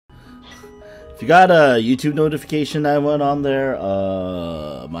If you got a YouTube notification that went on there,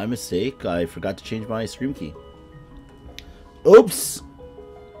 my mistake. I forgot to change my stream key. Oops.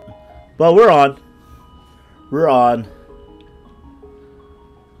 But we're on. We're on.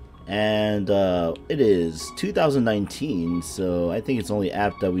 And it is 2019, so I think it's only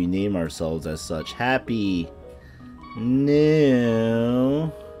apt that we name ourselves as such. Happy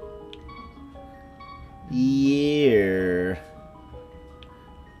New Year.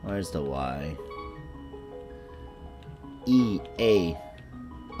 Where's the Y?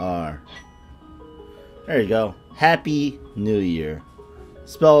 E-A-R. There you go. Happy New Year.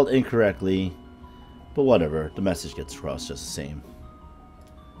 Spelled incorrectly, but whatever. The message gets across just the same.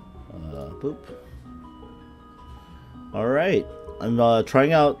 Boop. Alright. I'm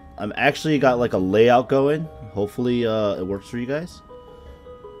trying out. I'm actually got like a layout going. Hopefully it works for you guys.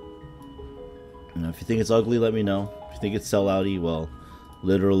 And if you think it's ugly, let me know. If you think it's sellouty, well,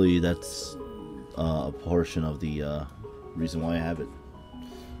 literally that's a portion of the reason why I have it.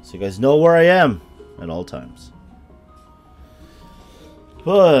 So you guys know where I am at all times.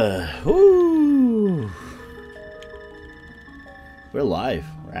 But woo, we're live.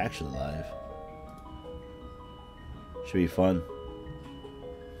 We're actually live. Should be fun.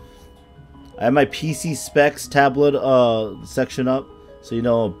 I have my PC specs tablet section up, so you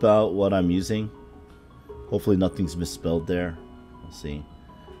know about what I'm using. Hopefully nothing's misspelled there. We'll see.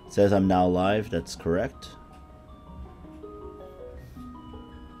 It says I'm now live. That's correct.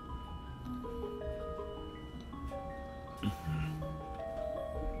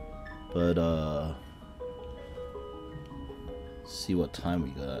 But see what time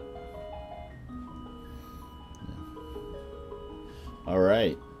we got. Yeah. All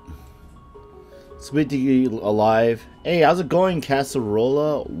right. It's good to be alive. Hey, how's it going,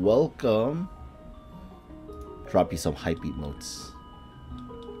 Casserola? Welcome. Drop you some hype emotes.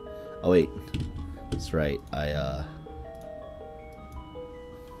 Oh wait, that's right. There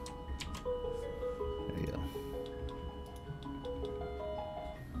you go.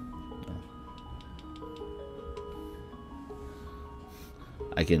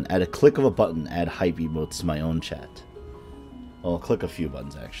 I can, at a click of a button, add hype emotes to my own chat. Well, I'll click a few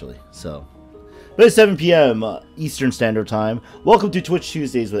buttons actually. So, but it's 7 p.m. Eastern Standard Time. Welcome to Twitch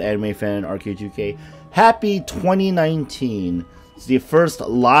Tuesdays with Anime Fan Arcade 2K. Happy 2019. It's the first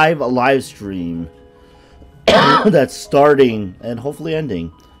live stream that's starting and hopefully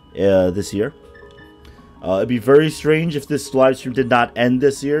ending this year. It'd be very strange if this live stream did not end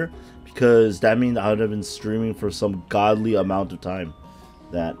this year, because that means I would have been streaming for some godly amount of time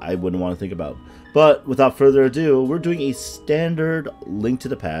that I wouldn't want to think about. But without further ado, we're doing a standard Link to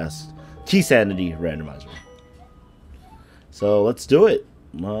the Past Keysanity randomizer. So let's do it.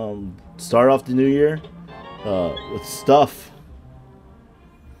 Start off the new year with stuff.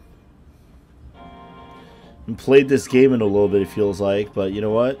 And played this game in a little bit, it feels like, but you know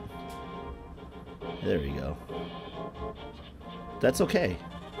what? There we go. That's okay.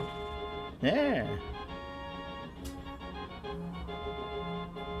 Yeah.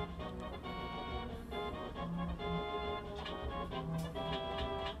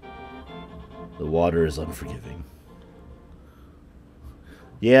 The water is unforgiving.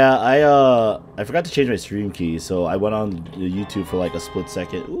 Yeah, I forgot to change my stream key, so I went on YouTube for like a split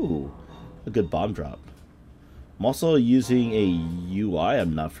second. Ooh, a good bomb drop. I'm also using a UI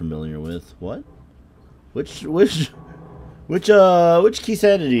I'm not familiar with. What? Which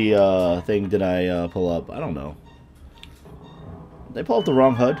Keysanity thing did I pull up? I don't know. Did I pull up the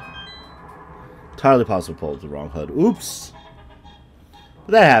wrong HUD? Entirely possible to pull up the wrong HUD. Oops.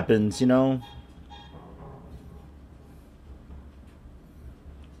 But that happens, you know.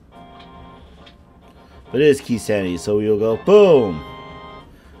 But it is Keysanity, so we'll go boom.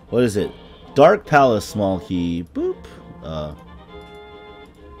 What is it? Dark Palace small key. Boop.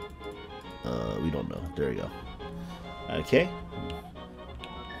 We don't know. There we go. Okay.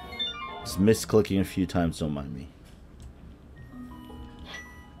 Just misclicking a few times, don't mind me.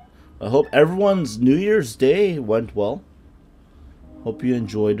 I hope everyone's New Year's Day went well. Hope you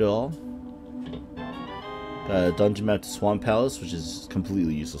enjoyed it all. Got a dungeon map to Swamp Palace, which is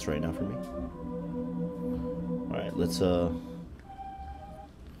completely useless right now for me. Alright, let's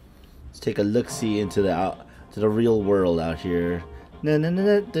take a look-see into the real world out here. Hopefully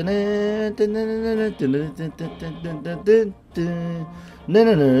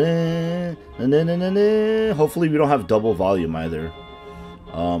we don't have double volume either.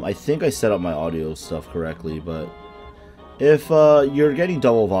 I think I set up my audio stuff correctly, but if you're getting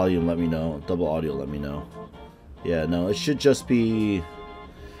double volume, let me know. Double audio, let me know. Yeah, no, it should just be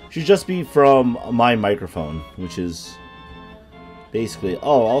from my microphone, which is basically...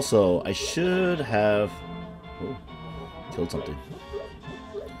 Oh, also, I should have... Oh, killed something.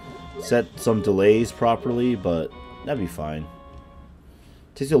 Set some delays properly, but that'd be fine.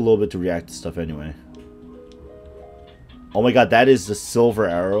 Takes you a little bit to react to stuff anyway. Oh my god, that is the silver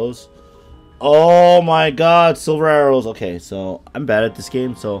arrows. Oh my god, silver arrows. Okay, so I'm bad at this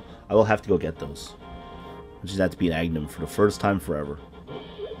game, so I will have to go get those. I just have to beat Agnum for the first time forever.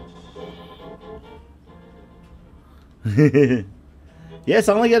 Yeah, it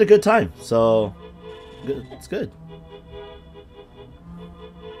sounded like I had a good time, so it's good.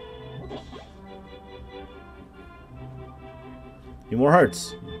 Need more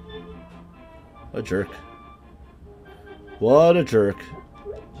hearts. What a jerk. What a jerk.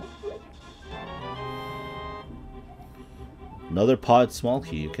 Another pod small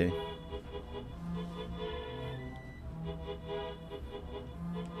key, okay.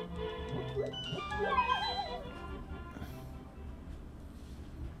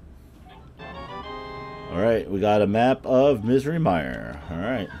 Alright, we got a map of Misery Mire.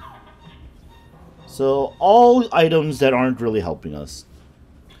 Alright. So, all items that aren't really helping us.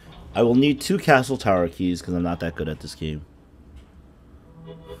 I will need 2 castle tower keys because I'm not that good at this game.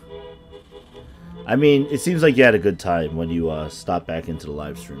 I mean, it seems like you had a good time when you stopped back into the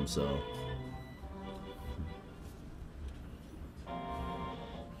live stream, so...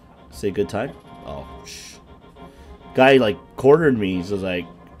 Say good time? Oh, shh. Guy, like, cornered me, so I was like,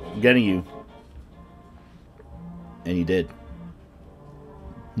 I'm getting you. And he did.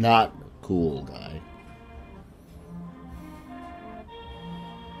 Not cool, guy.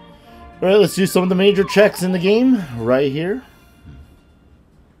 Alright, let's do some of the major checks in the game right here.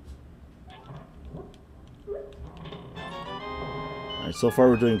 Alright, so far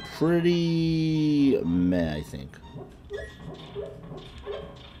we're doing pretty meh, I think.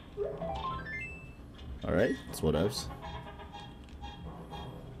 Alright, that's whatevs.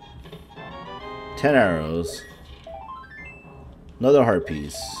 10 arrows. Another heart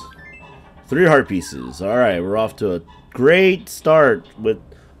piece. 3 heart pieces. Alright, we're off to a great start with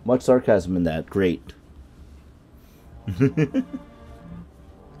much sarcasm in that. Great.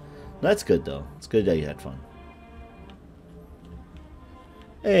 That's good, though. It's good that you had fun.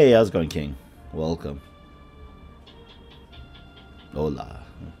 Hey, how's it going, King? Welcome. Hola.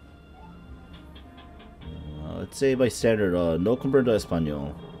 Let's say by standard, no comprendo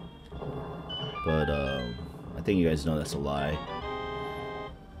español. But, I think you guys know that's a lie.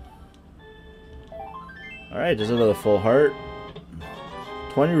 Alright, there's another full heart.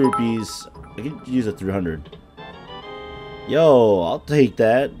 20 rupees. I could use a 300. Yo, I'll take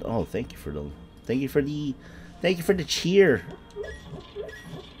that. Oh, thank you for the cheer.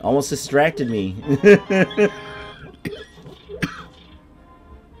 Almost distracted me.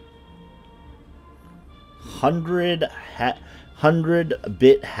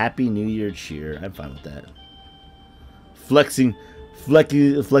 100-bit Happy New Year cheer. I'm fine with that. Flexing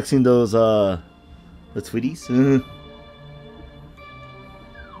those the tweeties.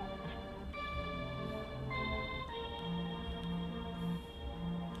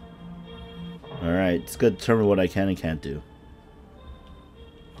 Alright, it's good to determine what I can and can't do.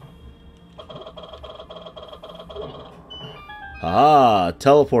 Ah,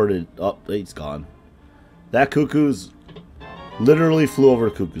 teleported. Oh, he's gone. That cuckoo's literally flew over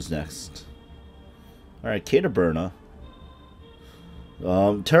to Cuckoo's Nest. Alright, Caterburna.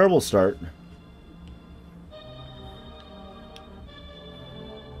 Terrible start.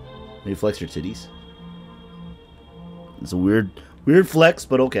 Maybe flex your titties. It's a weird flex,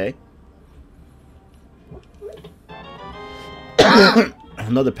 but okay.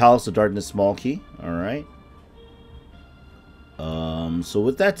 Another Palace of Darkness small key. Alright. So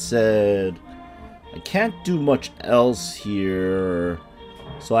with that said, I can't do much else here.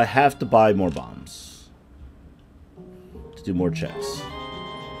 So I have to buy more bombs to do more checks.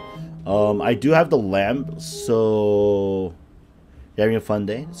 I do have the lamp, so you're having a fun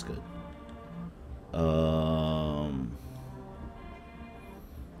day? That's good.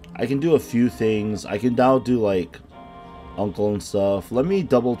 I can do a few things. I can now do like Uncle and stuff. Let me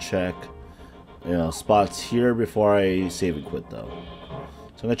double check, you know, spots here before I save and quit though.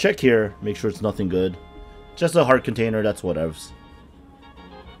 So I'm gonna check here, make sure it's nothing good. Just a heart container, that's whatevs.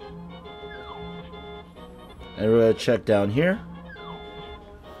 And we're gonna check down here.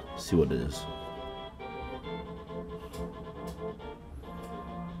 See what it is.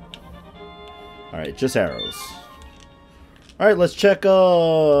 Alright, just arrows. Alright, let's check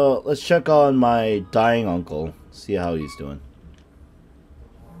on my dying uncle. See how he's doing.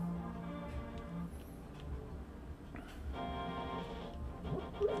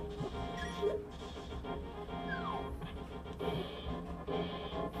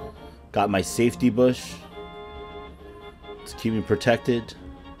 Got my safety bush to keep me protected.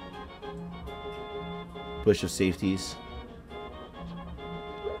 Bush of safeties.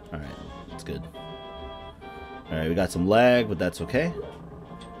 Alright, that's good. Alright, we got some lag, but that's okay.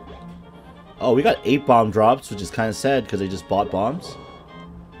 Oh, we got 8 bomb drops, which is kind of sad because I just bought bombs.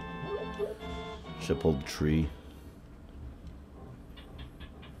 Should have pulled the tree.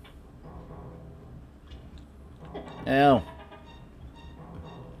 Ow.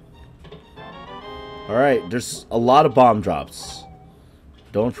 Alright, there's a lot of bomb drops.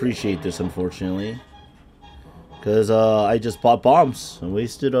 Don't appreciate this, unfortunately. Because I just bought bombs and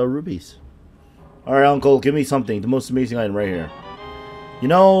wasted rubies. Alright, Uncle, give me something. The most amazing item right here. You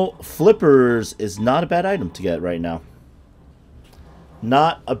know, flippers is not a bad item to get right now.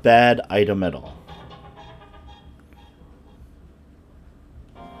 Not a bad item at all.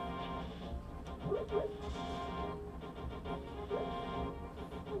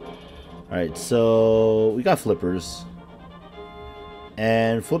 Alright, so we got flippers.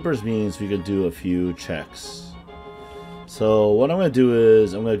 And flippers means we can do a few checks. So what I'm going to do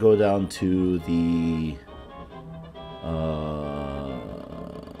is I'm going to go down to the...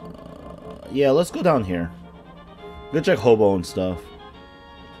 yeah, let's go down here. Go check Hobo and stuff.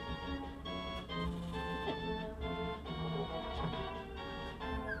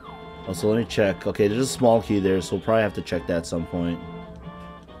 Also, let me check. Okay, there's a small key there, so we'll probably have to check that at some point.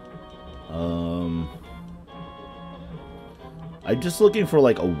 I'm just looking for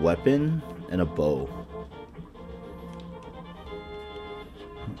like a weapon and a bow.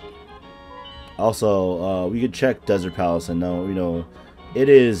 Also, we could check Desert Palace and know, you know, it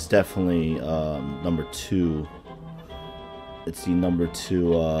is definitely number 2. It's the number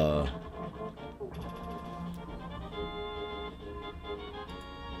 2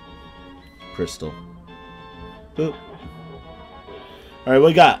 crystal. Boop. Alright, what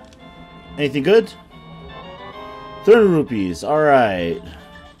we got? Anything good? 300 rupees. Alright.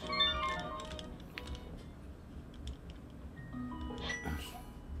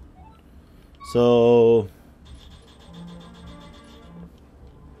 So...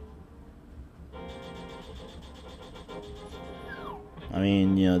 I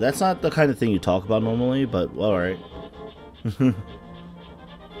mean, you know, that's not the kind of thing you talk about normally, but well, alright.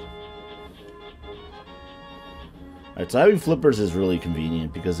 Alright, so having flippers is really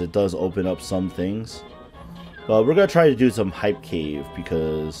convenient because it does open up some things. But we're gonna try to do some hype cave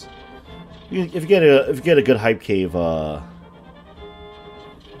because if you get a good hype cave, that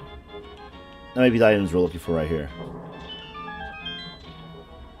might be the items we're looking for right here.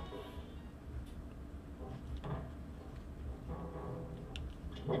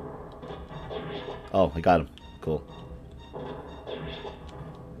 Oh, I got him. Cool.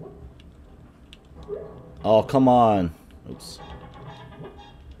 Oh, come on. Oops.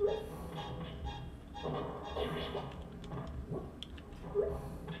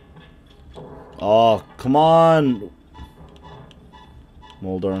 Oh, come on.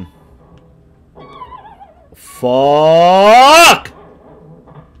 Moldorn. Fuck!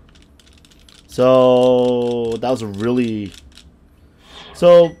 So, that was a really...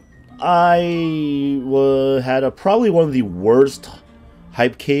 So, I had probably one of the worst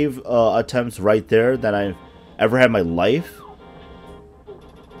hype cave attempts right there that I've ever had in my life.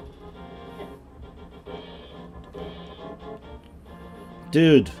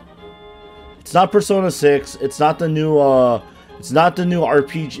 Dude, it's not Persona 6. It's not the new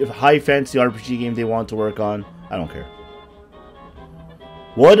RPG, high fantasy RPG game they want to work on. I don't care.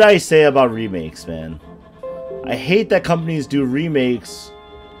 What did I say about remakes, man? I hate that companies do remakes.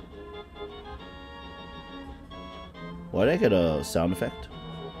 Why did I get a sound effect?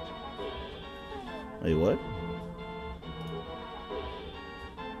 Wait, what?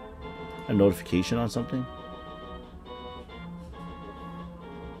 A notification on something?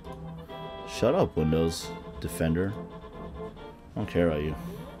 Shut up, Windows Defender. I don't care about you.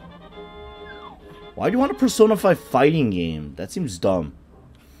 Why do you want a Persona 5 fighting game? That seems dumb.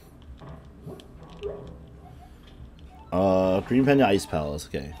 Green Penny Ice Palace,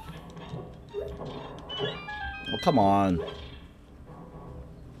 okay. Oh, come on.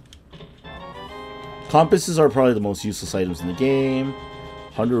 Compasses are probably the most useless items in the game.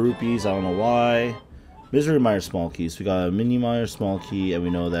 100 rupees, I don't know why. Misery Mire small keys. We got a Mini Mire small key, and we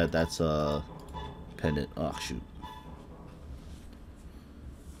know that that's a pendant. Oh, shoot.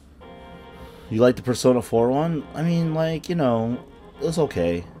 You like the Persona 4 one? I mean, like, you know, it was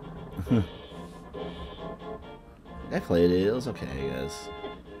okay. I played it. It was okay, I guess.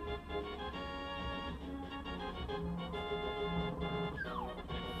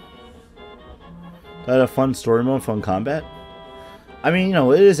 I had a fun story mode, fun combat. I mean, you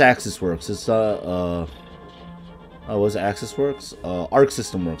know, it is Axis Works. It's was it Axis Works? Arc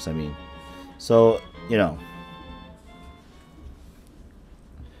System Works, I mean. So, you know,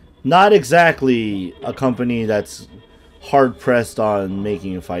 not exactly a company that's hard pressed on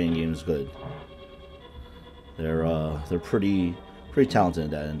making fighting games good. They're pretty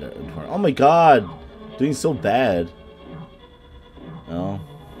talented at that. Oh my god, doing so bad. No.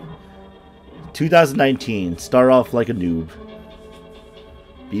 2019, start off like a noob.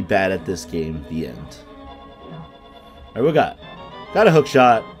 Be bad at this game. The end. Alright, we got a hook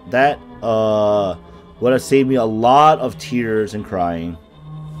shot. That would have saved me a lot of tears and crying.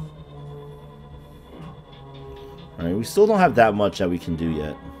 Alright, we still don't have that much that we can do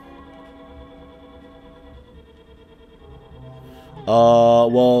yet.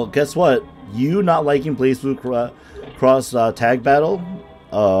 Well, guess what? You not liking BlazBlue Cross Tag Battle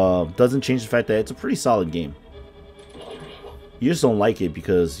doesn't change the fact that it's a pretty solid game. You just don't like it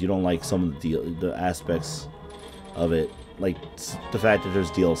because you don't like some of the aspects of it. Like the fact that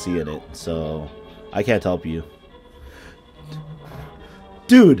there's DLC in it. So, I can't help you.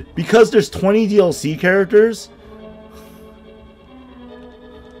 Dude, because there's 20 DLC characters?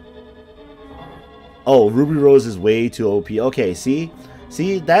 Oh, Ruby Rose is way too OP. Okay, see?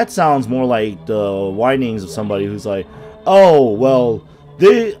 See, that sounds more like the whinings of somebody who's like, oh, well,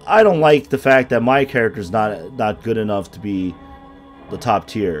 I don't like the fact that my character's not good enough to be the top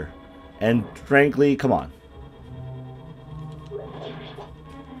tier. And frankly, come on.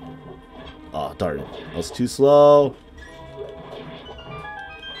 Oh, darn it. That was too slow.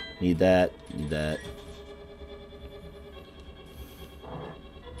 Need that. Need that.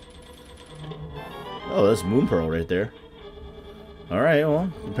 Oh, that's Moon Pearl right there. Alright, well,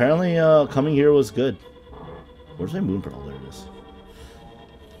 apparently coming here was good. Where's my Moon Pearl? There it is.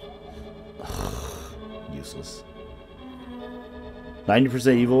 Ugh, useless.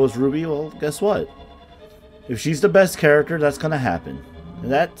 90% evil is Ruby? Well, guess what? If she's the best character, that's gonna happen.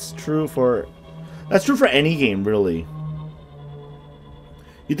 And that's true for any game, really.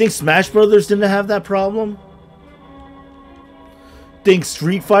 You think Smash Brothers didn't have that problem? Think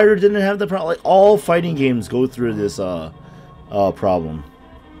Street Fighter didn't have the problem? Like, all fighting games go through this problem.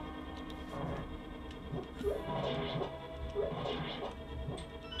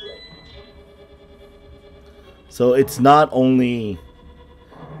 So it's not only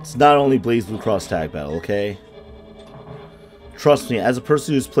BlazBlue Cross Tag Battle, okay? Trust me, as a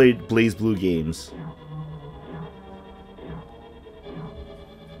person who's played BlazBlue games.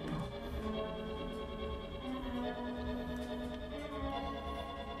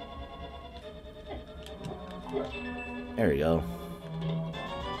 There we go.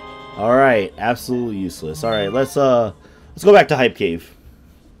 Alright, absolutely useless. Alright, let's go back to Hype Cave.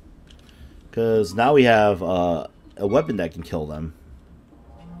 Because now we have a weapon that can kill them.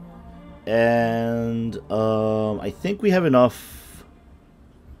 And I think we have enough.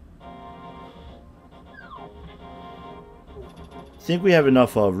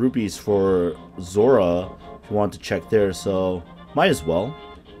 Rupees for Zora if you want to check there, so might as well.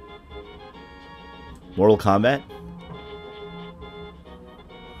 Mortal Kombat.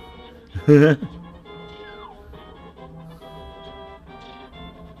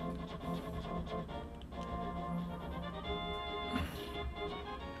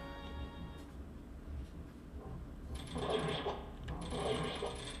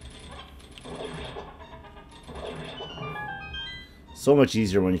 So much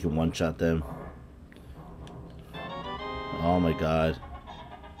easier when you can one-shot them. Oh my god.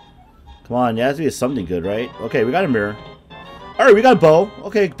 Come on, you have to be something good, right? Okay, we got a mirror. Alright, we got a bow.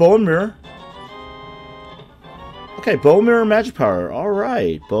 Okay, bow and mirror. Okay, bow, mirror, magic power.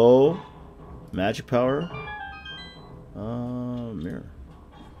 Alright, bow, magic power. Mirror.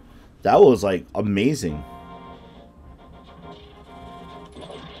 That was, like, amazing.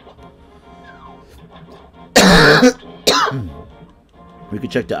 We could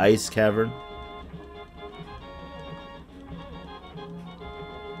check the ice cavern.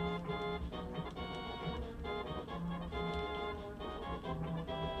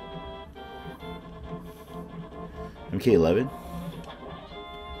 MK11.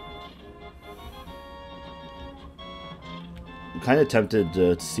 I'm kind of tempted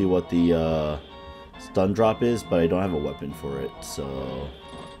to see what the stun drop is, but I don't have a weapon for it, so...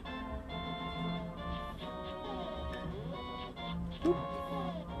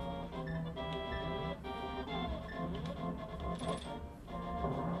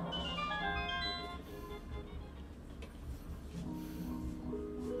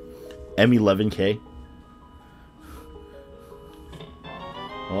 M11K.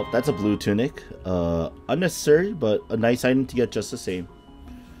 Well, that's a blue tunic. Unnecessary, but a nice item to get just the same.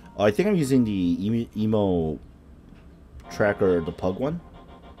 Oh, I think I'm using the emo tracker, the pug one.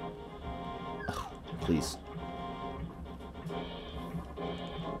 Ugh, please.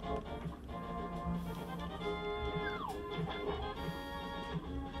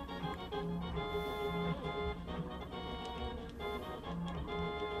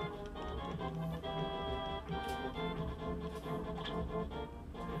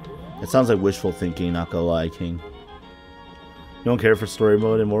 It sounds like wishful thinking, not gonna lie, King. You don't care for story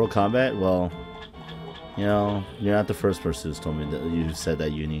mode in Mortal Kombat? Well, you know, you're not the first person who's told me that you said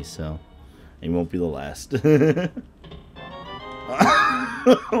that, Uni, so and you won't be the last.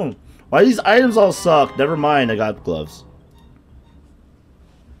 Why these items all suck? Never mind, I got gloves.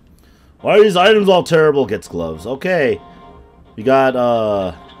 Why are these items all terrible? Gets gloves. Okay. We got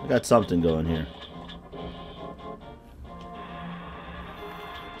I got something going here.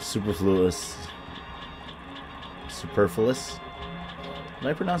 Superfluous. Superfluous? Did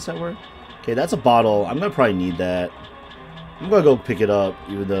I pronounce that word? Okay, that's a bottle. I'm gonna probably need that. I'm gonna go pick it up,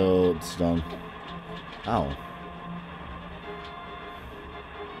 even though it's dumb. Ow.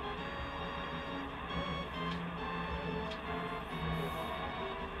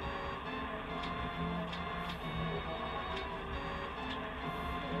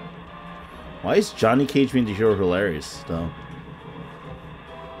 Why is Johnny Cage being the hero hilarious, though?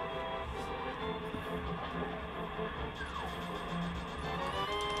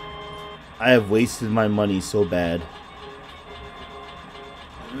 I have wasted my money so bad.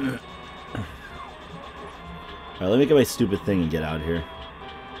 Alright, let me get my stupid thing and get out of here.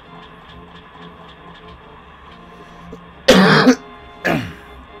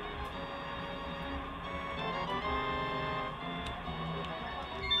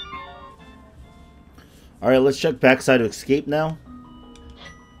 Alright, let's check backside of escape now.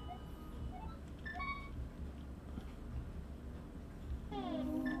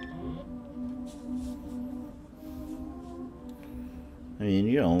 I mean,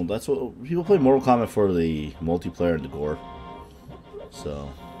 you know, that's what people play Mortal Kombat for, the multiplayer and the gore.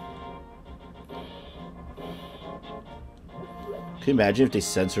 So, can you imagine if they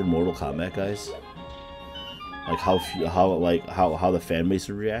censored Mortal Kombat, guys? Like how the fan base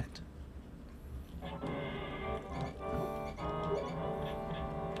would react?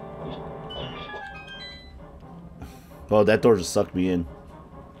 Oh, that door just sucked me in.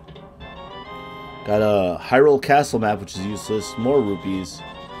 Got a Hyrule Castle map, which is useless. More rupees.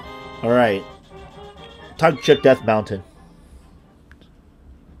 Alright. Time to check Death Mountain.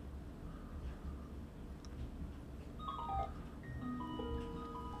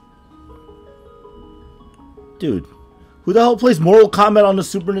 Dude, who the hell plays Mortal Kombat on the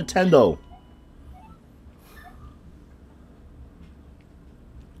Super Nintendo?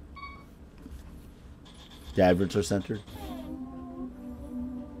 The adverts are centered.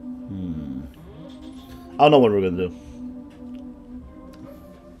 I don't know what we're gonna do.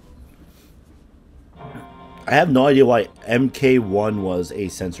 I have no idea why MK1 was a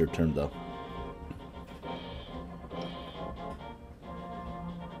censored term, though.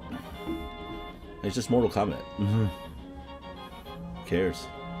 It's just Mortal Kombat. Who cares?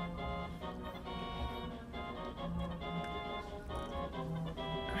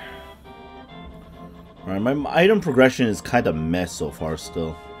 Alright, my item progression is kind of mess so far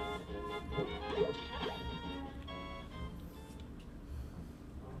still.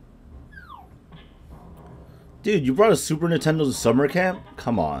 Dude, you brought a Super Nintendo to summer camp?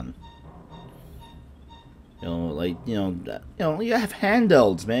 Come on. You know, like, you have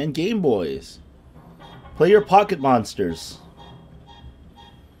handhelds, man. Game Boys. Play your Pocket Monsters.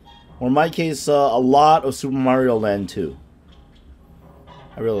 Or in my case, a lot of Super Mario Land 2.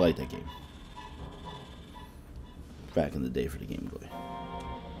 I really like that game. Back in the day for the Game Boy.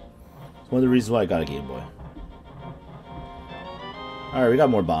 It's one of the reasons why I got a Game Boy. Alright, we got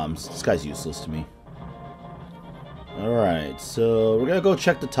more bombs. This guy's useless to me. Alright, so we're gonna go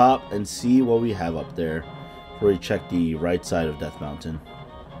check the top and see what we have up there before we check the right side of Death Mountain.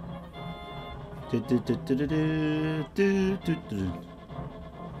 You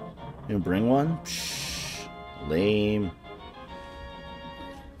gonna bring one? Psh, lame.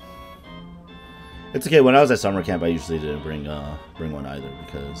 It's okay, when I was at summer camp I usually didn't bring one either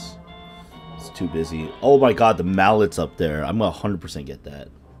because it's too busy. Oh my god, the mallet's up there. I'm gonna 100% get that.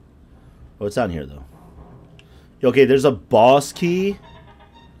 Oh, it's down here though. Okay, there's a boss key.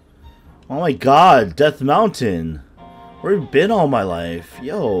 Oh my god, Death Mountain. Where have you been all my life?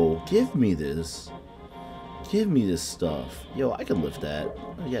 Yo, give me this. Give me this stuff. Yo, I can lift that.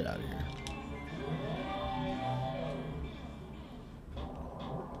 Get out of here.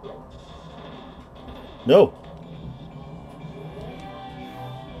 No.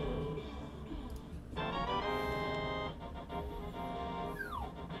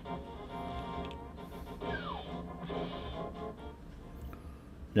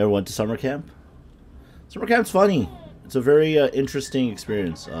 Never went to summer camp? Summer camp's funny. It's a very interesting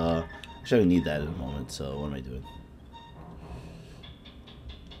experience. Actually, I need that at the moment, so what am I doing?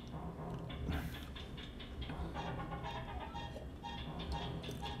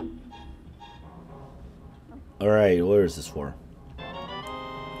 Alright, what is this for?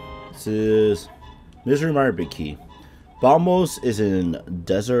 This is Misery Mire Big Key. Bombos is in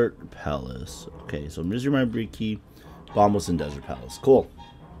Desert Palace. Okay, so Misery Mire Big Key, Bombos in Desert Palace. Cool.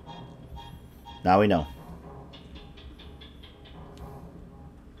 Now we know.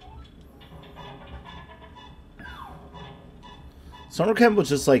 Summer camp was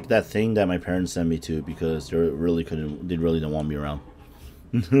just like that thing that my parents sent me to because they really didn't want me around.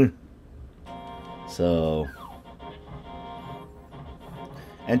 So,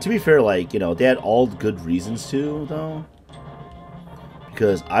 and to be fair, like, you know, they had all good reasons to, though,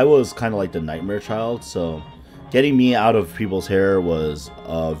 because I was kind of like the nightmare child, so getting me out of people's hair was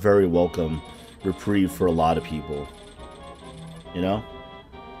a very welcome reprieve for a lot of people, you know?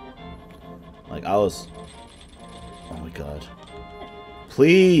 Like, I was, oh my god.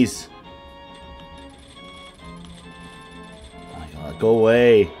 Please! Oh my god, go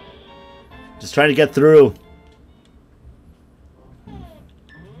away. Just trying to get through.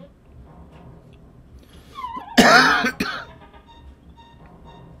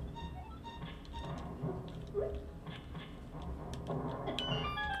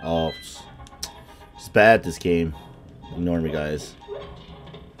 Oh, it's bad, this game. Ignore me, guys.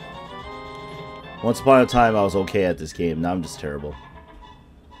 Once upon a time, I was okay at this game. Now I'm just terrible.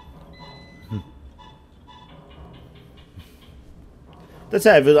 That's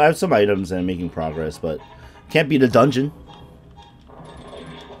it. I have some items and I'm making progress, but can't beat a dungeon.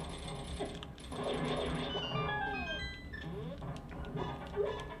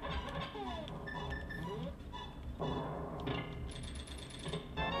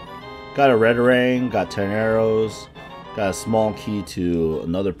 Got a red ring, got 10 arrows, got a small key to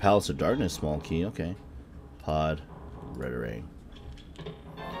another Palace of Darkness small key. Okay. Pod, red ring.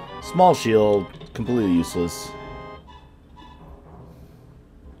 Small shield, completely useless.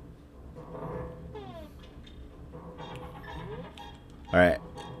 Alright.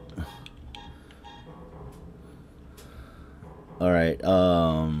 Alright,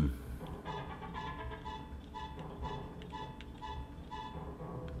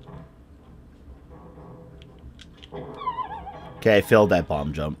 okay, I failed that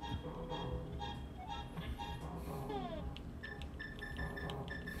bomb jump.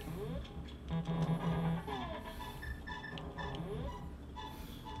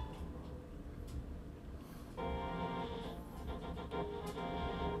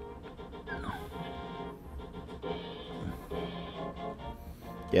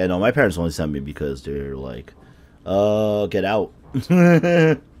 Yeah, no, my parents only sent me because they're like, get out.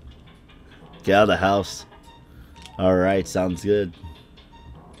 Get out of the house. Alright, sounds good.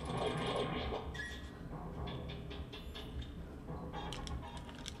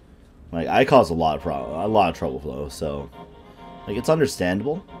 Like, I cause a lot of trouble though, so like it's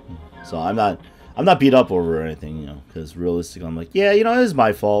understandable. So I'm not beat up over anything, you know, because realistically I'm like, yeah, you know, it is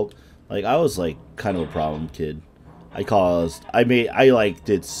my fault. Like, I was like kind of a problem kid. I like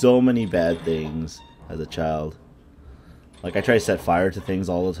did so many bad things as a child. Like, I try to set fire to things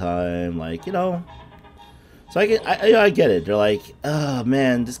all the time, like, you know. So I get it. They're like, oh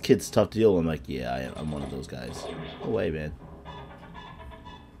man, this kid's tough to deal with. I'm like, yeah, I'm one of those guys. Go away, man.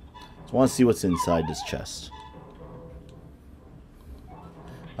 Just want to see what's inside this chest.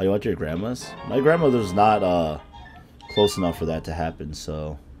 Oh, you want your grandma's? My grandmother's not close enough for that to happen,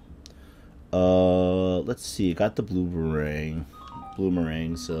 so let's see. Got the bloomerang,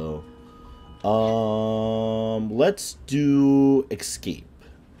 so let's do escape.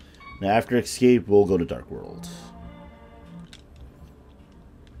 Now after escape, we'll go to Dark World.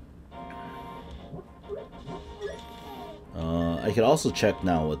 I could also check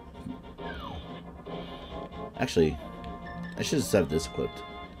now with. Actually, I should just have this equipped.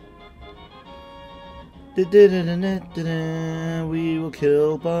 We will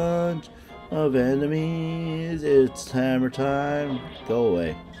kill a bunch of enemies. It's hammer time. Go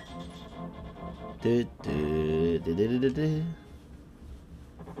away. Yeah,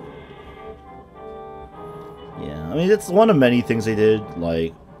 I mean, it's one of many things they did.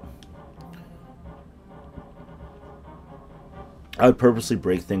 Like, I would purposely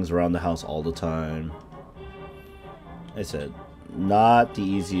break things around the house all the time. Like I said, not the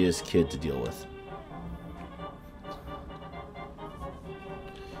easiest kid to deal with.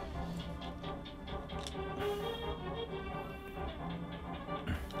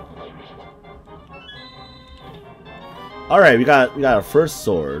 Alright, we got our first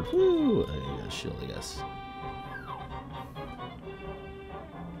sword. Woo! I got a shield, I guess.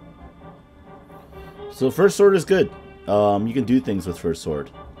 So first sword is good. You can do things with first sword.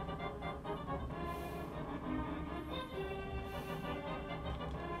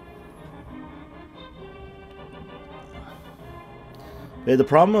 Yeah, the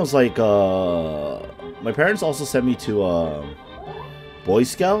problem was like my parents also sent me to Boy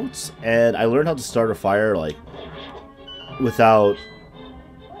Scouts, and I learned how to start a fire like without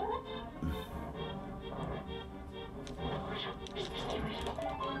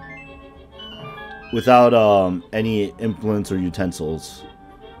any implements or utensils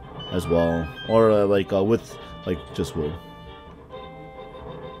as well, or with like just wood.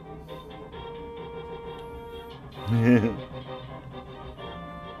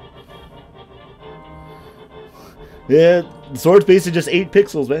 Yeah, the sword's basically just 8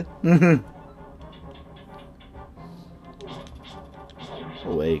 pixels, man. Go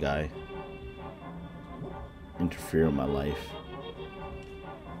away, guy. Interfere in my life.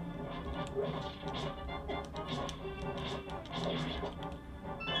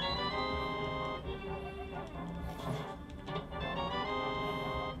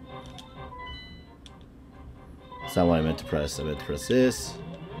 That's not what I meant to press. I meant to press this.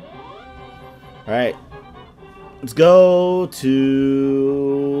 Alright. Let's go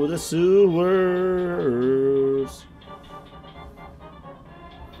to the sewers.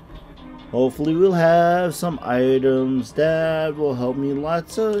 Hopefully we'll have some items that will help me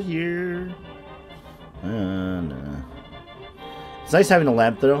lots of here. No. It's nice having a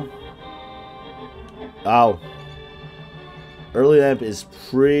lamp though. Ow. Early lamp is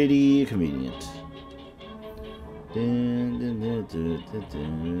pretty convenient.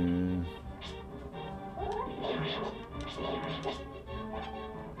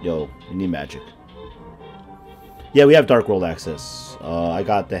 Yo, we need magic. Yeah, we have Dark World access. I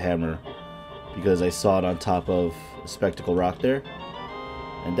got the hammer because I saw it on top of a Spectacle Rock there.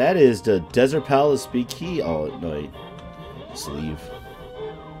 And that is the Desert Palace Big Key. Oh, no, just leave.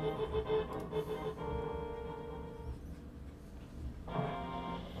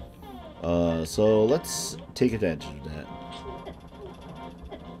 So let's take advantage of that.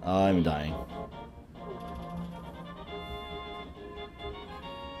 I'm dying.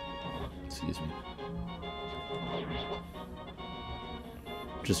 Excuse me.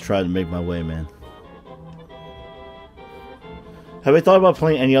 Just trying to make my way, man. Have I thought about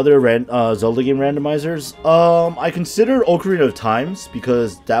playing any other Zelda game randomizers? I considered Ocarina of Times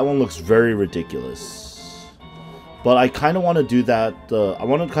because that one looks very ridiculous. But I kind of want to do that. I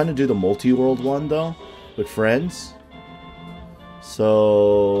want to kind of do the multi-world one though, with friends.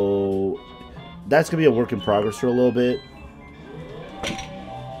 So that's gonna be a work in progress for a little bit.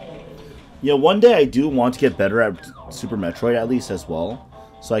 Yeah, one day I do want to get better at Super Metroid at least as well,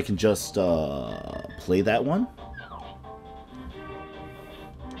 so I can just play that one.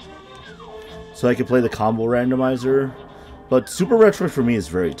 So I can play the combo randomizer, but Super Metroid for me is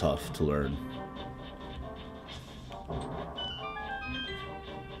very tough to learn.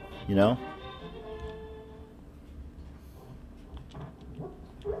 You know?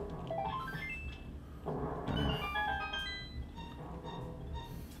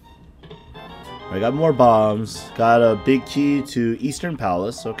 I got more bombs. Got a big key to Eastern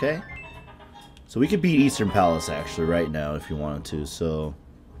Palace, okay? So we could beat Eastern Palace actually right now if you wanted to, so...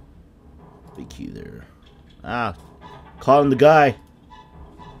 Big key there. Ah! Caught him the guy!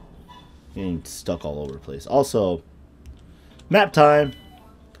 Getting stuck all over the place. Also, map time!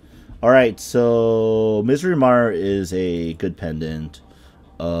 Alright, so Misery Mar is a good pendant.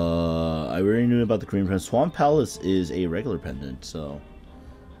 I already knew about the Green Pendant. Swamp Palace is a regular pendant, so...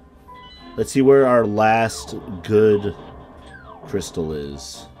 Let's see where our last good crystal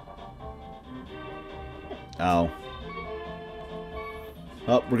is. Ow.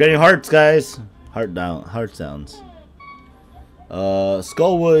 Oh, we're getting hearts, guys. Heart sounds.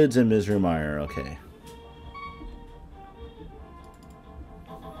 Skullwoods and Misery Mire, okay.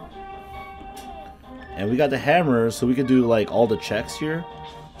 And we got the hammer, so we can do like all the checks here,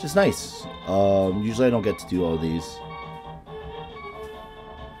 which is nice. Usually I don't get to do all these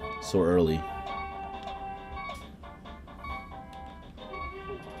so early.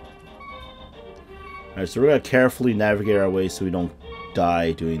 Alright, so we're gonna carefully navigate our way so we don't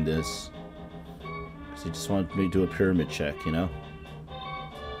die doing this. Because I just want me to do a pyramid check, you know?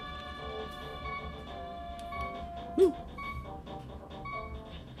 Woo.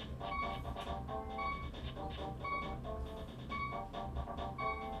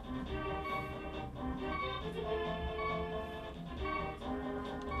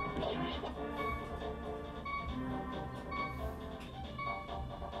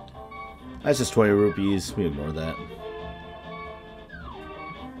 That's just 20 rupees. We ignore that.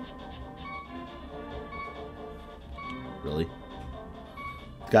 Really?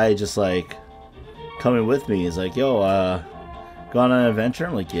 Guy just like coming with me is like, yo, go on an adventure?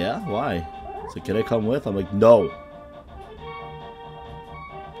 I'm like, yeah, why? It's like, can I come with? I'm like, no.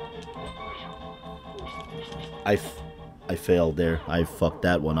 I failed there. I fucked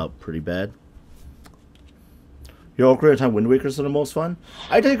that one up pretty bad. Your Ocarina of Time Wind Waker's are the most fun?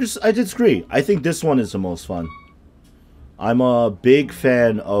 I disagree. I think this one is the most fun. I'm a big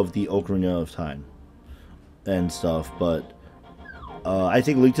fan of the Ocarina of Time and stuff, but I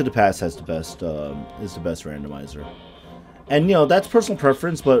think Link to the Past has the best is the best randomizer. And you know, that's personal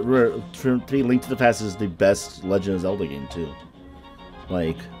preference, but for me, Link to the Past is the best Legend of Zelda game too.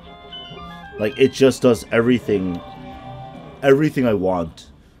 Like it just does everything I want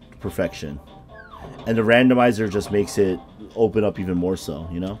to perfection. And the randomizer just makes it open up even more so,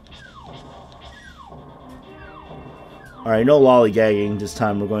 you know? Alright, no lollygagging. This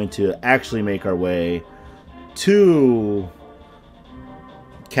time we're going to actually make our way to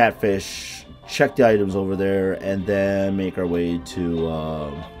Catfish, check the items over there, and then make our way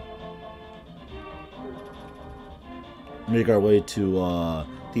to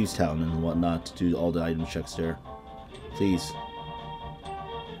Thieves Town and whatnot to do all the item checks there. Please.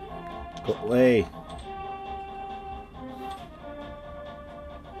 Go away.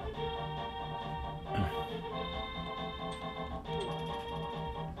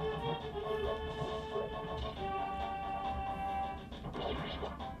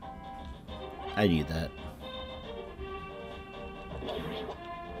 I need that.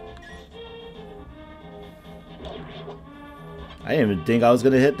 I didn't even think I was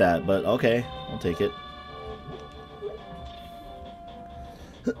gonna hit that, but okay, I'll take it.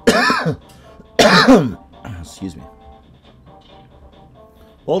 Excuse me.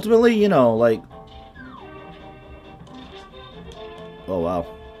 Ultimately, you know, like... Oh, wow.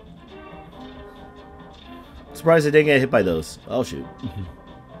 Surprised I didn't get hit by those. Oh, shoot.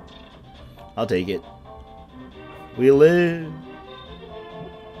 I'll take it. We live.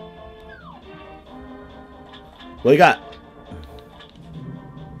 What you got?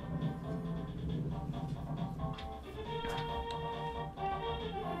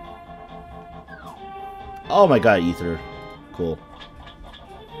 Oh my god, Ether. Cool.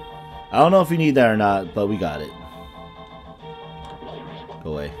 I don't know if we need that or not, but we got it.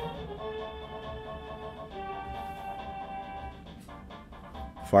 Go away.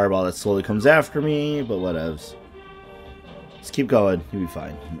 Fireball that slowly comes after me, but whatevs. Let's keep going. You'll be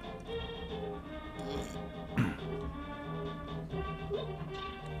fine.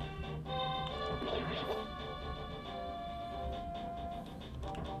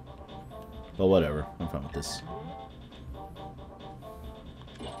 But whatever. I'm fine with this.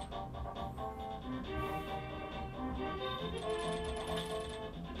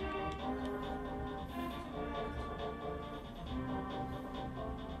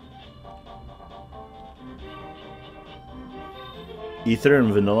 Ether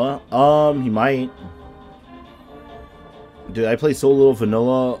and vanilla? He might. Dude, I play so little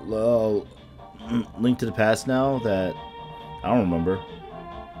vanilla Link to the Past now that I don't remember.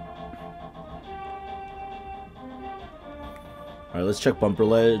 Alright, let's check Bumper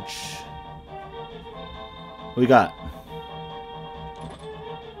Ledge. What we got?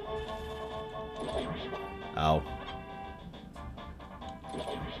 Ow.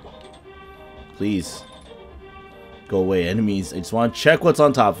 Please. Go away, enemies. I just want to check what's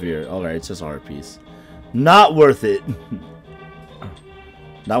on top of here. Alright, it's just art piece. Not worth it.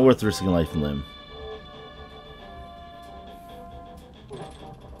 Not worth risking life and limb.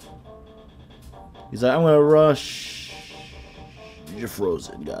 He's like, I'm gonna rush. You're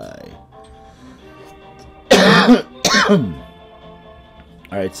frozen, guy.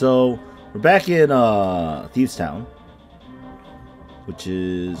 Alright, so we're back in Thieves Town, which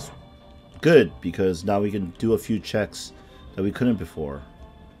is good because now we can do a few checks that we couldn't before.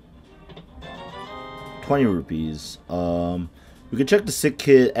 20 rupees. We could check the sick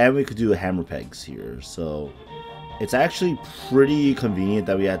kit and we could do hammer pegs here. So it's actually pretty convenient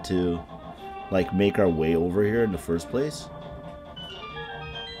that we had to like make our way over here in the first place.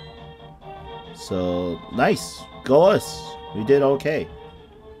 So nice. Go us. We did okay.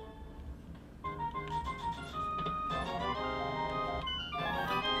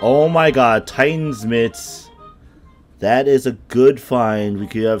 Oh my god, Titan's Mitts. That is a good find. We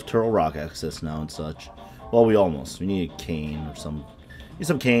could have Turtle Rock access now and such. Well, we almost. We need a cane or some... Need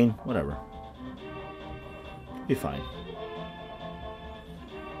some cane. Whatever. Be fine.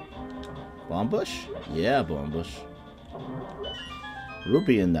 Bomb Bush? Yeah, Bomb Bush.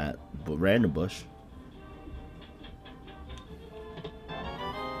 Rupee in that random bush.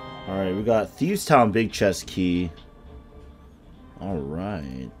 Alright, we got Thieves Town Big Chest Key.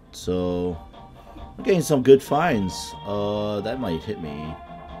 Alright, so we're getting some good finds. That might hit me.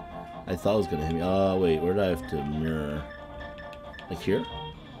 I thought it was gonna hit me. Wait, where did I have to mirror? Like here?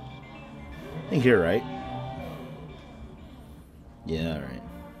 I think here, right? Yeah, alright.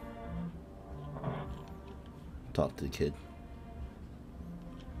 Talk to the kid.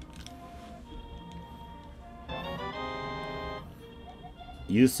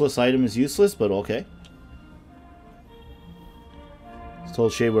 Useless item is useless, but okay.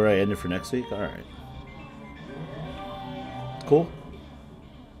 Told Shay where I ended for next week. Alright. Cool.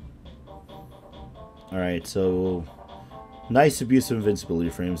 Alright, so nice abuse of invincibility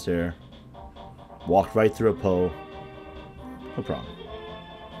frames there. Walked right through a Poe. No problem.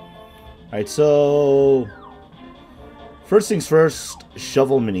 Alright, so first things first,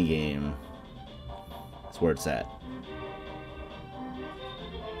 shovel minigame. That's where it's at.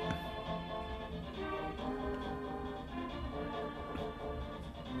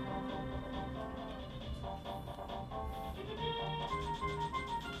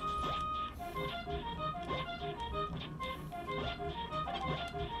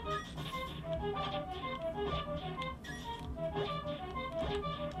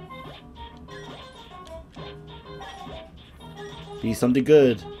 Be something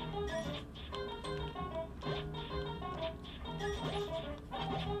good.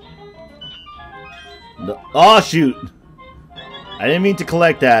 No. Oh shoot! I didn't mean to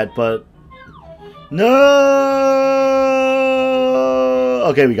collect that, but no.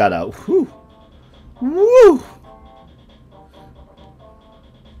 Okay, we got out. Whew. Woo!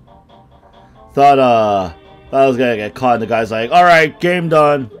 Thought I was gonna get caught, and the guy's like, "All right, game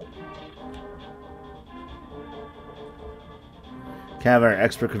done." Kind of our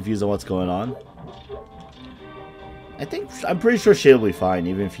expert confused on what's going on. I'm pretty sure Shay will be fine,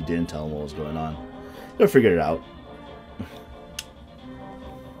 even if you didn't tell him what was going on. He'll figure it out.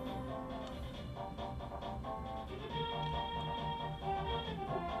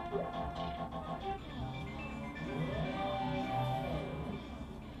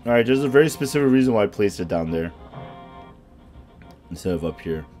 Alright, there's a very specific reason why I placed it down there instead of up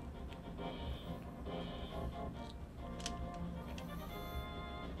here.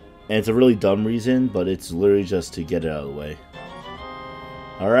 And it's a really dumb reason, but it's literally just to get it out of the way.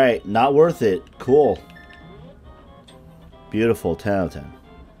 Alright, not worth it. Cool. Beautiful, 10 out of 10.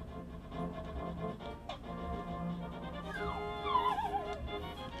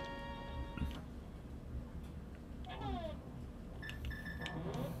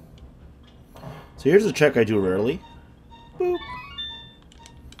 So here's a check I do rarely. Boop.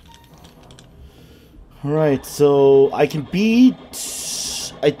 Alright, so I can beat,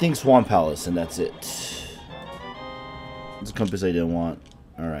 I think, Swan Palace, and that's it. It's a compass I didn't want.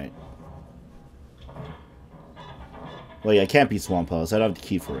 Alright. Wait, I can't beat Swan Palace. I don't have the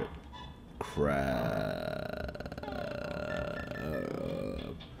key for it. Crap.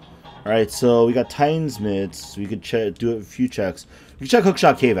 Alright, so we got Titan's Mitts. We could do a few checks. We can check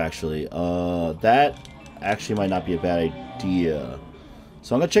Hookshot Cave, actually. That actually might not be a bad idea.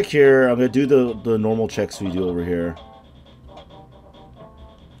 So I'm going to check here. I'm going to do the normal checks we do over here.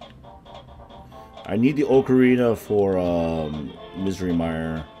 I need the Ocarina for Misery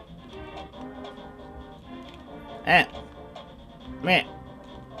Mire. Man.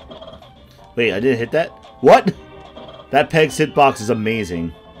 Wait, I didn't hit that? What? That Peg's hitbox is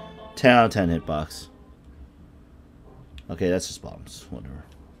amazing. 10 out of 10 hitbox. Okay, that's just bombs. Whatever.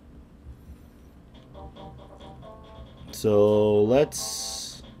 So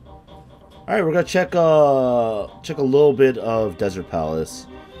let's. All right, we're gonna check a little bit of Desert Palace.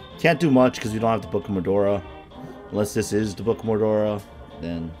 Can't do much because we don't have the Book of Mordora. Unless this is the Book of Mordora,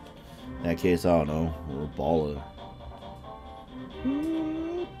 then in that case, I don't know. We're a baller.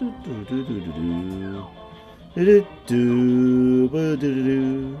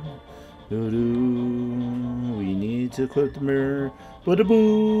 We need to equip the mirror. I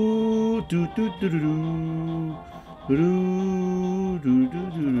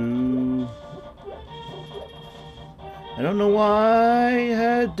don't know why I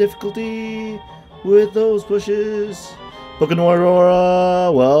had difficulty with those pushes. Book of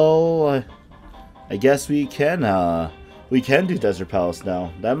Aurora. Well, I guess we can do Desert Palace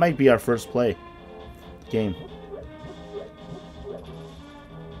now. That might be our first play game.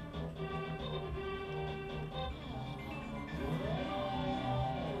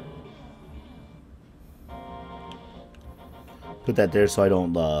 Put that there so I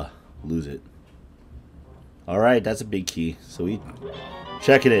don't lose it. Alright, that's a big key. So we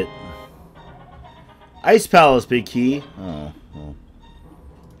checking it. Ice Palace, big key. Oh, well.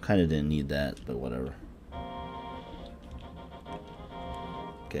 Kind of didn't need that, but whatever.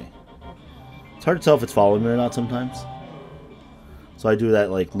 Okay. It's hard to tell if it's following me or not sometimes. So I do that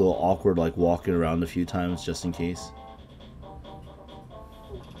like little awkward like walking around a few times just in case.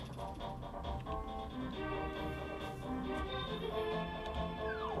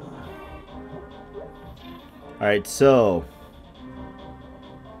 Alright, so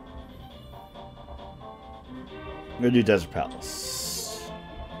I'm gonna do Desert Palace.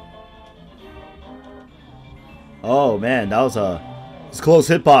 Oh man, that was a close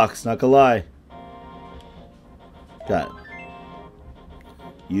hitbox, not gonna lie. Got it.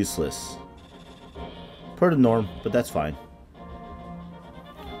 Useless. Per the norm, but that's fine.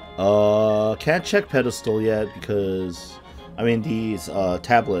 Can't check pedestal yet because I mean these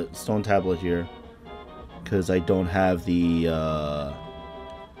stone tablet here. Because I don't have the I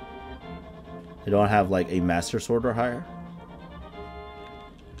don't have like a master sword or higher.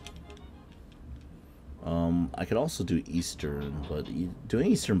 I could also do Eastern, but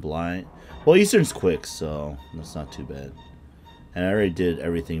doing Eastern blind. Well, Eastern's quick, so that's not too bad. And I already did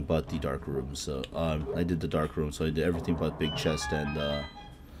everything but the dark room, so I did the dark room, so I did everything but big chest and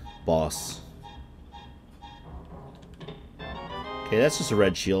boss. Okay, that's just a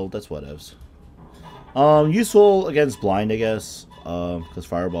red shield. That's whatevs. Useful against blind, I guess, because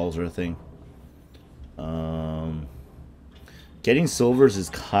fireballs are a thing. Getting silvers is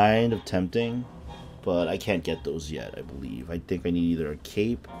kind of tempting, but I can't get those yet, I believe. I think I need either a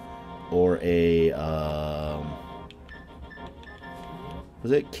cape or a,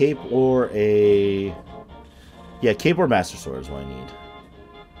 was it cape or a, yeah, cape or master sword is what I need.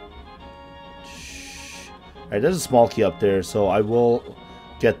 Alright, there's a small key up there, so I will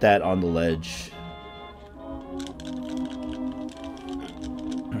get that on the ledge.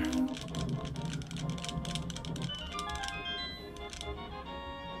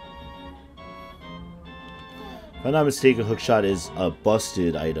 If I'm not mistaken, hookshot is a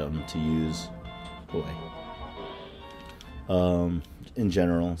busted item to use. Go away. In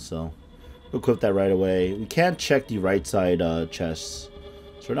general, so we'll equip that right away. We can't check the right side chests,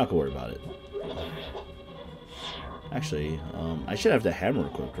 so we're not gonna worry about it. Actually, I should have the hammer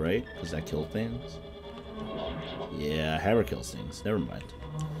equipped, right? Because that killed things. Yeah, hammer kills things. Never mind.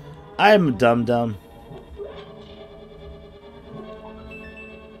 I'm a dum-dum.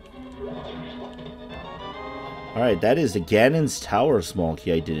 Alright, that is the Ganon's Tower small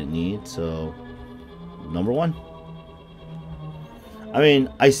key I didn't need, so number one. I mean,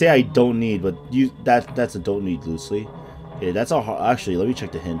 I say I don't need, but that's a don't need loosely. Okay, that's all. Actually, let me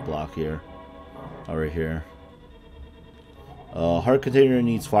check the hint block here. Oh, right here. Heart container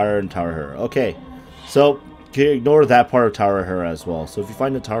needs fire and tower hair. Okay, so can you ignore that part of tower hair as well. So if you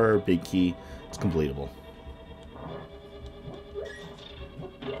find the tower hair big key, it's completable.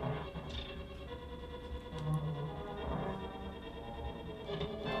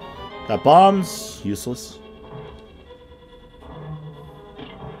 Got bombs, useless.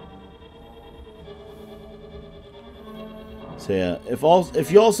 So yeah, if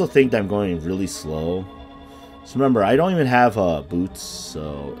you also think that I'm going really slow, so remember I don't even have boots,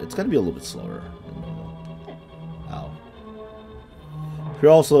 so it's gonna be a little bit slower than normal. Ow. If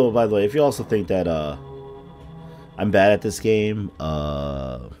you're also, by the way, if you also think that I'm bad at this game,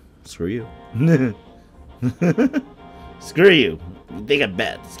 screw you. Screw you. You think I'm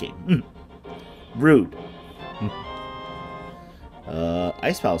bad at this game. Rude.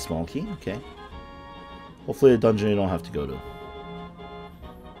 Ice Palace small key, okay. Hopefully a dungeon you don't have to go to.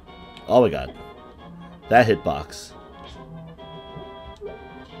 Oh my god. That hitbox.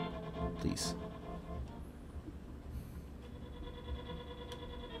 Please.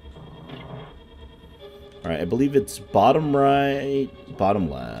 Alright, I believe it's bottom right, bottom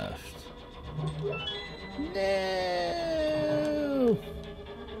left. No!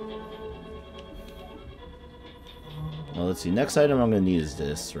 Well, let's see. Next item I'm going to need is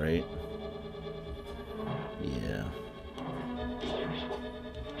this, right? Yeah.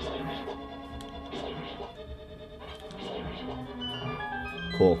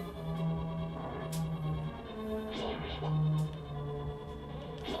 Cool.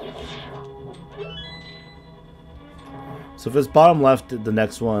 So if it's bottom left, the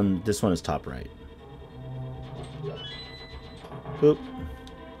next one, this one is top right. Boop.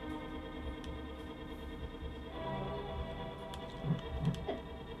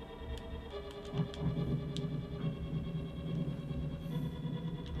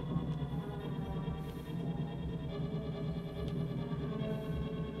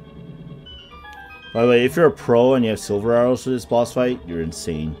 By the way, if you're a pro and you have silver arrows for this boss fight, you're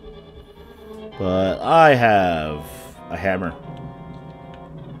insane. But I have a hammer.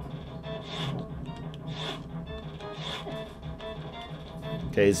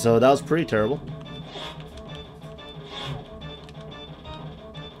 Okay, so that was pretty terrible.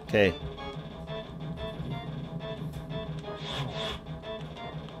 Okay.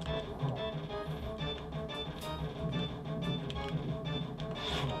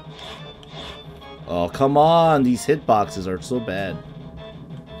 Oh, come on. These hitboxes are so bad.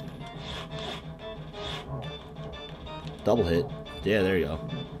 Double hit. Yeah, there you go.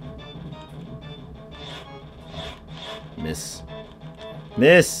 Miss.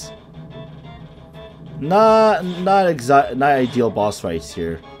 Miss! Not ideal boss fights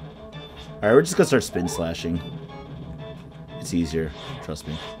here. Alright, we're just gonna start spin slashing. It's easier, trust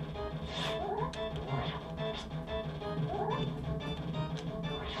me.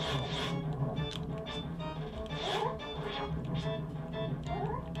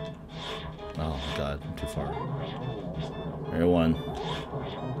 Oh god, I'm too far. There, one.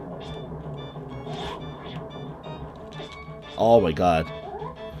 Oh my god.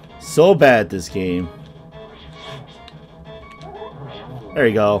 So bad this game. There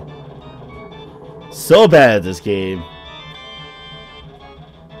you go. So bad this game.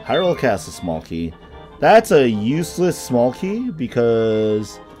 Hyrule Castle small key. That's a useless small key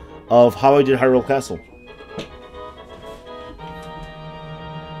because of how I did Hyrule Castle.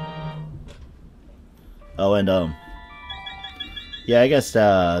 Oh, and yeah, I guess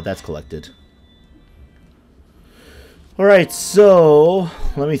that's collected. Alright, so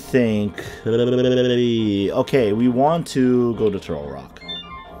let me think. Okay, we want to go to Turtle Rock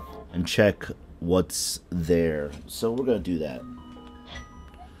and check what's there. So we're gonna do that.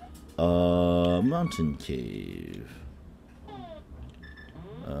 Mountain Cave.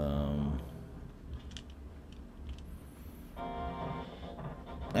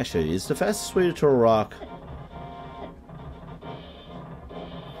 Actually, it's the fastest way to Turtle Rock.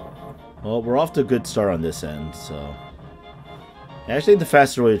 Well, we're off to a good start on this end, so. Actually, the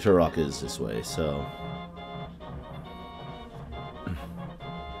faster way to Turtle Rock is this way, so.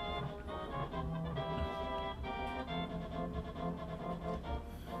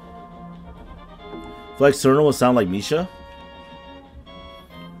 I feel like Cerno will sound like Misha.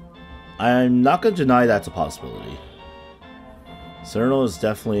 I'm not going to deny that's a possibility. Cerno is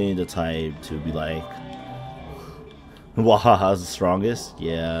definitely the type to be like, Wahaha's the strongest.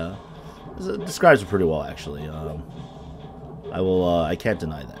 Yeah. It describes it pretty well, actually. I can't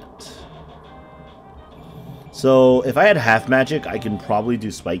deny that. So, if I had half magic, I can probably do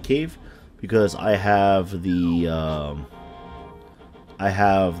Spike Cave, because I have the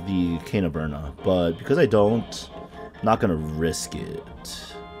Cane of Burna, but because I don't, I'm not gonna risk it.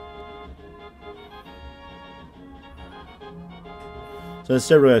 So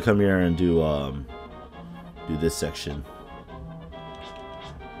instead, we're gonna come here and do this section.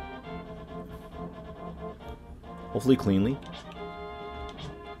 Hopefully cleanly.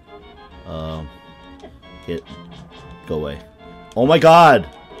 Go away. Oh my god!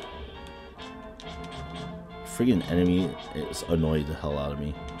 Freaking enemy is annoyed the hell out of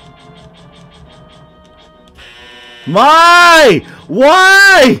me. Why?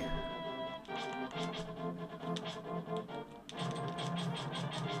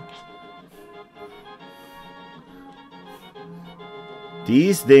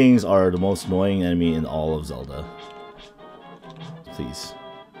 These things are the most annoying enemy in all of Zelda. Please.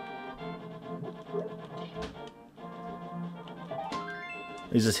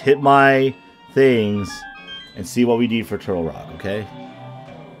 Let's just hit my things and see what we need for Turtle Rock, okay?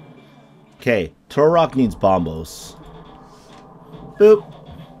 Okay, Turtle Rock needs bombos. Boop.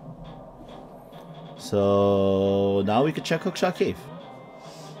 So now we can check Hookshot Cave.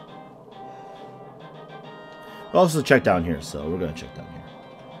 We'll also check down here, so we're gonna check down here.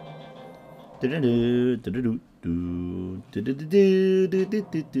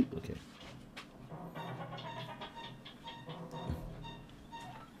 Okay.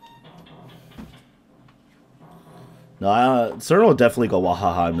 No, Cerno will definitely go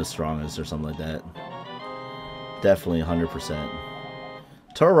Wahaha, I'm the strongest or something like that. Definitely 100%.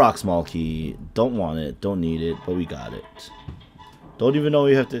 Turtle Rock small key. Don't want it, don't need it, but we got it. Don't even know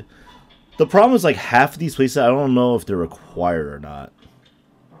you have to. The problem is like half of these places I don't know if they're required or not.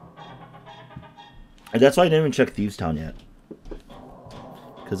 And that's why I didn't even check Thieves Town yet.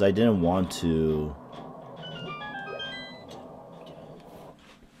 Because I didn't want to.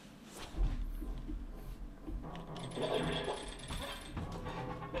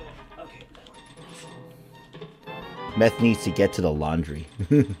 Meth needs to get to the laundry.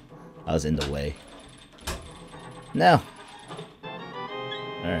 I was in the way. No.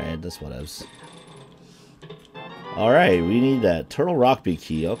 Alright, that's whatevs. Alright, we need that. Turtle Rock Big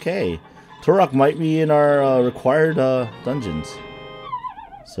Key. Okay. Turtle Rock might be in our required dungeons.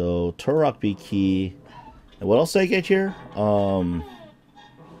 So, Turtle Rock Big Key. And what else did I get here? Turtle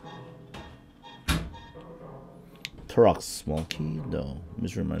Rock Small Key? No.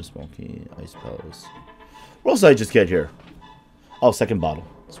 Misery Minor Small Key. Ice Palace. What else did I just get here? Oh, second bottle.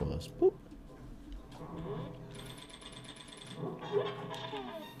 That's what it was. Boop.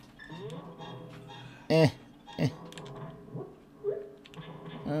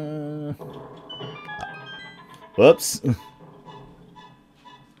 Whoops.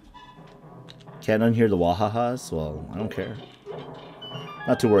 Can't unhear the wahahas? Well, I don't care.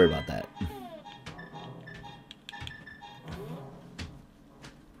 Not too worried about that.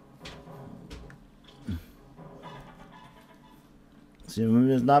 So, if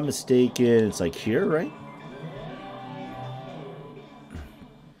I'm not mistaken, it's like here, right?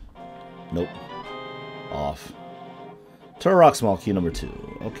 Nope. Off. Turtle Rock Small Key number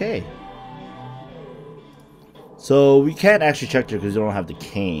 2. Okay. So we can't actually check there because we don't have the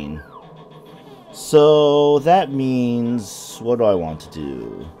cane. So that means, what do I want to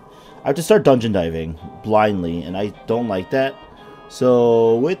do? I have to start dungeon diving blindly, and I don't like that.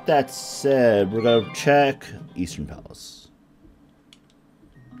 So with that said, we're going to check Eastern Palace.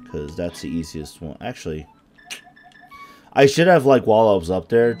 Because that's the easiest one. Actually, I should have, like, while I was up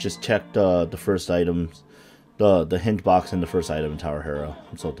there, just checked the first items. The hint box and the first item in Tower Hero.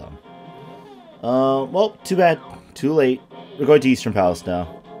 I'm so dumb. Well, too bad. Too late. We're going to Eastern Palace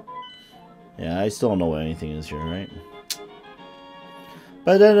now. Yeah, I still don't know what anything is here, right?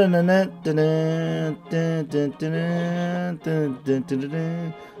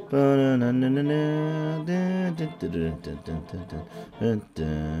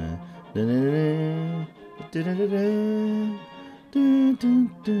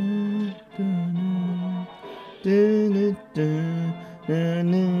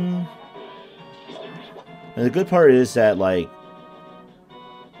 And the good part is that, like,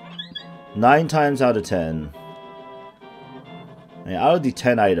 9 times out of 10, and out of the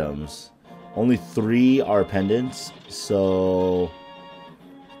 10 items, only 3 are pendants, so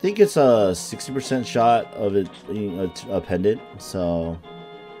I think it's a 60% shot of it being a pendant, so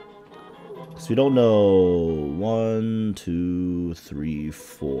we don't know 1, 2, 3,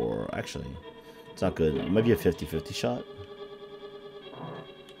 4, actually, it's not good, it might be a 50-50 shot.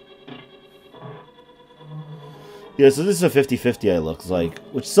 Yeah, so this is a 50-50 it looks like,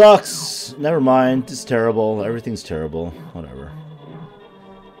 which sucks. Never mind, it's terrible. Everything's terrible. Whatever.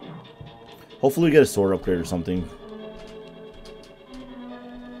 Hopefully we get a sword upgrade or something.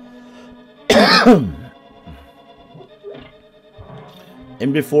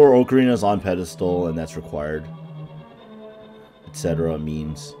 And before Ocarina's on pedestal, and that's required. Etc.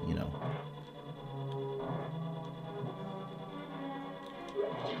 means, you know.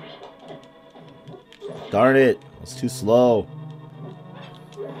 Darn it. It's too slow.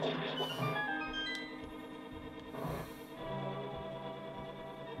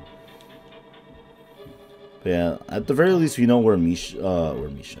 But yeah, at the very least, we know where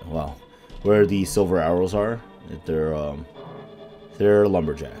where the silver arrows are. If they're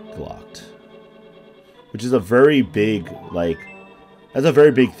lumberjack locked, which is a very big, like, that's a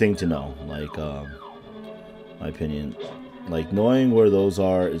very big thing to know. Like, my opinion, like, knowing where those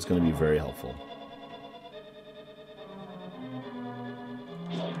are is going to be very helpful.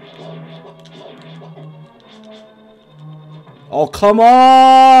 Oh, come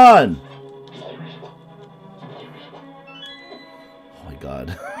on! Oh my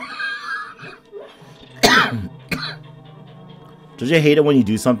god. Don't you hate it when you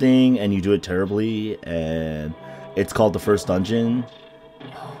do something and you do it terribly and it's called the first dungeon?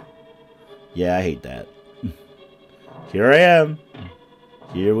 Yeah, I hate that. Here I am.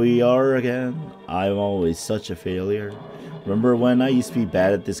 Here we are again. I'm always such a failure. Remember when I used to be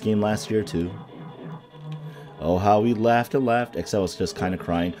bad at this game last year too? Oh, how we laughed and laughed. Except I was just kind of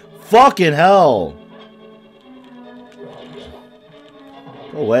crying. Fucking hell!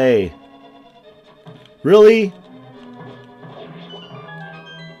 Go away. Really?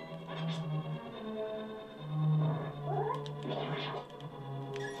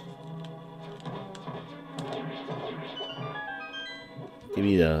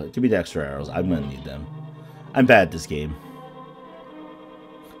 Give me the extra arrows. I'm gonna need them. I'm bad at this game.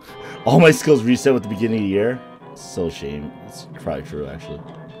 All my skills reset at the beginning of the year. It's so a shame. It's probably true, actually.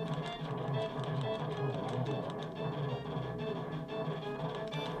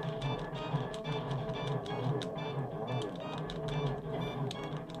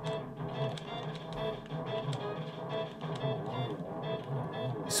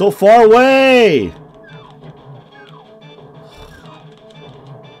 so far away!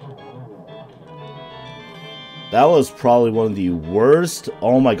 That was probably one of the worst.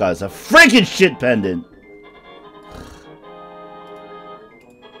 Oh my god, it's a freaking shit pendant!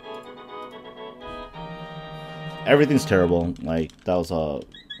 Everything's terrible. Like, that was I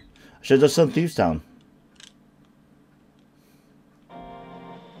should have just done Thieves Town.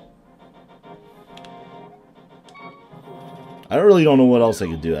 I really don't know what else I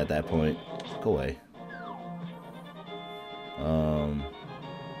could do at that point. Go away.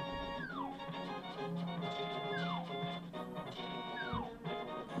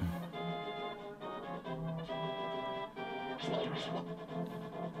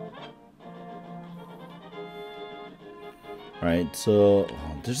 Alright, so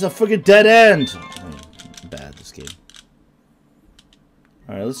there's a freaking dead end. Bad this game.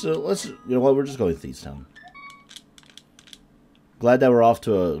 Alright, let's you know what, we're just going Thieves Town. Glad that we're off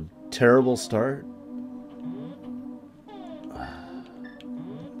to a terrible start. I'm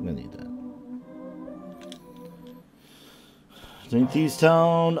gonna need that. Doing Thieves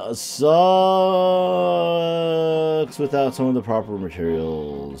Town sucks without some of the proper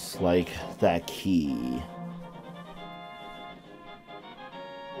materials, like that key.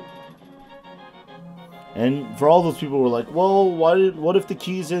 And for all those people who were like, well, what if the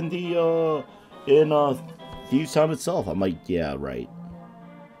key's in the Thieves Town itself? I'm like, yeah, right.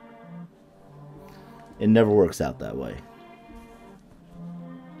 It never works out that way.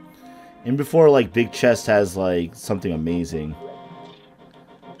 And before, like, Big Chest has, like, something amazing.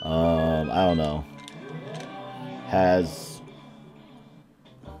 I don't know. I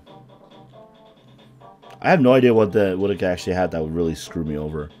have no idea what it actually had that would really screw me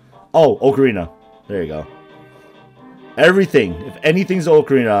over. Oh, Ocarina. There you go. Everything. If anything's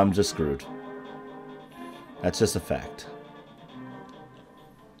Ocarina, I'm just screwed. That's just a fact.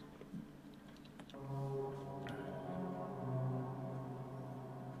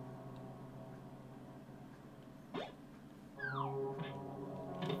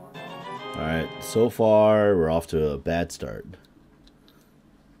 Alright, so far we're off to a bad start.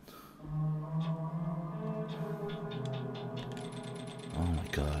 Oh my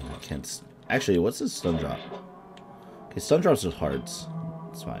god, I can't... Actually, what's this stun drop? Okay, stun drops are hearts.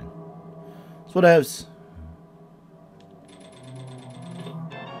 It's fine. It's whatevs.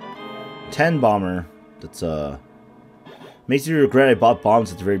 10 bomber. That's makes you regret I bought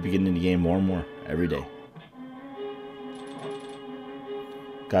bombs at the very beginning of the game more and more every day.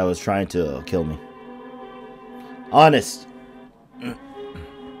 Guy was trying to kill me. Honest.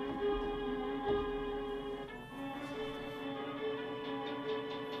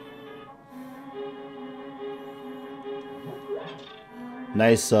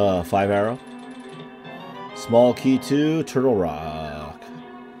 Nice 5 arrow. Small key 2, Turtle Rock.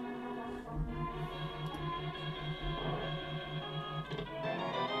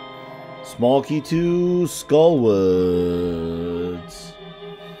 Small key 2, Skullwoods.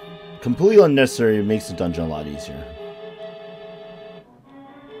 Completely unnecessary, it makes the dungeon a lot easier.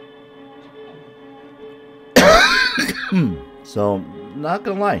 So, not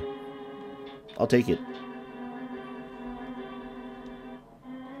gonna lie. I'll take it.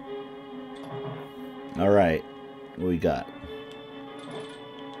 Alright, what we got?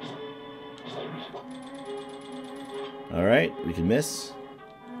 Alright, we can miss.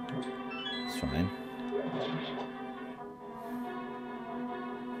 It's fine.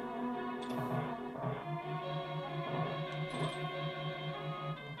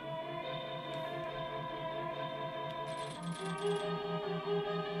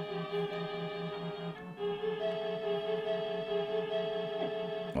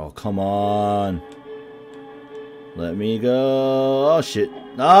 Oh, come on. Let me go. Oh, shit.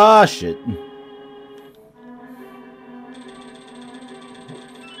 Ah, shit.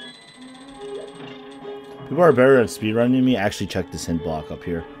 People are better at speedrunning me. Actually, check this hint block up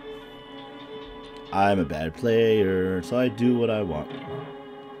here. I'm a bad player, so I do what I want.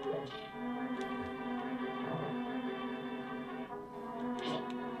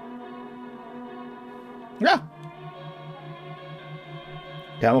 Yeah.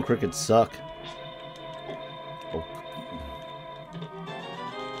 Camel crickets suck. Oh.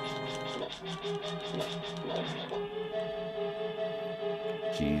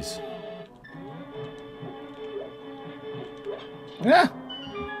 Jeez. Yeah.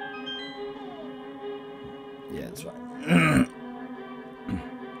 Yeah, that's fine.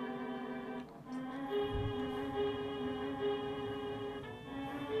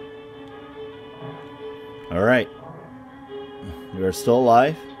 All right. We are still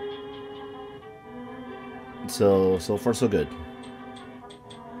alive. So far so good.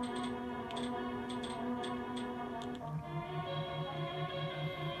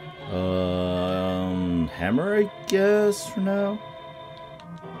 Hammer, I guess, for now.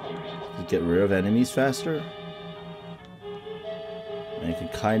 To get rid of enemies faster. And I can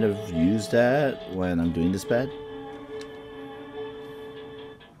kind of use that when I'm doing this bad.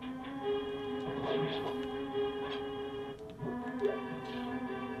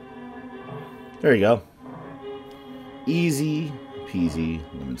 There you go. Easy peasy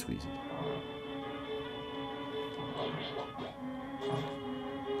lemon squeezy.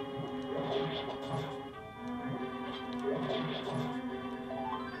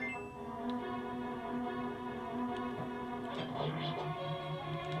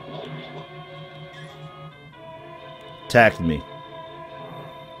 Attacked me.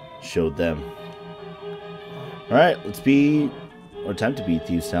 Showed them. Alright, let's beat, or attempt to beat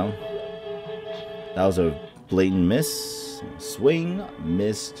Thieves Town. That was a blatant miss. Swing,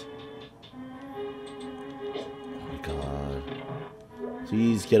 missed. Oh my god.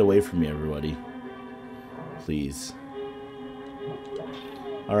 Please get away from me, everybody. Please.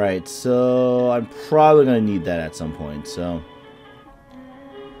 Alright, so I'm probably going to need that at some point, so.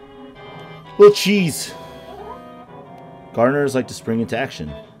 Well, cheese. Gardeners like to spring into action.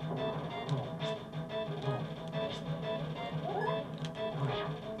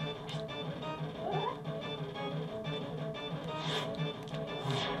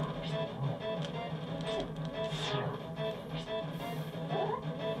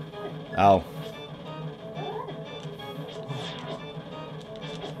 Ow.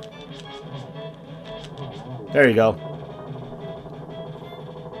 There you go.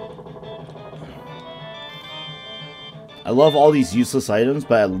 I love all these useless items,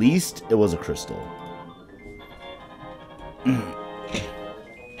 but at least it was a crystal. I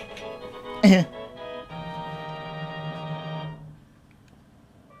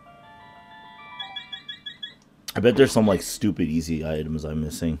bet there's some like stupid easy items I'm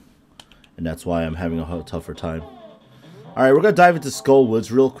missing. And that's why I'm having a tougher time. Alright, we're going to dive into Skull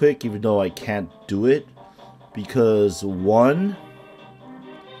Woods real quick, even though I can't do it. Because, one,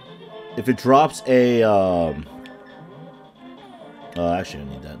 if it drops a, actually I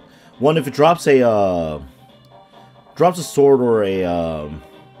need that. One, if it drops a sword or a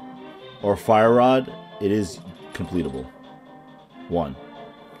fire rod, it is completable. One.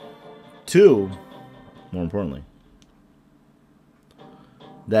 Two, more importantly,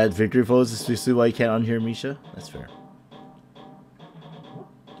 that victory flow is especially why you can't unhear Misha? That's fair.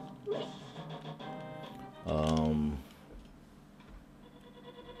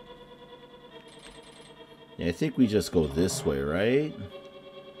 Yeah, I think we just go this way, right?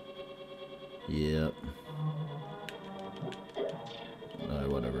 Yep.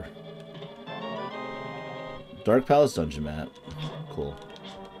 Whatever. Dark Palace dungeon map. Cool.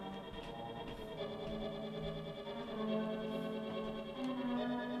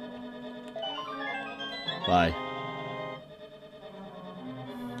 Bye.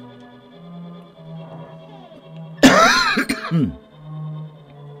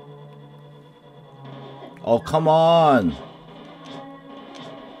 Oh, come on.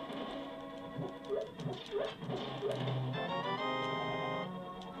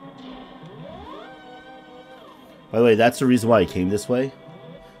 By the way, that's the reason why I came this way.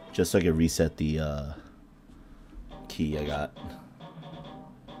 Just so I could reset the key I got.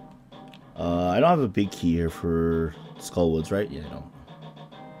 I don't have a big key here for Skullwoods, right? Yeah, I don't.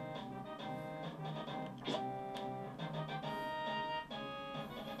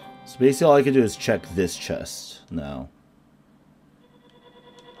 So basically all I can do is check this chest now.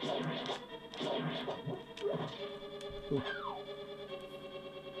 Ooh.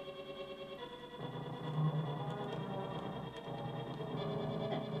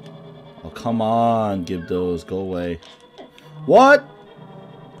 Oh, come on, give those. Go away. What?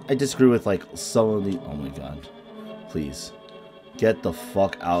 I disagree with, like, some of the... Oh, my God. Please. Get the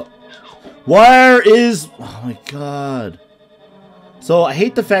fuck out. Where is... Oh, my God. So, I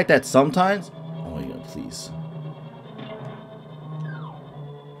hate the fact that sometimes... Oh, my God, please.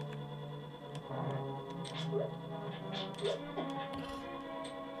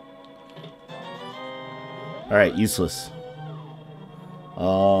 Alright, useless.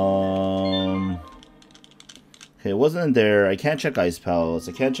 Okay, it wasn't in there. I can't check Ice Palace.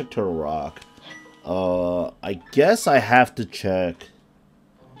 I can't check Turtle Rock. I guess I have to check...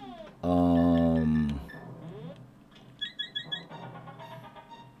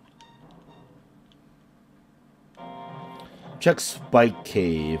 check Spike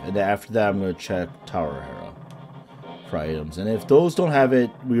Cave, and then after that I'm going to check Tower Hera for items. And if those don't have it,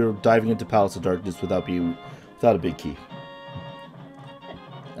 we are diving into Palace of Darkness without a big key.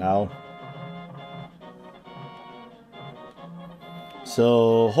 Ow.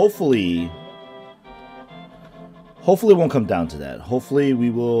 So hopefully it won't come down to that. Hopefully we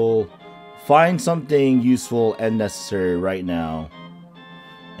will find something useful and necessary right now,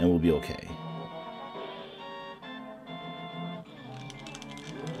 and we'll be okay.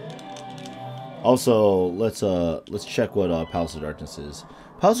 Also, let's check what Palace of Darkness is.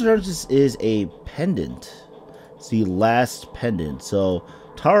 Palace of Darkness is a pendant. It's the last pendant. So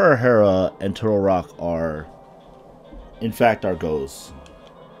Tower of Hera and Turtle Rock are, in fact, our goals,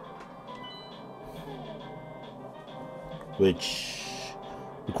 which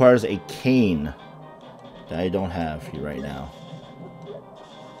requires a cane that I don't have here right now.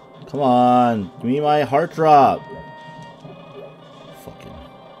 Come on, give me my heart drop. Fucking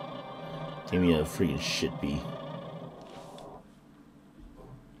give me a freaking shit bee.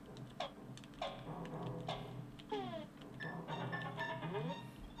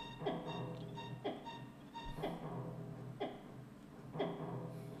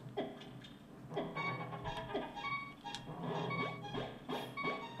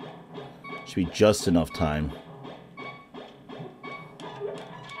 Should be just enough time.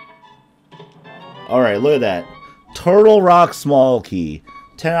 Alright, look at that. Turtle Rock Small Key.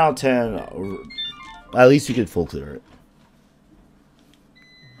 10 out of 10. At least you could full clear it.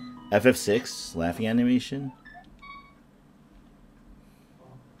 FF6. Laughing animation.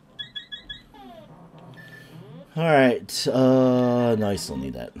 Alright. No, I still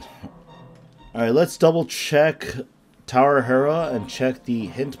need that. Alright, let's double check Tower of Hera and check the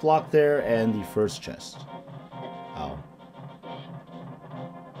hint block there and the first chest. Ow.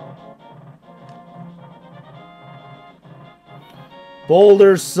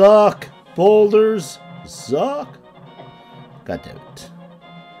 Boulders suck! Boulders suck! God damn it.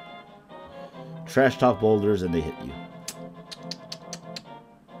 Trash talk boulders and they hit you.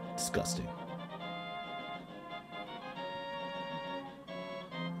 Disgusting.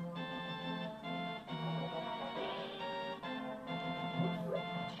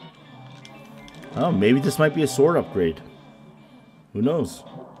 Oh, maybe this might be a sword upgrade. Who knows?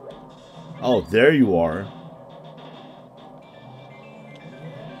 Oh, there you are.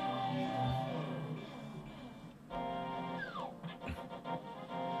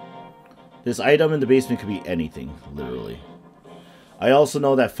 This item in the basement could be anything, literally. I also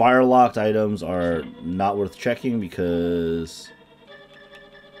know that fire-locked items are not worth checking because...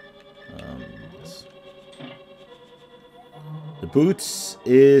 the boots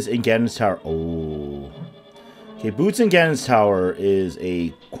is in Ganon's Tower. Oh. Okay, boots in Ganon's Tower is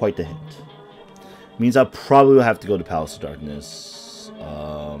quite the hint. Means I probably will have to go to Palace of Darkness.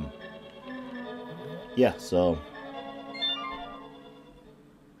 Yeah, so...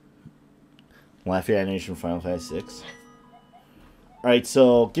 Laughing animation from Final Fantasy VI. Alright,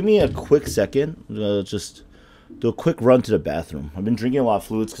 so give me a quick second. I'm gonna just do a quick run to the bathroom. I've been drinking a lot of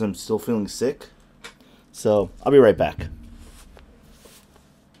fluids because I'm still feeling sick. So, I'll be right back.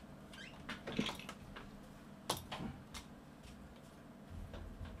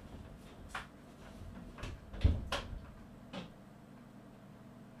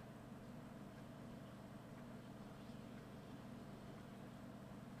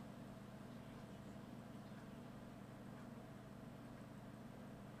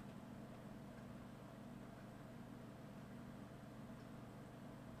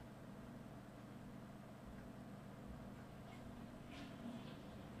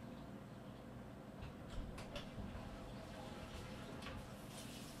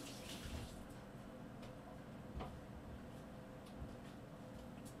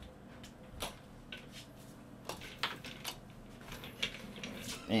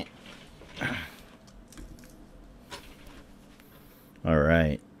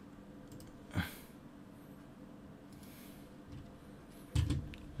 Alright.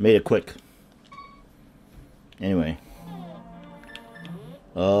 Made it quick. Anyway.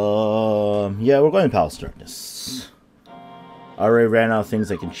 Yeah, we're going to Palace of Darkness. I already ran out of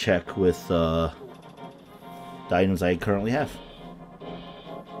things I can check with the items I currently have.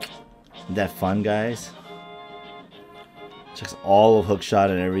 Isn't that fun, guys? Checks all of Hookshot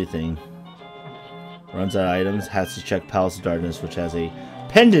and everything. Runs out of items, has to check Palace of Darkness, which has a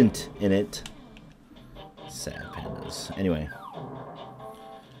pendant in it. Sad pandas. Anyway.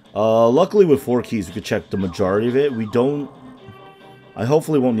 Luckily with 4 keys, we could check the majority of it. We don't... I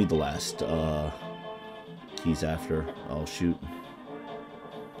hopefully won't need the last keys after. Oh, shoot.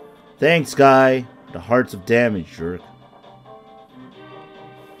 Thanks, guy. The hearts of damage, jerk.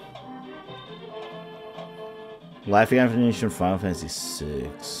 Laughing animation Final Fantasy VI.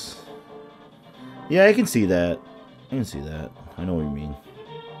 Yeah, I can see that. I can see that. I know what you mean.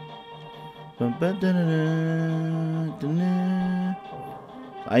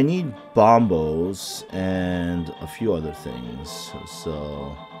 I need bombos and a few other things.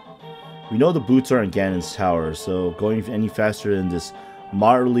 So we know the boots are in Ganon's tower, so going any faster than this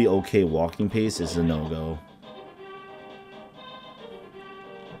moderately okay walking pace is a no-go.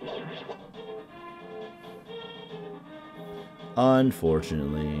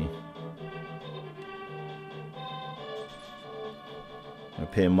 Unfortunately. I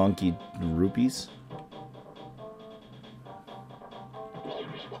pay a monkey rupees.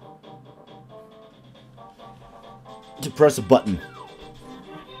 To press a button.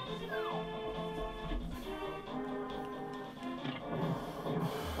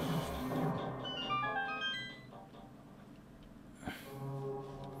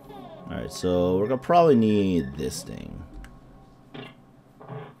 Alright, so we're gonna probably need this thing.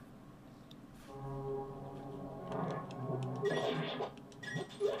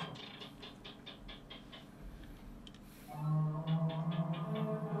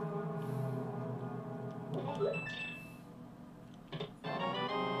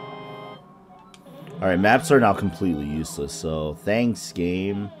 Alright, maps are now completely useless, so thanks,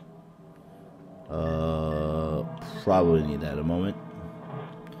 game. Probably need that a moment.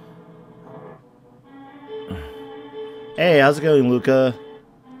 Hey, how's it going, Luca?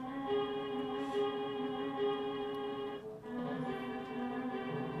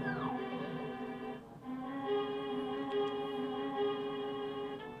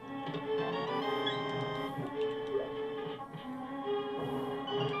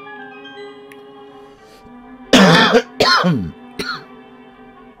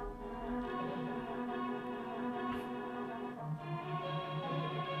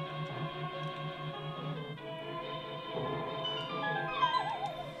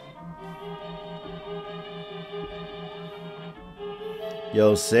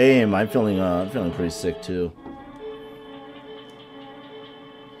 Yo, same. I'm feeling pretty sick too.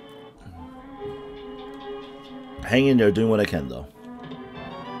 Hang in there, doing what I can though.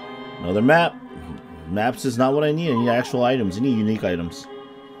 Another map. Maps is not what I need. I need actual items. I need unique items.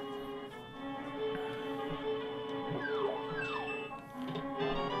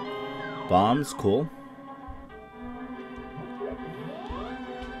 Bombs, cool.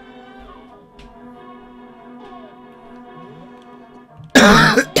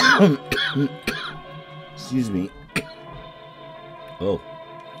 Excuse me. Oh.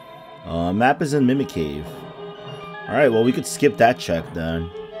 Map is in Mimic Cave. Alright, well we could skip that check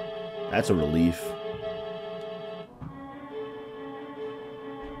then. That's a relief.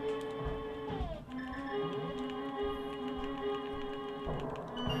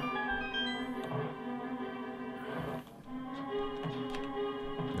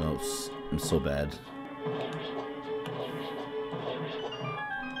 Oh, I'm so bad.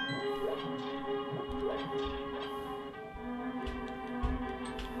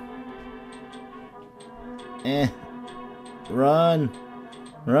 Run.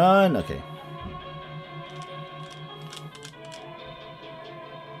 Run. Okay.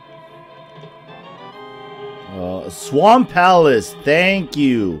 Swamp Palace. Thank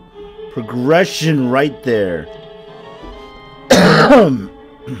you. Progression right there. I'm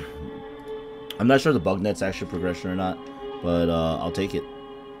not sure the bug net's actually progression or not, but I'll take it.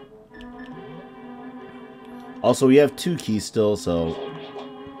 Also, we have 2 keys still, so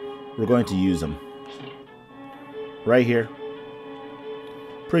we're going to use them. Right here.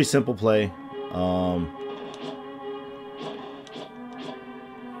 Pretty simple play.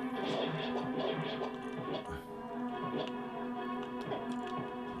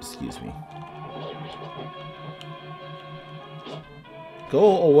 Excuse me.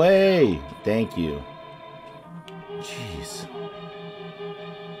 Go away! Thank you. Jeez.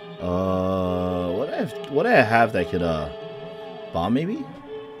 What do I have that could bomb maybe?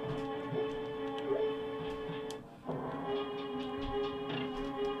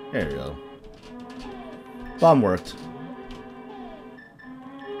 There we go. Bomb worked.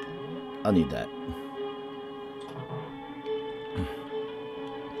 I'll need that.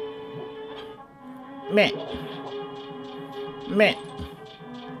 Meh. Meh.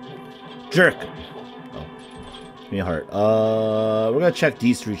 Jerk. Oh. Give me a heart. We're gonna check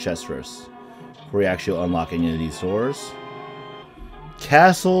these 3 chests first. Before we actually unlock any of these doors.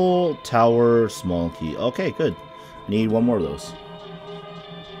 Castle, tower, small key. Okay, good. Need 1 more of those.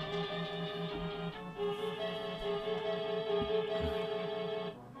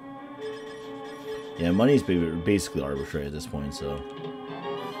 Yeah, money's basically arbitrary at this point, so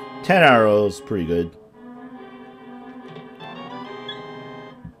 10 arrows, pretty good.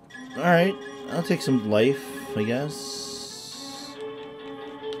 Alright, I'll take some life, I guess.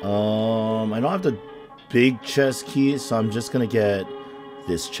 I don't have the big chest keys, so I'm just gonna get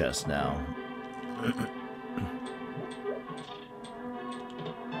this chest now.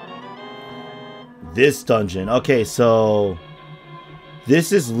 This dungeon. Okay, so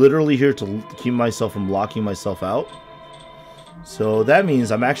this is literally here to keep myself from locking myself out. So that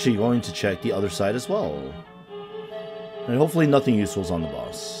means I'm actually going to check the other side as well. And hopefully nothing useful is on the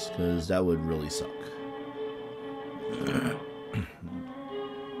boss, because that would really suck.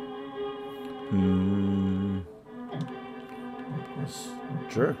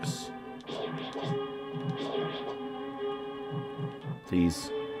 Jerks. Please.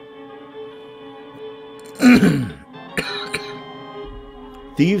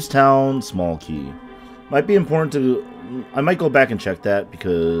 Thieves Town, small key. Might be important to... I might go back and check that,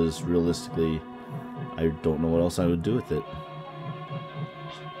 because realistically, I don't know what else I would do with it.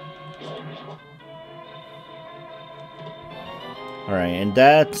 Alright, and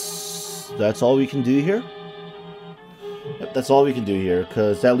that's all we can do here? Yep, that's all we can do here,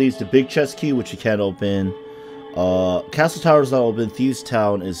 because that leaves the big chest key, which you can't open. Castle Tower's not open. Thieves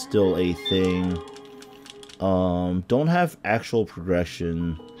Town is still a thing. Don't have actual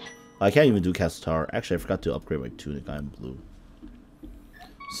progression. I can't even do Castle Tower. Actually, I forgot to upgrade my tunic. I'm blue.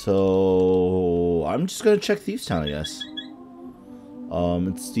 So I'm just gonna check Thieves Town, I guess.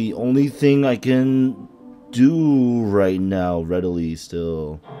 It's the only thing I can do right now, readily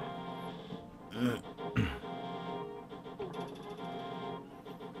still.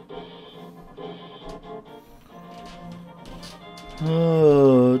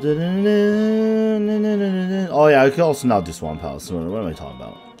 Oh, yeah, I could also now do Swan Palace. What am I talking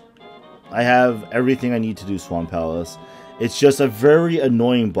about? I have everything I need to do Swan Palace. It's just a very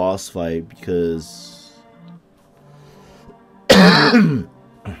annoying boss fight because...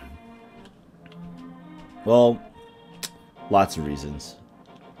 well, lots of reasons.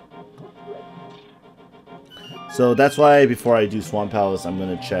 So that's why before I do Swan Palace, I'm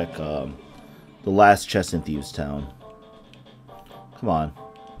going to check the last chest in Thieves Town. Come on.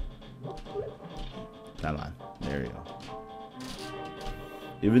 Come on. There you go.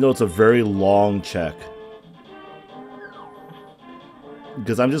 Even though it's a very long check.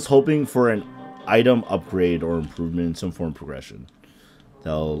 Because I'm just hoping for an item upgrade or improvement in some form of progression.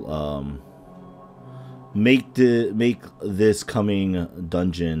 That'll make this coming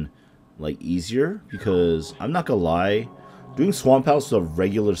dungeon like easier. Because I'm not gonna lie, doing Swamp House with a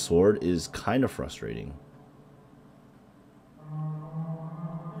regular sword is kind of frustrating.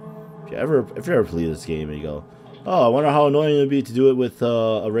 If you ever play this game and you go, oh, I wonder how annoying it would be to do it with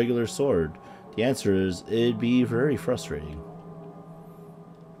a regular sword. The answer is, it'd be very frustrating.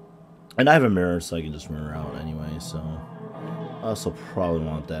 And I have a mirror, so I can just mirror out anyway, so... I also probably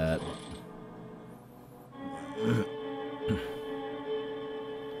want that.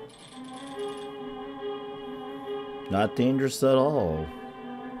 Not dangerous at all.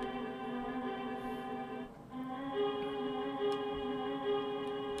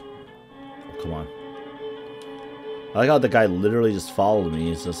 Come on. I like how the guy literally just followed me.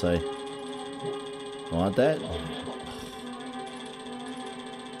 He's just like, want that?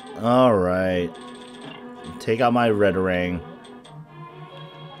 Alright. Take out my red ring.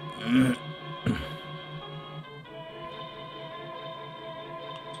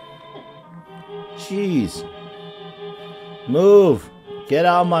 Jeez. Move. Get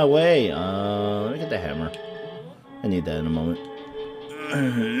out of my way. Let me get the hammer. I need that in a moment.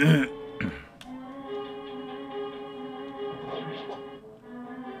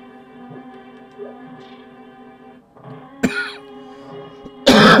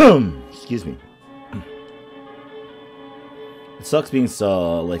 Excuse me. It sucks being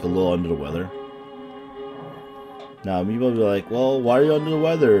like a little under the weather. Now people will be like, well, why are you under the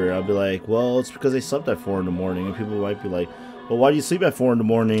weather? I'll be like, well, it's because I slept at 4 in the morning. And people might be like, well, why do you sleep at 4 in the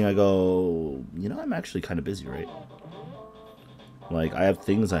morning? I go, you know, I'm actually kind of busy, right? Like, I have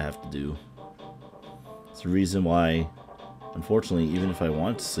things I have to do. It's the reason why, unfortunately, even if I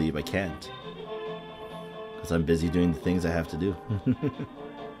want to sleep, I can't. Because I'm busy doing the things I have to do.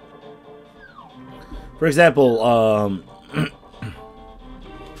 For example,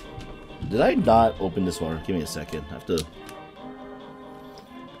 did I not open this one? Give me a second. I have to...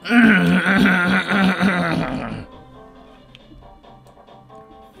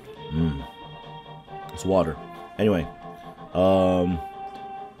 It's water. Anyway. For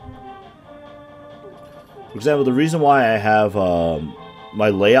example, the reason why I have my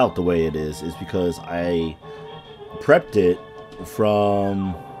layout the way it is because I prepped it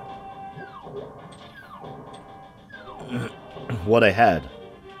from what I had.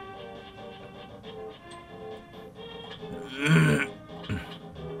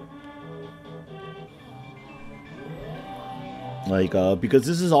 Like, because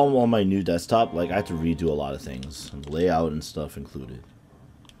this is all on my new desktop, like, I have to redo a lot of things. Layout and stuff included.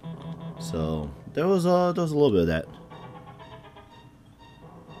 So, there was a little bit of that.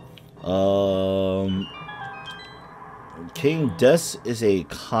 King Des is a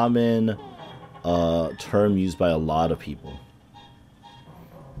common term used by a lot of people.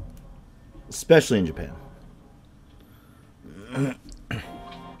 Especially in Japan.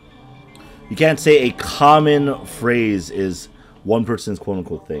 You can't say a common phrase is one person's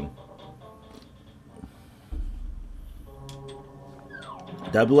quote-unquote thing.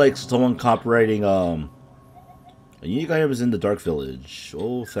 That'd be like someone copywriting, a unique item is in the Dark Village.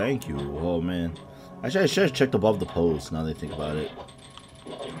 Oh, thank you. Oh, man. Actually, I should have checked above the post, now that I think about it.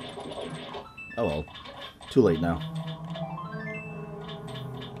 Oh, well. Too late now.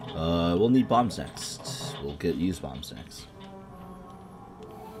 We'll need bombs next. We'll use bombs next.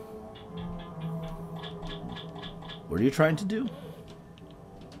 What are you trying to do?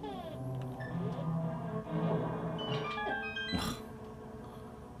 Ugh.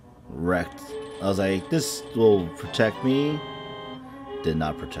 Wrecked. I was like, this will protect me. Did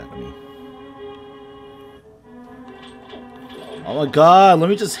not protect me. Oh my god, let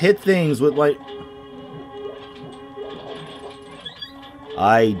me just hit things with like...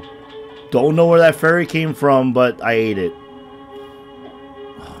 I don't know where that fairy came from, but I ate it.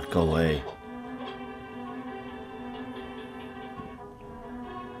 Oh, go away.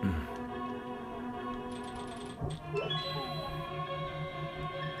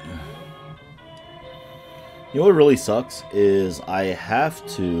 You know what really sucks is I have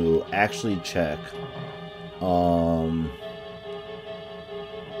to actually check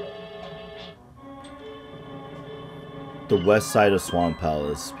the west side of Swamp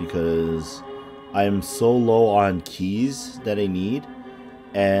Palace because I'm so low on keys that I need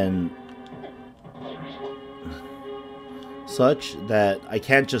and such that I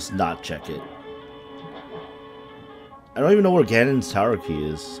can't just not check it. I don't even know where Ganon's tower key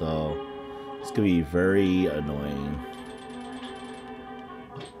is, so it's gonna be very annoying.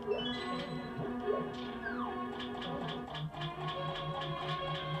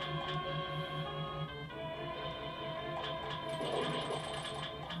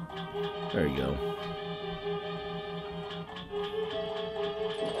 There you go.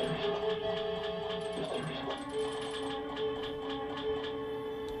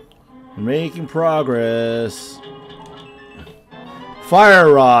 We're making progress.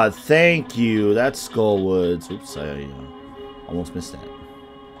 Fire Rod, thank you. That's Skullwoods. Oops, I almost missed that.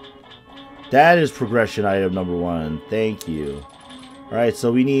 That is progression item number 1. Thank you. Alright,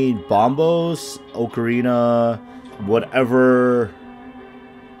 so we need Bombos, Ocarina, whatever.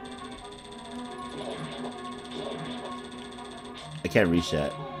 I can't reach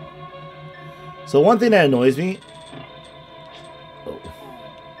that. So one thing that annoys me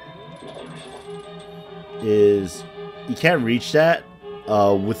is you can't reach that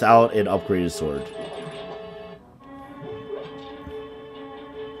without an upgraded sword.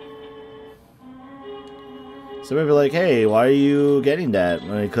 So maybe like, hey, why are you getting that?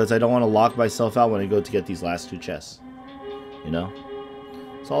 Because I don't want to lock myself out when I go to get these last 2 chests. You know?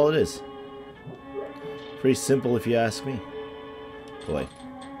 That's all it is. Pretty simple if you ask me. Go away.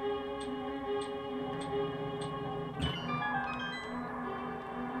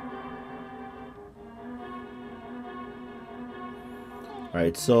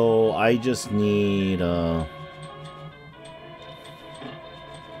 Alright, so I just need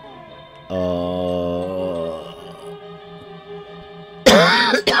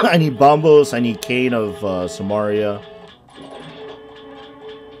I need Bombos, I need Cane of Samaria.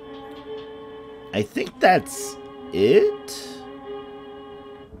 I think that's it?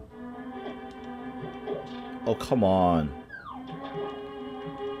 Oh, come on.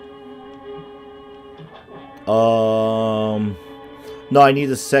 No, I need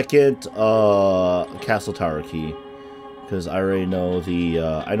the second castle tower key because I already know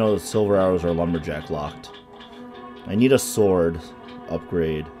I know the silver arrows are lumberjack locked. I need a sword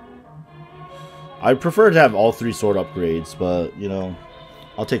upgrade. I prefer to have all 3 sword upgrades, but you know,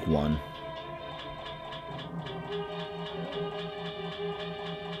 I'll take 1.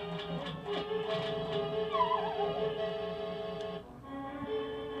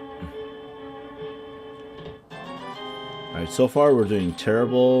 Alright, so far we're doing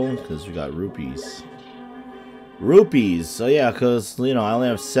terrible because we got rupees. Rupees! So yeah, because, you know, I only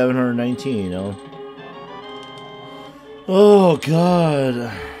have 719, you know. Oh,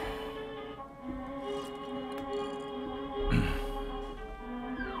 God.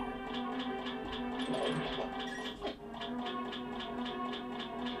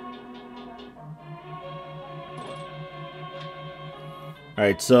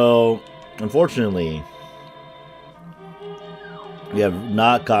 Alright, so unfortunately we have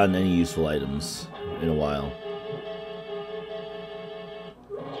not gotten any useful items in a while.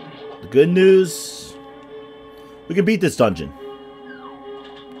 The good news, we can beat this dungeon.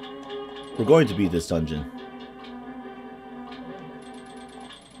 We're going to beat this dungeon.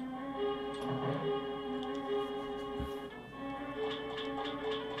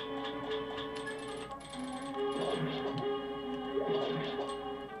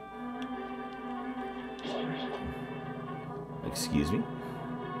 Excuse me.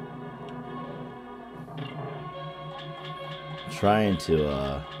 Trying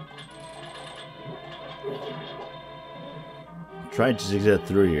to just get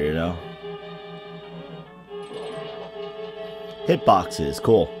through here, you know. Hitboxes,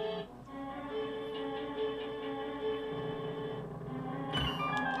 cool.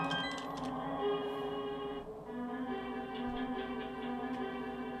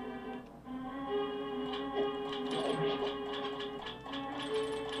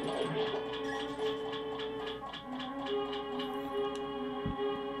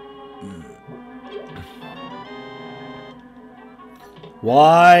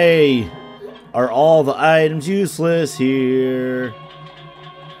 Why are all the items useless here?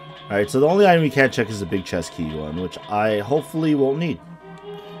 Alright, so the only item we can't check is the big chest key one, which I hopefully won't need.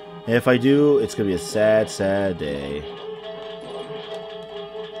 And if I do, it's going to be a sad, sad day.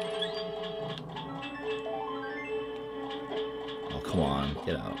 Oh, come on.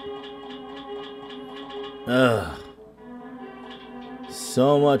 Get out. Ugh.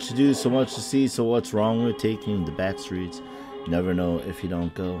 So much to do, so much to see, so what's wrong with taking the back streets? Never know if you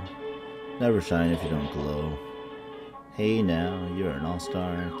don't go. Never shine if you don't glow. Hey now, you're an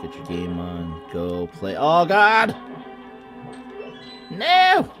all-star. Get your game on. Go play. Oh god!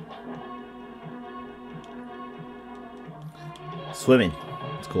 No! Swimming.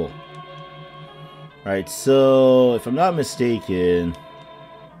 It's cool. Alright, so if I'm not mistaken,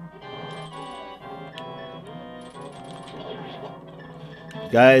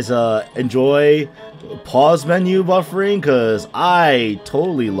 guys, enjoy pause menu buffering, because I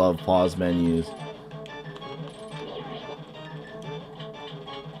totally love pause menus.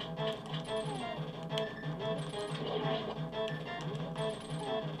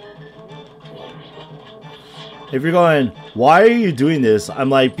 If you're going, why are you doing this? I'm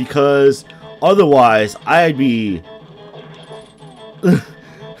like, because otherwise I'd be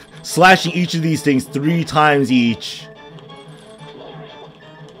slashing each of these things 3 times each.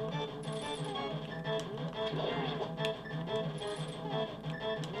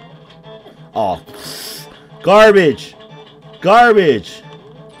 Oh, garbage! Garbage!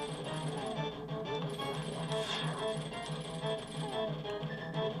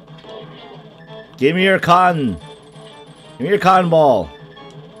 Give me your cotton! Give me your cotton ball!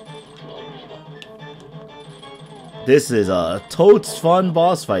 This is a totes fun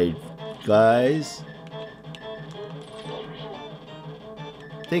boss fight, guys.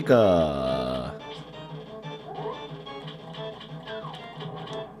 I think,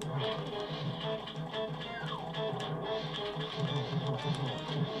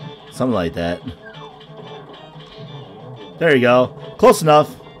 something like that. There you go. Close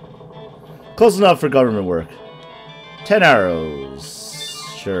enough. Close enough for government work. 10 arrows.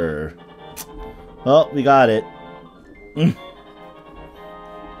 Sure. Well, we got it.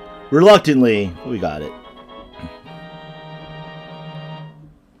 Reluctantly, we got it.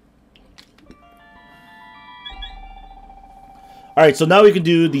 Alright, so now we can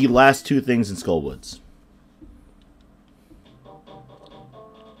do the last 2 things in Skullwoods.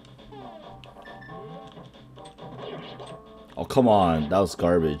 Oh, come on. That was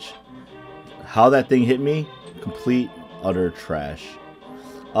garbage. How that thing hit me? Complete, utter trash.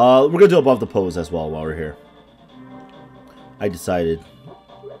 We're going to do above the pose as well while we're here. I decided.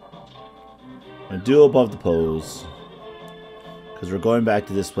 I'm going to do above the pose. Because we're going back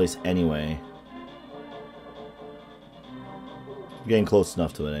to this place anyway. I'm getting close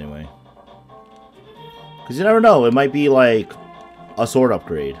enough to it anyway. Because you never know. It might be like a sword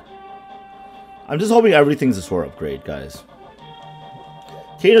upgrade. I'm just hoping everything's a sword upgrade, guys.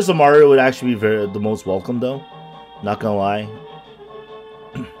 Cadence of Mario would actually be the most welcome, though. Not gonna lie.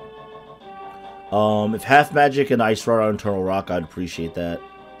 If half magic and ice rod on Eternal Rock, I'd appreciate that.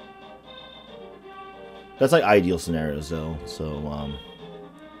 That's like ideal scenarios, though. So,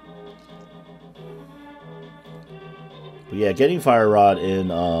 but yeah, getting Fire Rod in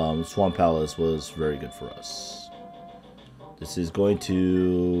Swamp Palace was very good for us. This is going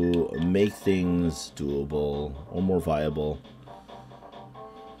to make things doable or more viable.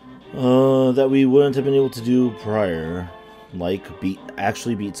 That we wouldn't have been able to do prior. like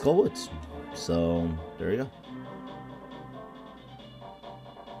actually beat Skullwoods. So there you go.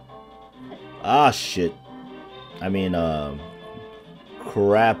 Ah, shit. I mean,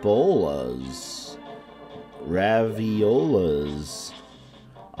 crapolas, raviolas.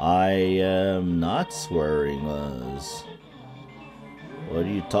 I am not swearing. What are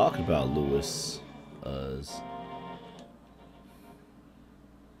you talking about, Lewis?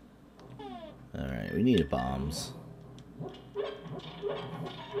 Alright, we need bombs.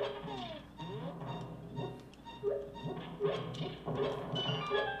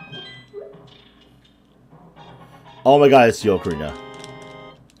 Oh my god, it's the Ocarina.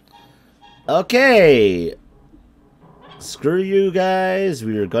 Okay! Screw you guys,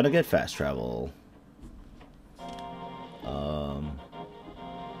 we are gonna get fast travel.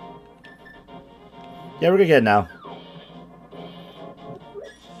 Yeah, we're gonna get it now.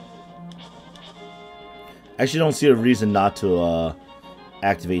 Actually, don't see a reason not to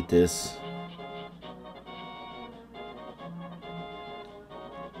activate this.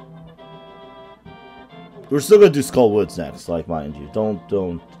 We're still gonna do Skullwoods next, like, mind you.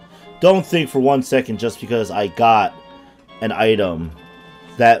 Don't think for 1 second just because I got an item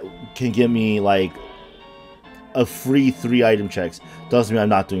that can give me like a free 3 item checks doesn't mean I'm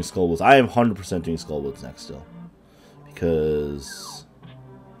not doing Skullwoods. I am 100% doing Skullwoods next still, because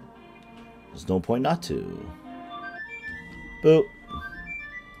there's no point not to. Boop.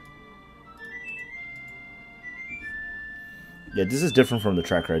 Yeah, this is different from the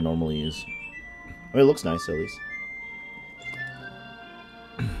tracker I normally use. I mean, it looks nice at least.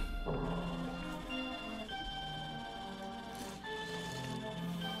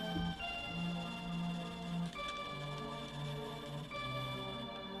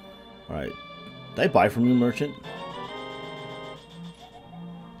 Alright. Did I buy from you, merchant?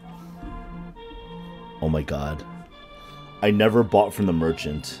 Oh my god. I never bought from the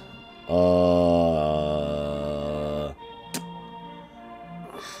merchant.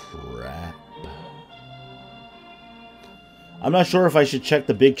 Crap. I'm not sure if I should check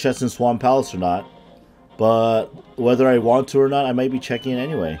the big chest in Swan Palace or not. But whether I want to or not, I might be checking it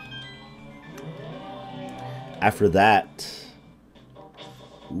anyway. After that...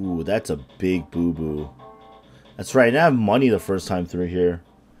 Ooh, that's a big boo-boo. That's right, I didn't have money the first time through here.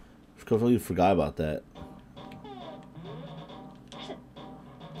 I completely forgot about that.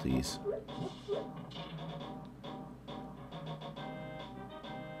 Please.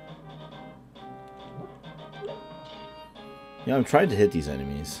 Yeah, I'm trying to hit these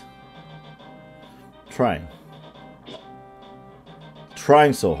enemies. Trying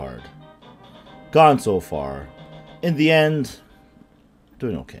so hard. Gone so far. In the end...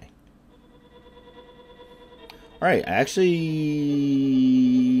 doing okay. Alright, actually...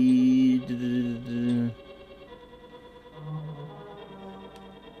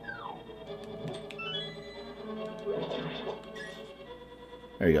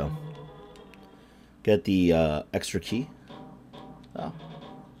 There you go. Get the extra key. Oh.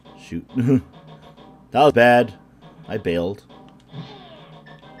 Shoot. That was bad. I bailed.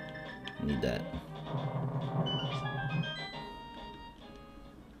 Need that.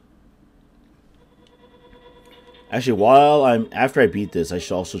 Actually, after I beat this, I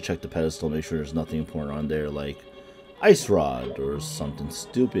should also check the pedestal, make sure there's nothing important on there, like ice rod or something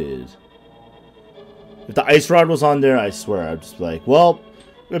stupid. If the ice rod was on there, I swear, I'd just be like, well,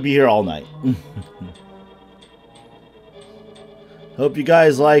 I'm gonna be here all night. Hope you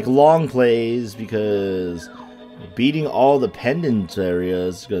guys like long plays, because beating all the pendant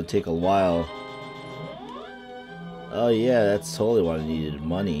areas is gonna take a while. Oh yeah, that's totally what I needed,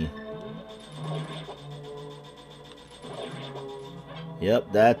 money.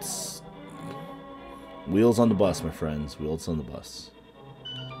 Yep, that's wheels on the bus, my friends. Wheels on the bus.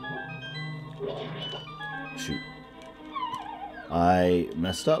 Shoot. I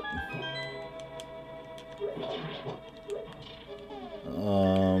messed up.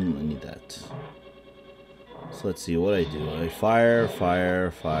 I need that. So let's see what I do. I fire.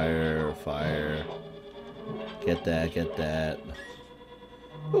 Get that.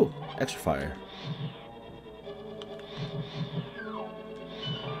 Ooh, extra fire.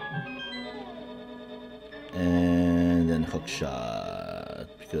 And then hook shot,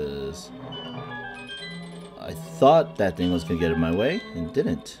 because I thought that thing was gonna get in my way and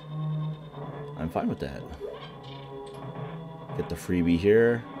didn't. I'm fine with that. Get the freebie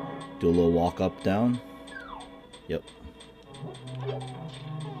here. Do a little walk up, down. Yep.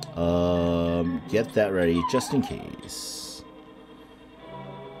 Get that ready just in case.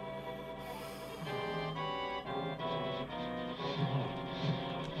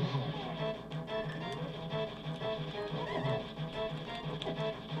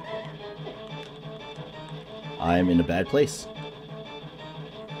 I'm in a bad place.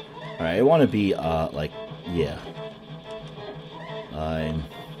 Alright, I want to be, like, yeah.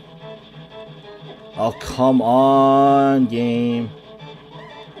 Oh, come on, game.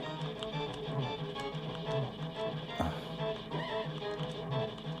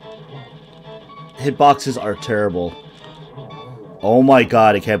 Hitboxes are terrible. Oh my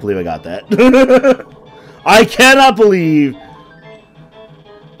god, I can't believe I got that. I cannot believe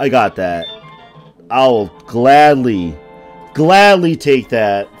I got that. I'll gladly take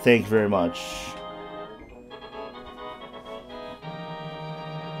that. Thank you very much.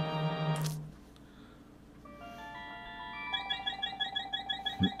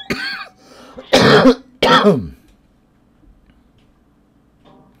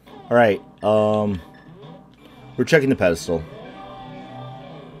 Alright, we're checking the pedestal.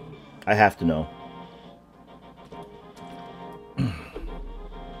 I have to know.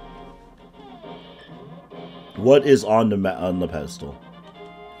 What is on the pedestal?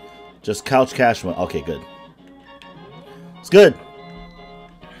 Just couch cash money. Okay, good. It's good.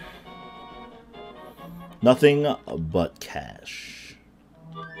 Nothing but cash.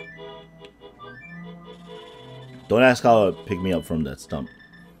 Don't ask how it picked me up from that stump.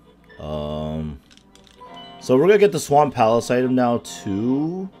 So we're gonna get the Swamp Palace item now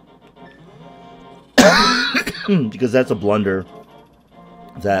too, because that's a blunder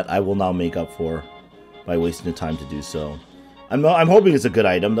that I will now make up for by wasting the time to do so. I'm hoping it's a good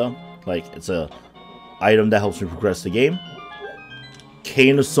item though. Like it's a item that helps me progress the game.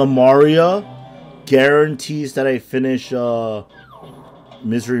 Cane of Samaria guarantees that I finish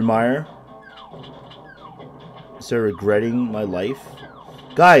Misery Mire instead of regretting my life.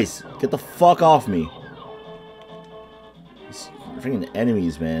 Guys, get the fuck off me. These freaking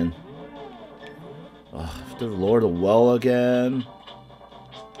enemies, man. Ugh, the Lord of the Well again.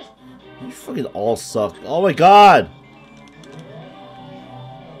 You fucking all suck. Oh my god!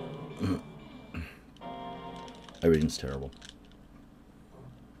 Everything's terrible.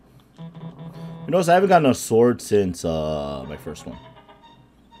 You notice I haven't gotten a sword since my first one.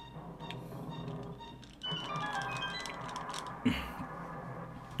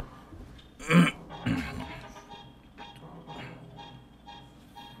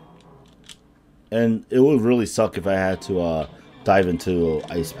 And it would really suck if I had to dive into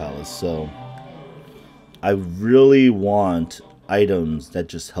Ice Palace, so I really want items that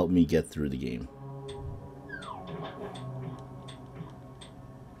just help me get through the game.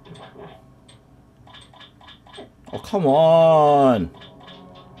 Oh, come on!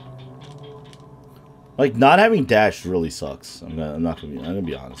 Like, not having dash really sucks. I'm gonna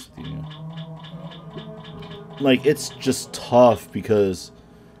be honest with you. Like, it's just tough because,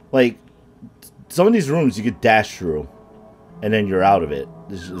 like, some of these rooms you could dash through, and then you're out of it.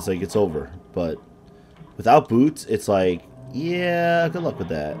 It's like it's over. But without boots, it's like, yeah, good luck with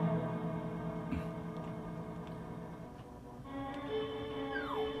that.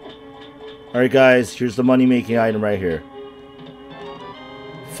 Alright guys, here's the money-making item right here.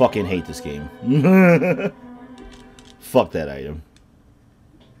 Fucking hate this game. Fuck that item.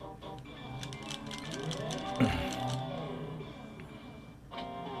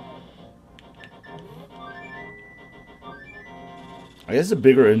 I guess the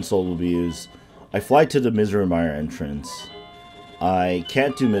bigger insult will be is I fly to the Misery Mire entrance. I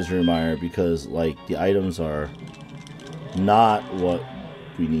can't do Misery Mire because, like, the items are not what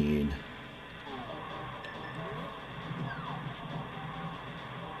we need.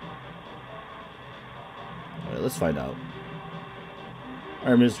 Alright, let's find out.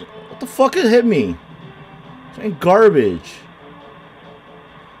 Alright, Misery. What the fuck hit me? It's ain't garbage.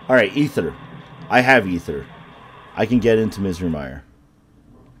 Alright, Ether. I have Ether. I can get into Misery Mire.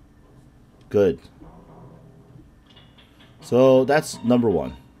 Good. So that's number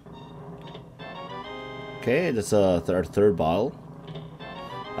one. Okay, that's our third bottle.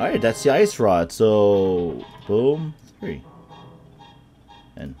 Alright, that's the ice rod. So, boom, 3.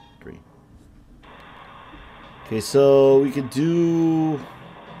 And 3. Okay, so we could do...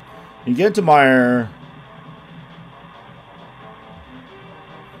 You get to Mire.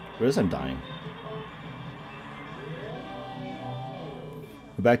 Where is I'm dying?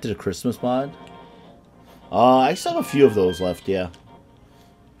 Back to the Christmas mod. I still have a few of those left, yeah.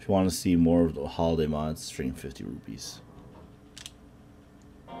 If you want to see more of the holiday mods, stream 50 rupees.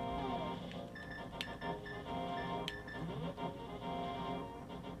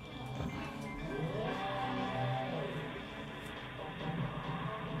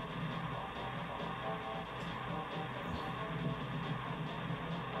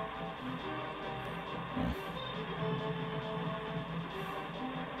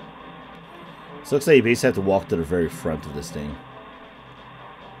 So it looks like you basically have to walk to the very front of this thing.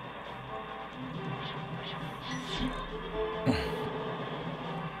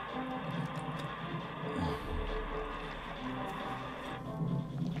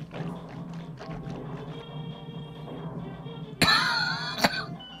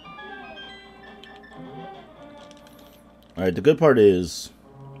 Alright, the good part is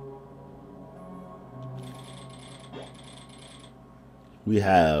we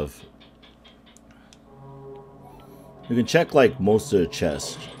can check like most of the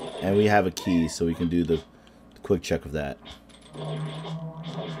chests, and we have a key so we can do the quick check of that.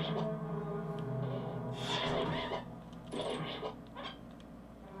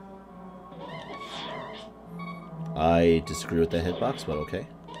 I disagree with that hitbox, but okay.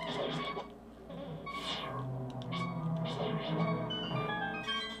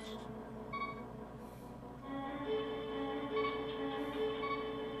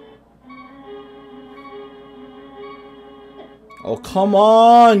 Oh, come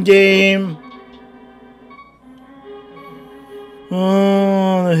on, game!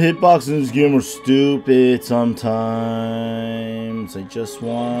 Oh, the hitboxes in this game are stupid sometimes. I just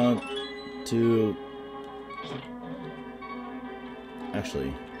want to...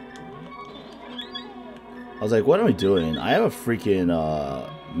 Actually... I was like, what am I doing? I have a freaking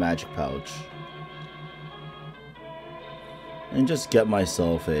magic pouch. And just get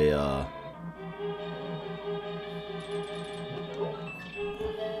myself a...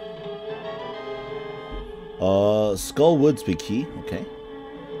 Skullwood's big key, okay.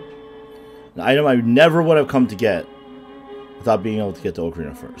 An item I never would have come to get without being able to get the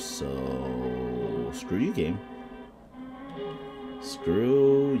Ocarina first. So, screw you, game.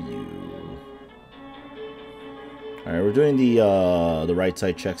 Screw you. Alright, we're doing the right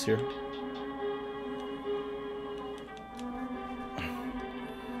side checks here.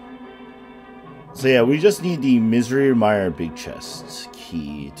 So yeah, we just need the Misery Mire Big Chest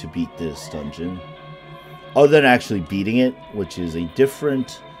key to beat this dungeon. Other than actually beating it, which is a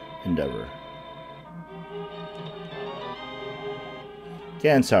different endeavor.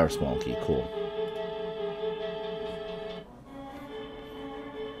 Ganon Tower small key, cool.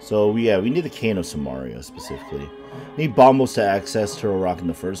 So yeah, we need the Cane of Samaria specifically. We need Bombos to access Turtle Rock in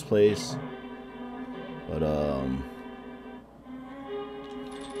the first place. But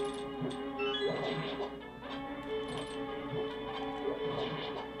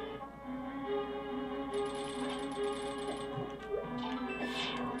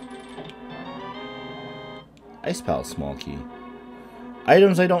Ice Palace small key.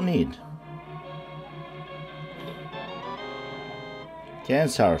 Items I don't need.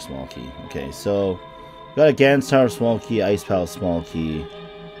 Ganon's Tower small key. Okay, so got a Ganon's Tower small key, Ice Palace small key.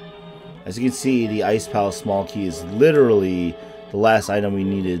 As you can see, the Ice Palace small key is literally the last item we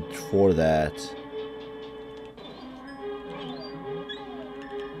needed for that.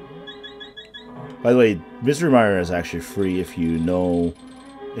 By the way, Misery Mire is actually free if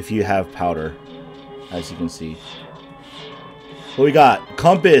you have powder. As you can see. What we got?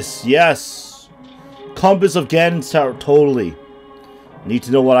 Compass, yes! Compass of Ganon's Tower, totally. Need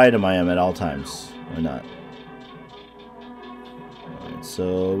to know what item I am at all times. Why not? Alright,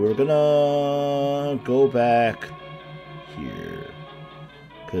 so we're gonna go back here.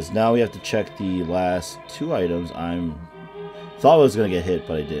 Because now we have to check the last two items. Thought I was gonna get hit,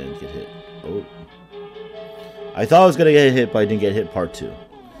 but I didn't get hit. Oh. I thought I was gonna get hit, but I didn't get hit part 2.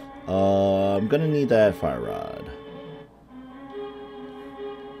 I'm gonna need that fire rod.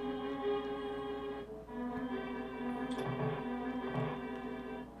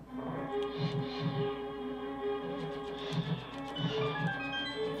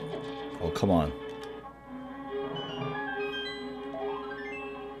 Oh, come on.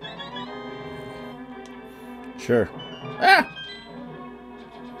 Sure. Ah!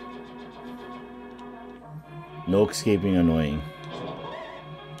 No escaping annoying.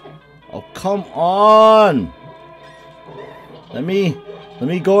 Oh, come on! Let me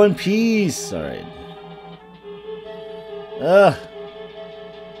go in peace. All right. Ugh.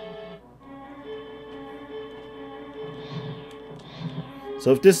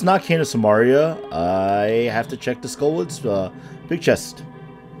 So if this is not Cane of Samaria, I have to check the Skullwood's big chest.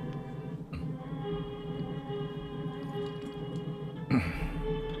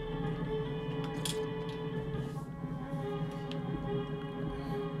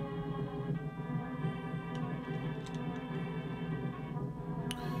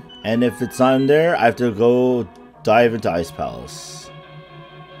 And if it's not in there, I have to go dive into Ice Palace.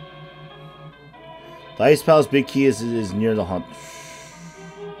 The Ice Palace big key is near the hunt.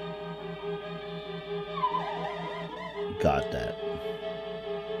 Got that.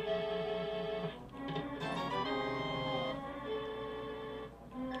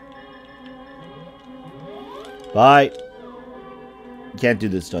 Bye. You can't do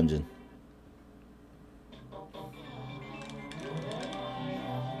this dungeon.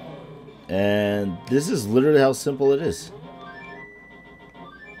 And this is literally how simple it is.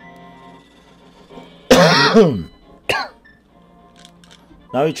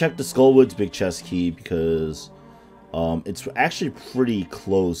 Now we check the Skullwood's big chest key because it's actually pretty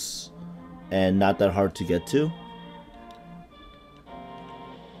close and not that hard to get to.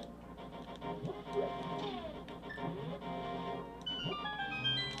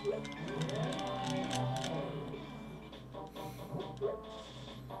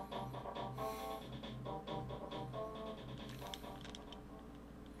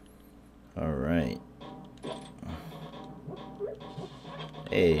 All right.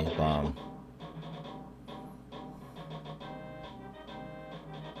 Hey, bomb.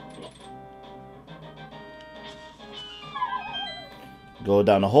 Go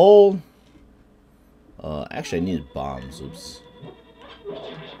down the hole. Actually, I needed bombs. Oops.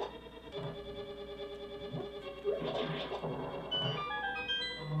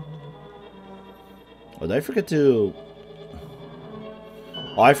 Oh, did I forget to...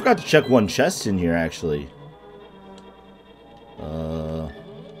 Oh, I forgot to check one chest in here, actually.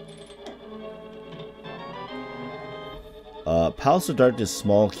 Palace of Darkness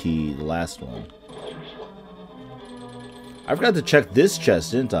small key, the last one. I forgot to check this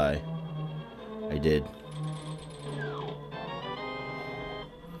chest, didn't I? I did.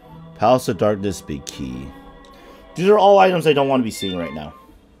 Palace of Darkness big key. These are all items I don't want to be seeing right now.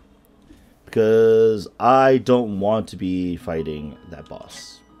 Because I don't want to be fighting that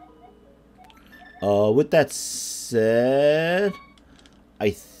boss. With that said,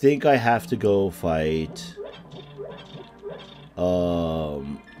 I think I have to go fight...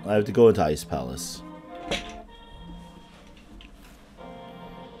 I have to go into Ice Palace.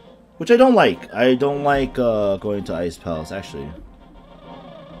 Which I don't like. I don't like going to Ice Palace, actually.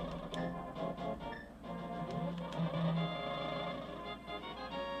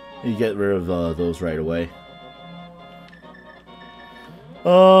 You get rid of those right away.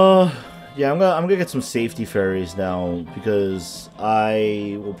 Yeah, I'm gonna get some safety fairies now because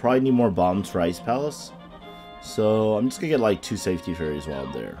I will probably need more bombs for Ice Palace. So I'm just gonna get like 2 safety fairies while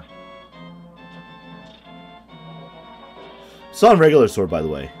I'm there. Still on regular sword, by the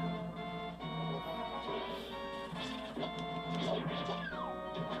way.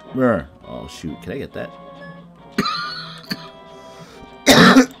 Mirror. Oh shoot, can I get that?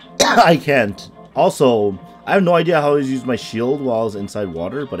 I can't. Also, I have no idea how I used my shield while I was inside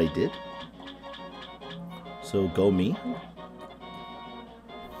water, but I did. So go me.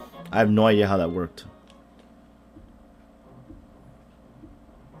 I have no idea how that worked.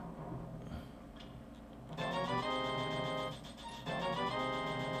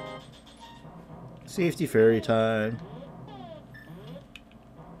 Safety fairy time.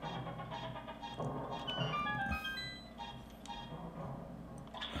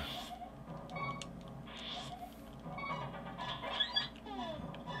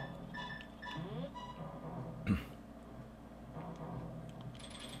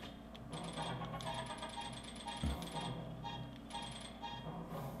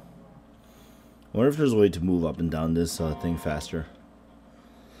 I wonder if there's a way to move up and down this thing faster.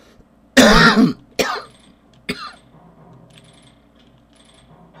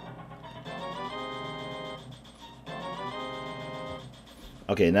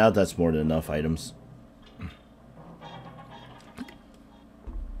 Okay, now that's more than enough items.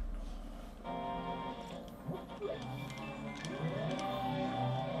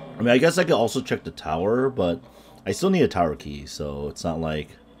 I mean, I guess I could also check the tower, but I still need a tower key, so it's not like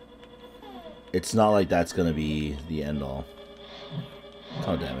that's gonna be the end all.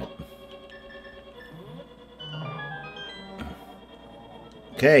 Oh damn it.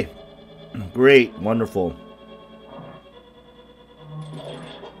 Okay. Great, wonderful.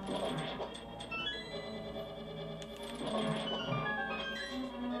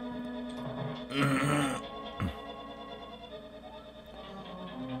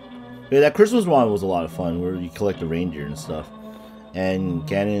 Yeah, that Christmas one was a lot of fun, where you collect the reindeer and stuff. And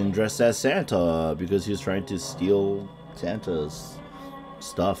Ganon dressed as Santa because he was trying to steal Santa's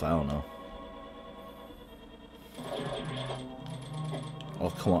stuff. I don't know. Oh,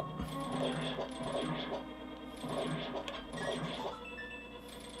 come on.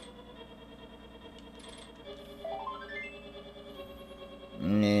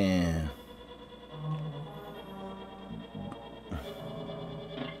 Yeah.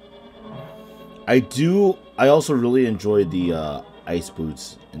 I also really enjoyed the ice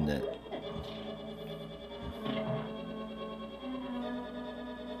boots in that.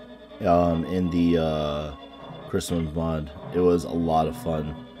 In the Christmas mod. It was a lot of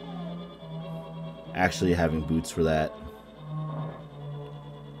fun. Actually having boots for that.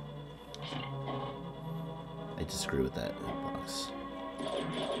 I disagree with that box.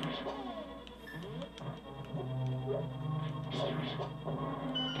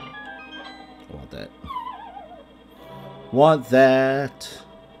 I want that. Want that.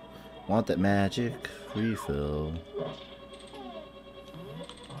 Want that magic refill.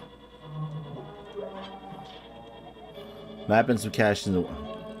 Map and some cash in the...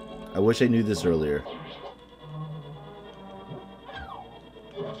 I wish I knew this earlier.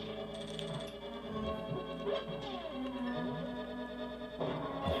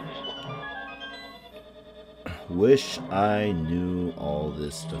 Wish I knew all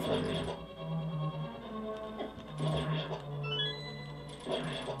this stuff earlier.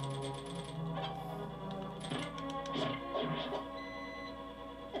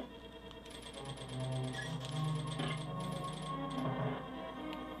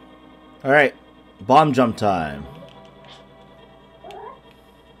 Alright, bomb jump time.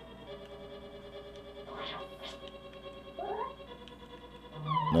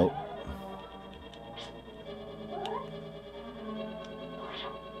 Nope.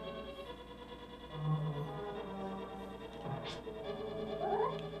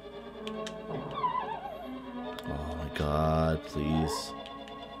 Oh my god, please.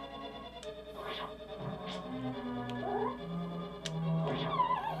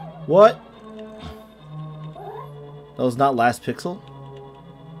 What? That was not last pixel?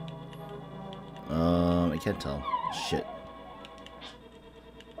 I can't tell. Shit.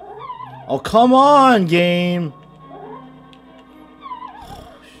 Oh, come on, game!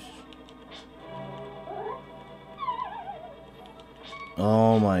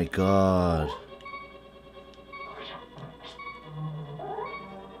 Oh my god.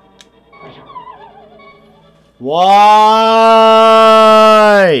 Why?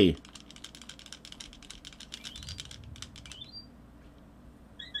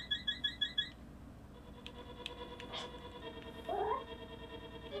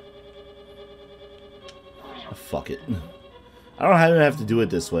 Fuck it. I don't even have to do it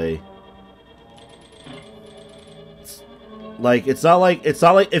this way. It's not like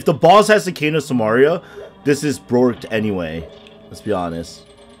if the boss has Sakena Samaria, this is broken anyway. Let's be honest.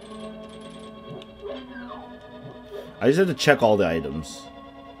 I just have to check all the items.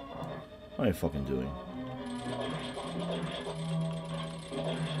 What am I fucking doing?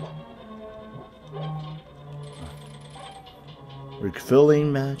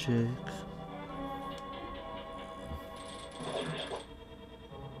 Refilling magic.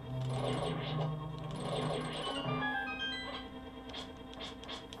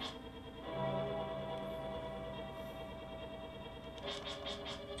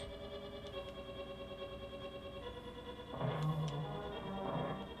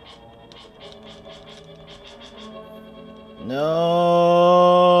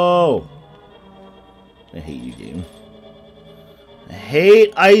 No! I hate you, game. I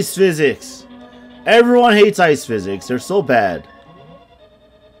hate ice physics. Everyone hates ice physics. They're so bad.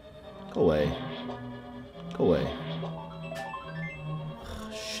 Go away. Go away.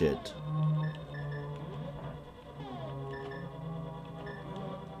 Ugh, shit.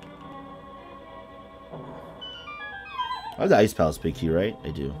 I have the Ice Palace big key, right?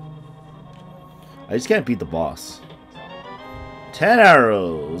 I do. I just can't beat the boss. 10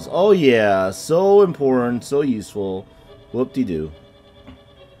 arrows. Oh yeah, so important, so useful. Whoop-de-doo.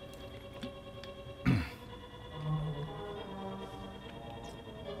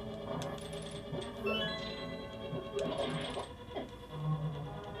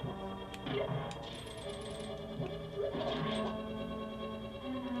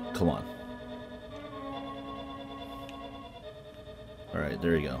 Come on. Alright,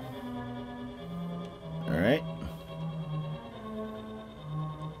 there you go. Alright.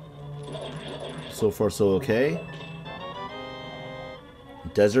 So far, so okay.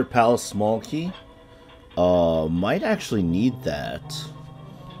 Desert Palace small key. Might actually need that.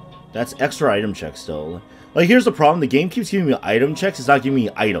 That's extra item checks, though. Like, here's the problem. The game keeps giving me item checks. It's not giving me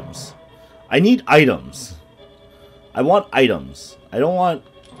items. I need items. I want items. I don't want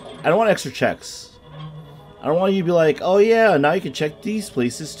extra checks. I don't want you to be like, oh yeah, now you can check these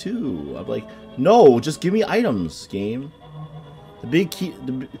places too. I'm like, no, just give me items, game. The big key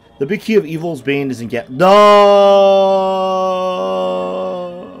of Evil's Bane doesn't get... No!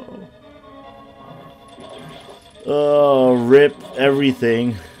 Oh, rip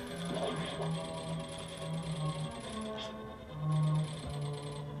everything.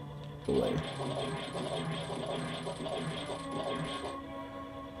 Away.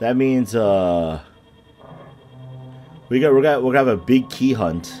 That means, We're gonna have a big key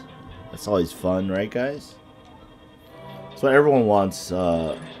hunt. That's always fun, right, guys? That's what everyone wants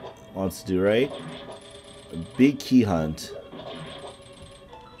to do, right? A big key hunt.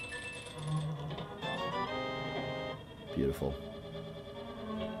 Beautiful.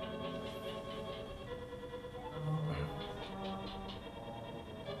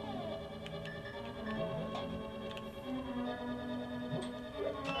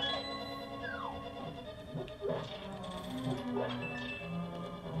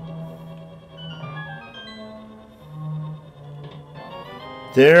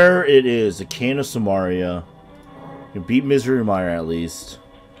 There it is, the Cane of Samaria. You can beat Misery Mire at least.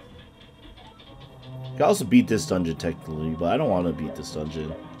 You can also beat this dungeon technically, but I don't want to beat this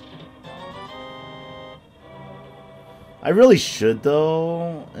dungeon. I really should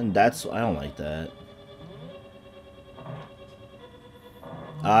though, and I don't like that.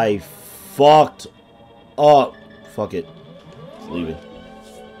 I fucked up. Fuck it. Leaving.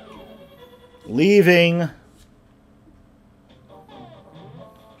 Leaving.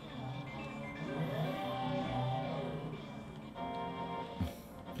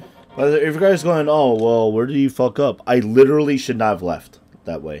 If you guys going, oh, well, where did you fuck up? I literally should not have left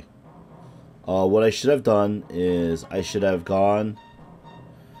that way. What I should have done is I should have gone,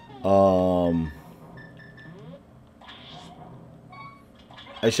 I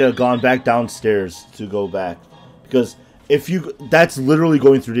should have gone back downstairs to go back. Because if you, that's literally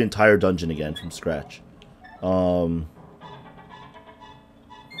going through the entire dungeon again from scratch. I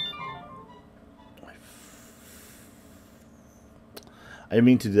didn't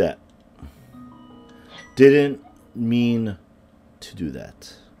mean to do that. Didn't mean to do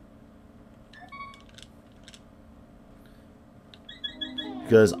that.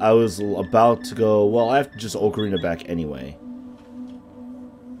 Because I was about to go, well, I have to just Ocarina back anyway.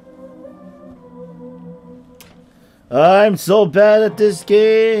 I'm so bad at this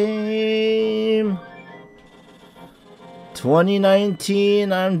game.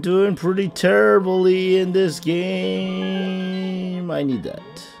 2019, I'm doing pretty terribly in this game. I need that.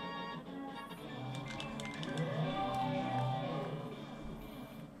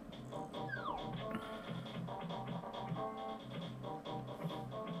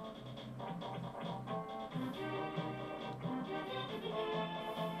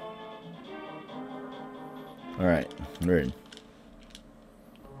 Alright, we're in.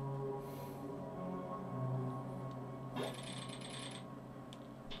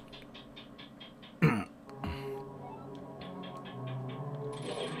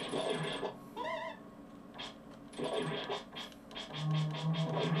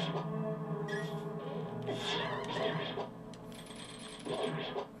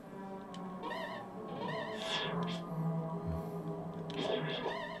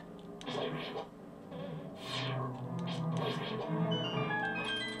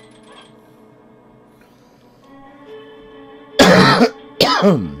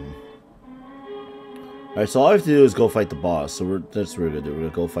 Alright, so all I have to do is go fight the boss. So that's what we're gonna do. We're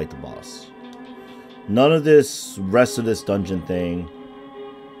gonna go fight the boss. None of this rest of this dungeon thing.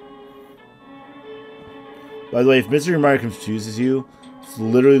 By the way, if Misery Mire confuses you, it's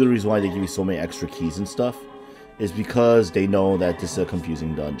literally the reason why they give you so many extra keys and stuff. Is because they know that this is a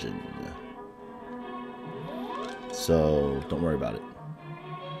confusing dungeon. So don't worry about it.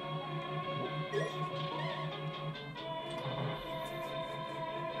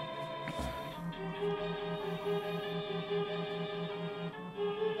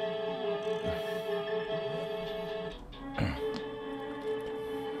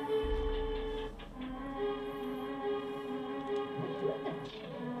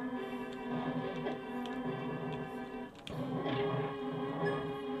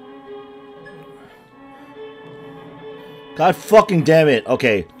 God fucking damn it.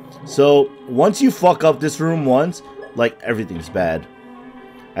 Okay, so once you fuck up this room once, like, everything's bad.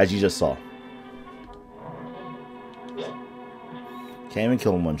 As you just saw. Can't even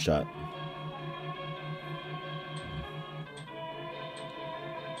kill him one shot.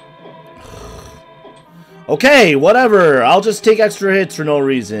 Okay, whatever. I'll just take extra hits for no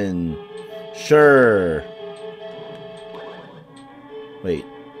reason. Sure. Wait.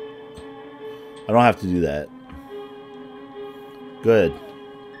 I don't have to do that. Good.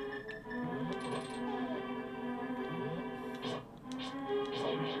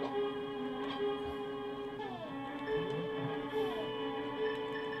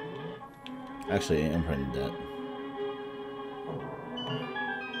 Actually, I am trying to do that.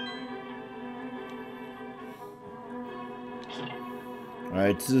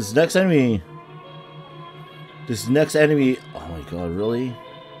 Alright, this next enemy. Oh my god, really?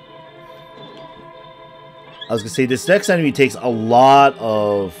 I was gonna say this next enemy takes a lot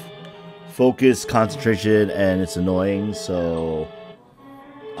of focus, concentration, and it's annoying, so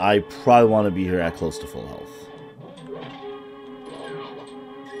I probably want to be here at close to full health.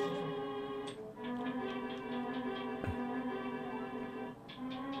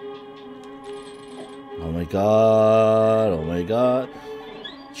 Oh my god, oh my god.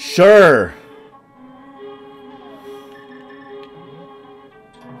 Sure!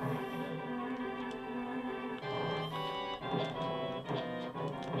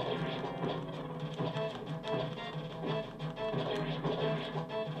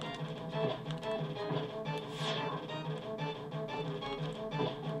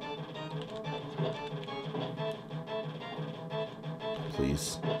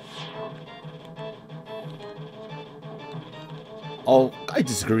 Please. Oh, I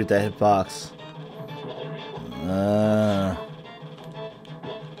disagree with that hitbox.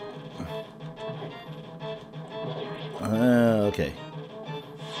 Okay.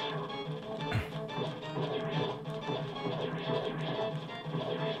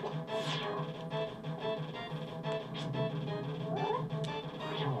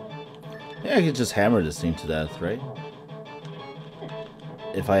 Yeah, I could just hammer this thing to death, right?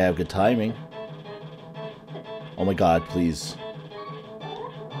 If I have good timing. Oh my god, please.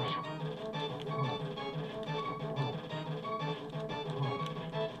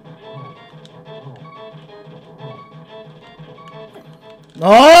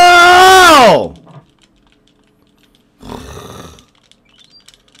 Oh!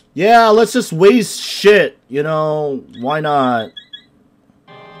 Yeah, let's just waste shit, you know, why not?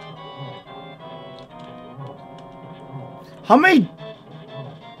 How many...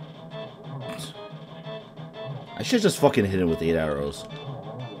 I should just fucking hit him with 8 arrows.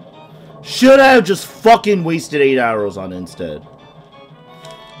 Should I have just fucking wasted 8 arrows on it instead?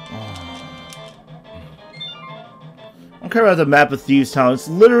 I don't care about the map of Thieves Town. It's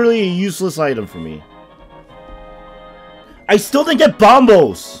literally a useless item for me. I still didn't get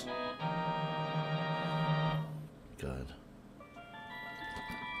bombos! God.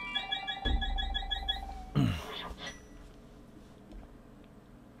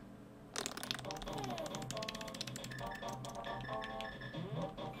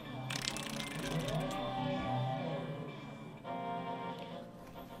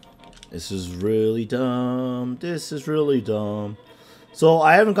 This is really dumb. This is really dumb. So,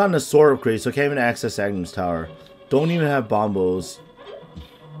 I haven't gotten a sword upgrade, so I can't even access Agnum's Tower. Don't even have bombos.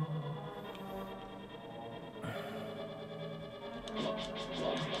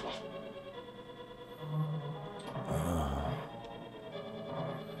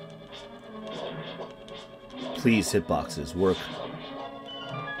 Please, hitboxes. Work.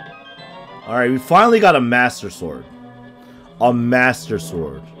 Alright, we finally got a Master Sword. A Master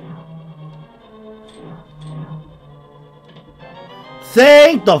Sword.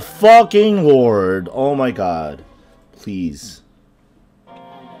 Thank the fucking Lord. Oh my god. Please.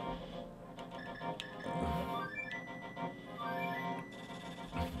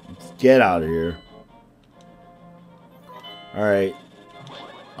 Let's get out of here. Alright.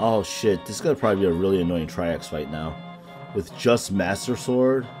 Oh shit. This is gonna probably be a really annoying Triax fight now. With just Master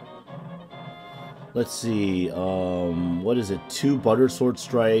Sword. Let's see. What is it? 2 Butter Sword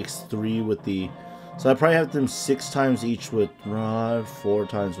strikes. 3 with the... So I probably have them 6 times each with rod, 4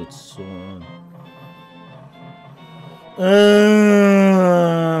 times with sword.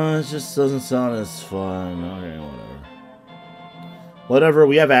 It just doesn't sound as fun. Okay, whatever. Whatever.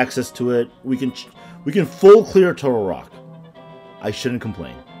 We have access to it. We can full clear Turtle Rock. I shouldn't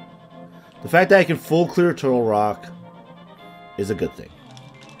complain. The fact that I can full clear Turtle Rock is a good thing.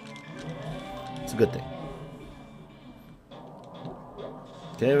 It's a good thing.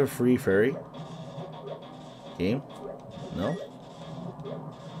 Can I have a free fairy? Game? No?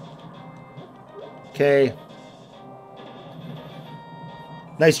 Okay.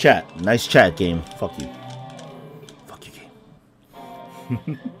 Nice chat. Nice chat, game. Fuck you. Fuck you, game.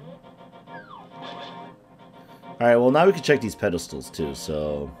 Alright, well now we can check these pedestals too,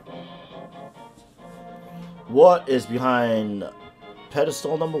 so... What is behind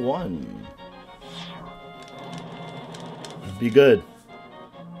pedestal number 1? Be good.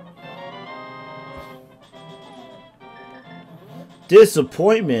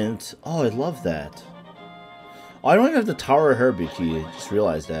 Disappointment? Oh, I love that. Oh, I don't even have the Tower of Herbie key. I just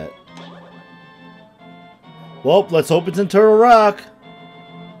realized that. Well, let's hope it's in Turtle Rock.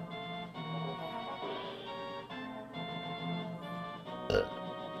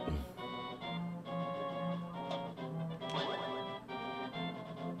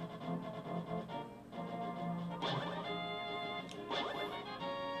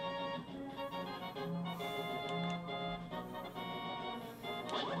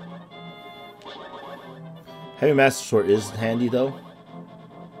 Heavy Master Sword is handy though.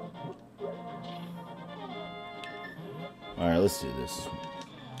 Alright, let's do this.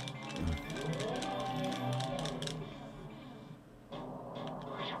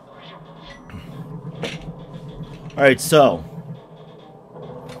 Alright, so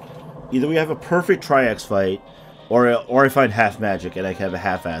either we have a perfect Tri-X fight, or I find half magic and I can have a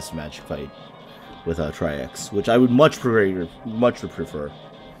half-assed magic fight with a Tri-X, which I would much prefer.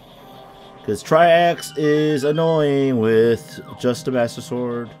 Because Tri-X is annoying with just a Master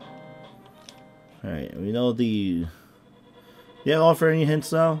Sword. Alright, we know the... Yeah, offer any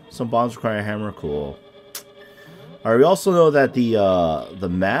hints now? Some bombs require a hammer, cool. Alright, we also know that the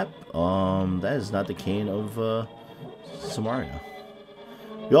map, that is not the cane of Samaria.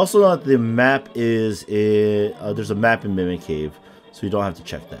 We also know that the map is there's a map in Mimic Cave, so you don't have to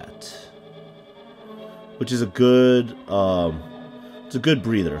check that. Which is a good it's a good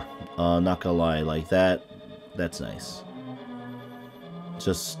breather. Not gonna lie, like that's nice.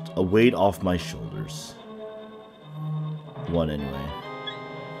 Just a weight off my shoulders. One anyway.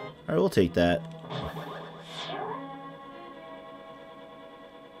 Alright, we'll take that.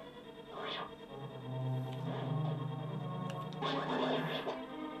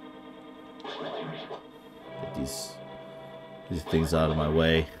 Get these things out of my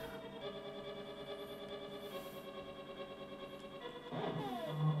way.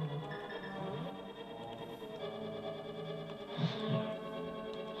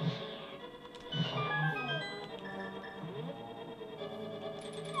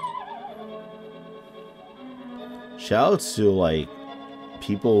 Shoutouts to, like,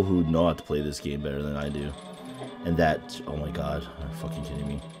 people who know how to play this game better than I do. And that, oh my god, are you fucking kidding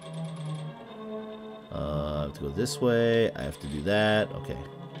me? I have to go this way, I have to do that, okay.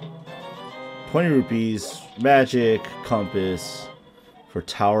 20 rupees, magic, compass, for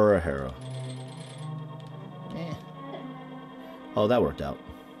Tower of Hera. Oh, that worked out.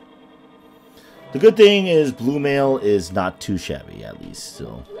 The good thing is blue mail is not too shabby, at least,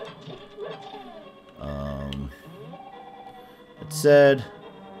 still. It said...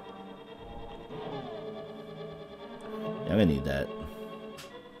 Yeah, I'm gonna need that.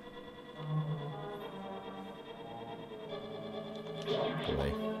 Go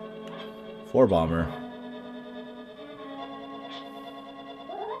away. 4 bomber.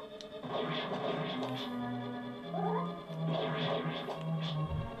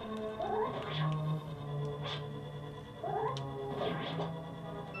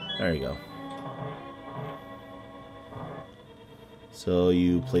 There you go. So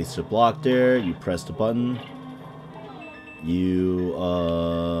you place the block there, you press the button, you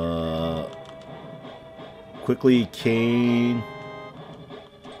quickly cane,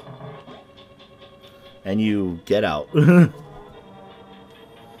 and you get out. I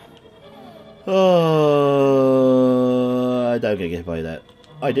didn't get hit by that.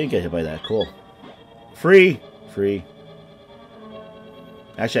 Oh, I didn't get hit by that. Cool. Free.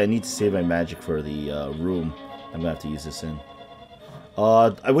 Actually, I need to save my magic for the room I'm gonna have to use this in.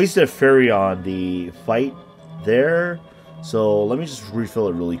 I wasted a fairy on the fight there, so let me just refill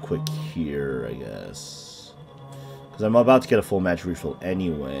it really quick here, I guess. Because I'm about to get a full match refill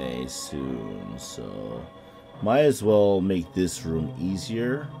anyway soon, so might as well make this room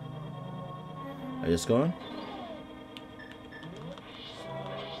easier. Are you just going?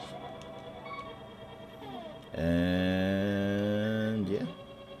 And yeah.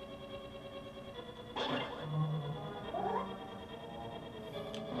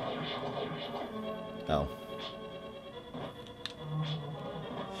 Oh.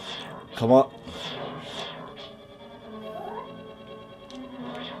 Come on.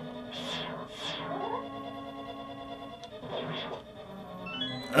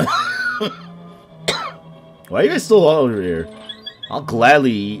 Why are you guys still over here? I'll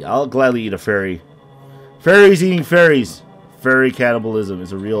gladly eat a fairy. Fairies eating fairies. Fairy cannibalism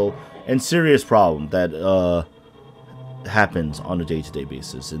is a real and serious problem that happens on a day-to-day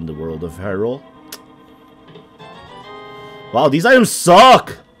basis in the world of Hyrule. Wow, these items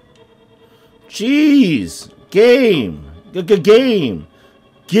suck! Jeez! Game! Game!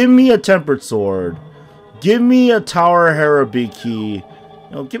 Give me a Tempered Sword. Give me a Tower Hera Big Key. You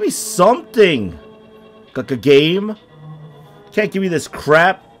know, give me something! Game? Can't give me this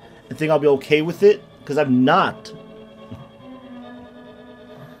crap and think I'll be okay with it? Because I'm not.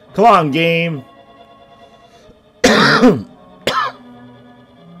 Come on, game!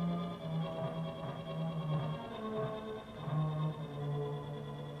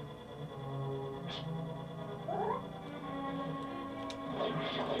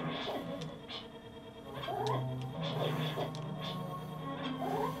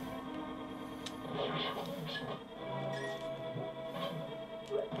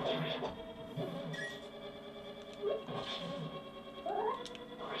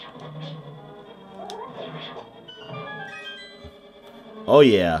 Oh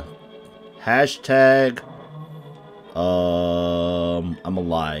yeah. Hashtag I'm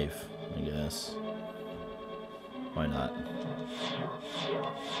alive, I guess. Why not?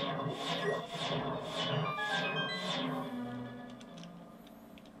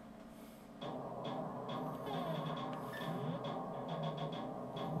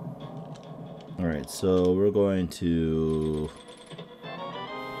 Alright, so we're going to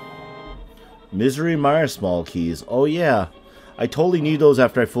Misery Mire Small Keys. Oh yeah. I totally need those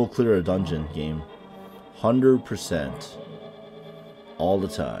after I full clear a dungeon game. 100%. All the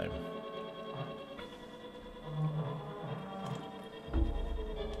time.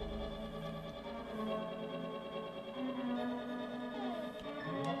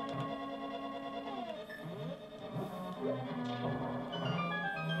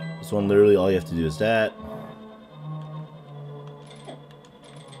 This one, literally, all you have to do is that.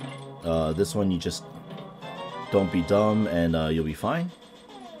 This one, you just don't be dumb and you'll be fine.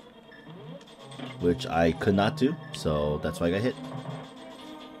 Which I could not do, so that's why I got hit.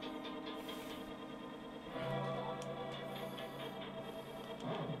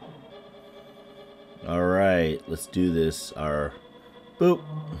 Alright, let's do this. Our boop.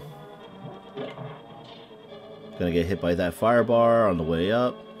 Gonna get hit by that fire bar on the way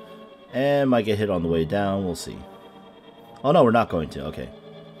up. And might get hit on the way down, we'll see. Oh no, we're not going to, okay.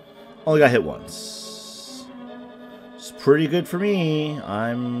 Only got hit once. It's pretty good for me.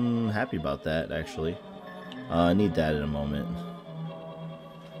 I'm happy about that, actually. I need that in a moment.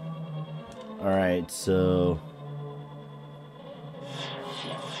 Alright, so...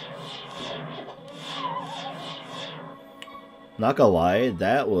 Not gonna lie,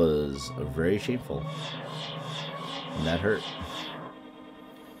 that was very shameful. And that hurt.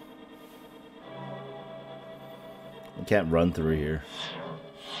 I can't run through here.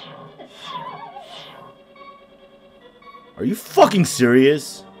 Are you fucking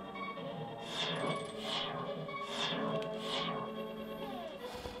serious?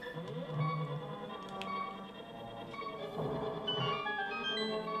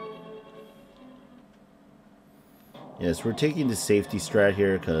 Yes, we're taking the safety strat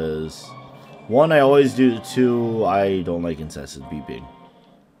here because, one, I always do, two, I don't like incessant beeping.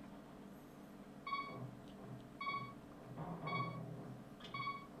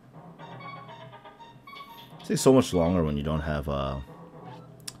 It takes so much longer when you don't have,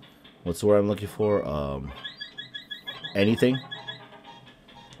 what's the word I'm looking for? Anything.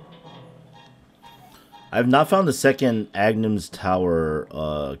 I have not found the second Agnum's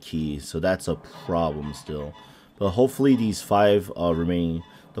Tower key, so that's a problem still. But hopefully these 5 remaining,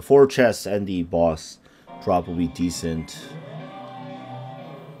 the 4 chests and the boss drop will be decent.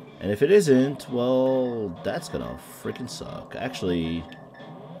 And if it isn't, well, that's gonna freaking suck. Actually,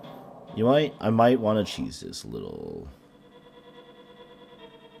 I might want to cheese this a little.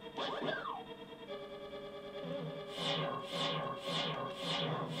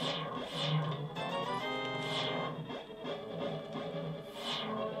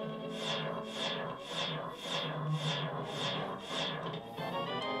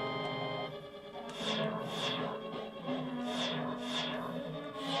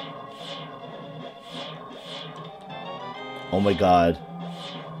 Oh my god.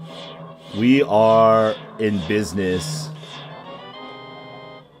 We are in business.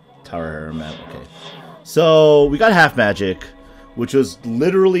 Tower map, okay. So, we got half magic, which was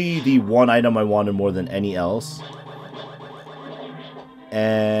literally the one item I wanted more than any else.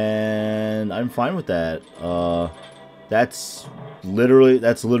 And I'm fine with that. That's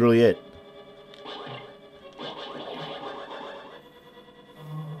literally it.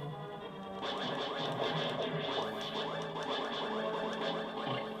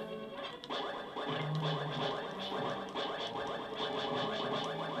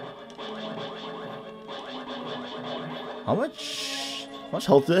 How much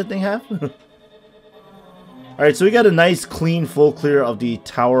health did that thing have? Alright, so we got a nice clean full clear of the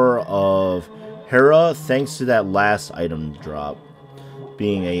Tower of Hera thanks to that last item drop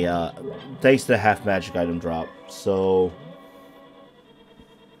being a thanks to the half magic item drop. So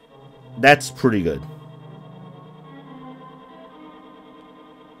that's pretty good.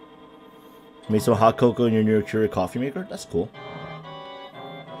 Made some hot cocoa in your new Keurig coffee maker? That's cool.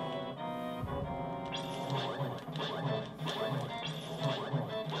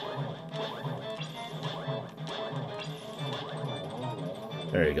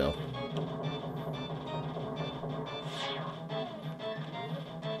 There you go.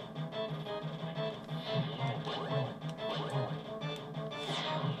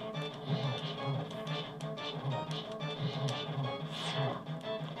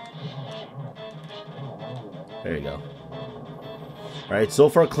 There you go. Alright, so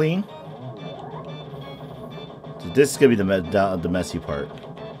far clean. So this is going to be the messy part.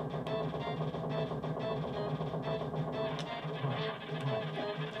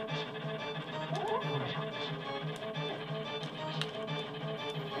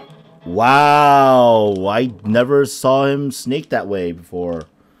 Wow, I never saw him snake that way before.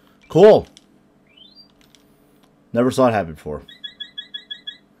 Cool. Never saw it happen before.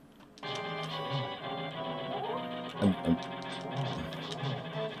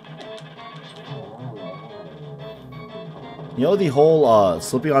 You know, the whole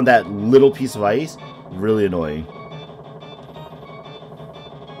slipping on that little piece of ice, really annoying.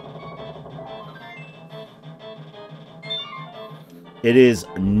 It is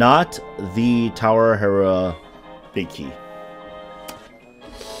not the Tower Hera big key.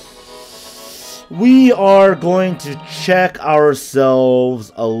 We are going to check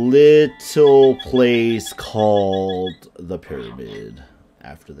ourselves a little place called the Pyramid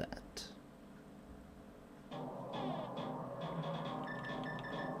after that.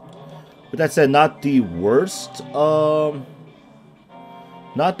 With that said, not the worst Tower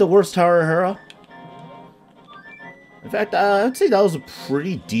Hera. In fact, I'd say that was a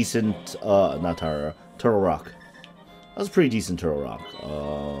pretty decent, not Tower, Turtle Rock. That was a pretty decent Turtle Rock.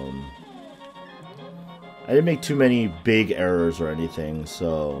 I didn't make too many big errors or anything,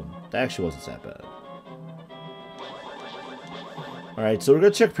 so that actually wasn't that bad. Alright, so we're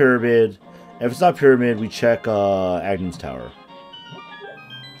going to check Pyramid. If it's not Pyramid, we check Agnes Tower.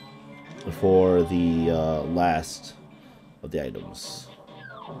 For the last of the items.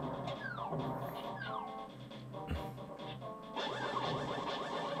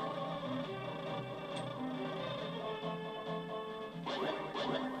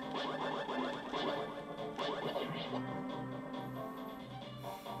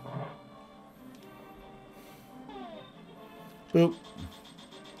 Boop.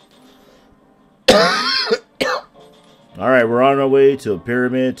 Alright, we're on our way to a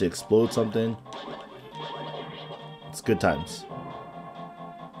pyramid to explode something. It's good times.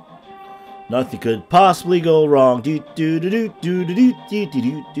 Nothing could possibly go wrong. Do do do do do do do do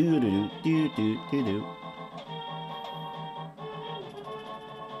do do do do do do do.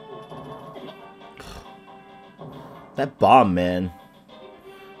 That bomb, man.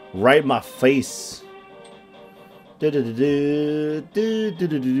 Right in my face. Do do do do do do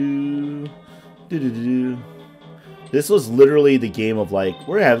do do do do. This was literally the game of like,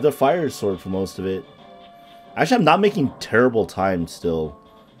 we're gonna have the fire sword for most of it. Actually, I'm not making terrible time still,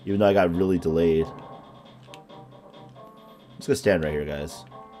 even though I got really delayed. I'm just gonna stand right here, guys.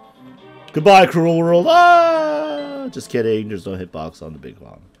 Goodbye, cruel world. Ah! Just kidding. There's no hitbox on the big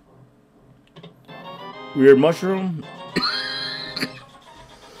bomb. Weird mushroom.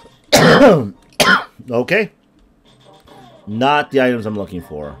 Okay. Not the items I'm looking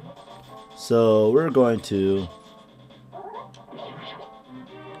for. So we're going to...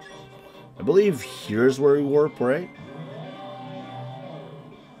 I believe here's where we warp, right?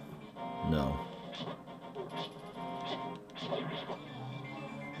 No.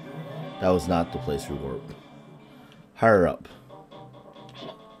 That was not the place we warp. Higher up.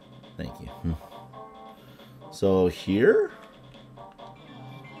 Thank you. So here?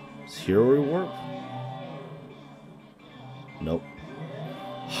 Is here where we warp? Nope.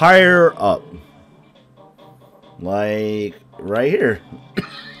 Higher up. Like right here.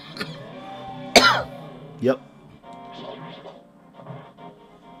 Yep.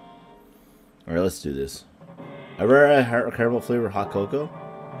 Alright, let's do this. Ever had caramel flavor hot cocoa?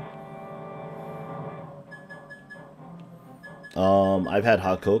 I've had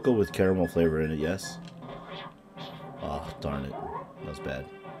hot cocoa with caramel flavor in it, yes. Oh, darn it. That was bad.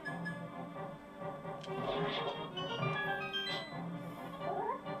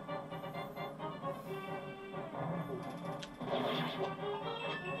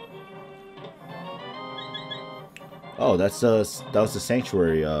 Oh, that was the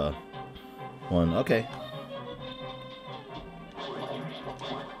sanctuary one. Okay.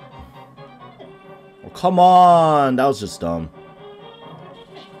 Oh, come on, that was just dumb.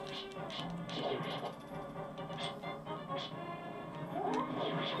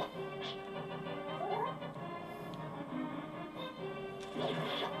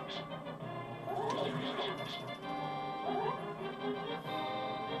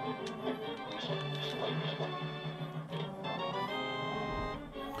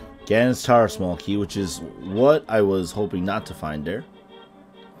 Ganon's Tower small key, which is what I was hoping not to find there,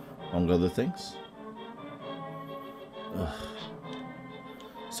 among other things. Ugh.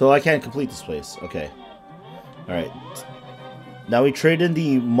 So I can't complete this place. Okay. Alright. Now we trade in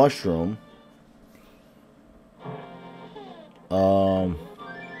the mushroom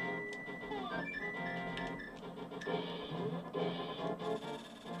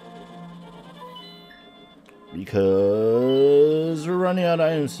Because we're running out of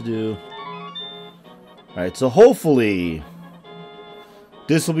items to do. Alright, so hopefully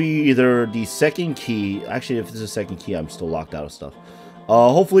this will be either the second key. Actually, if this is a second key, I'm still locked out of stuff.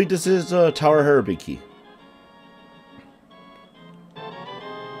 Hopefully this is Tower Herbie key.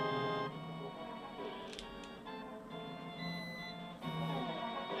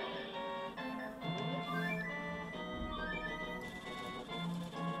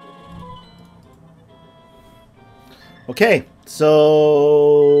 Okay,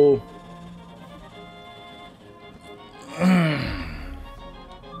 so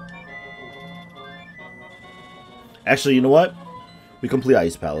actually, you know what? We complete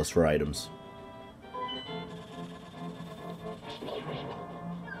Ice Palace for items.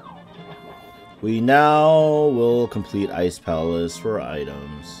 We now will complete Ice Palace for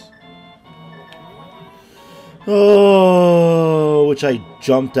items. Oh, which I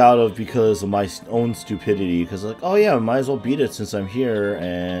jumped out of because of my own stupidity. Because like, oh yeah, I might as well beat it since I'm here.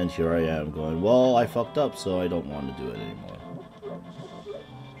 And here I am going, well, I fucked up, so I don't want to do it anymore.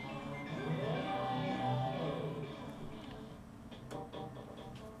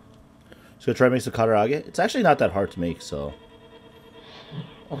 So try to make some Katarage. It's actually not that hard to make, so.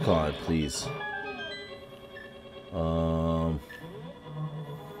 Oh god, please.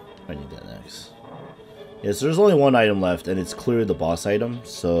 I need that next. Yeah, so there's only one item left, and it's clearly the boss item.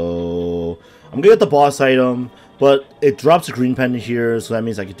 So I'm gonna get the boss item, but it drops a green pendant here, so that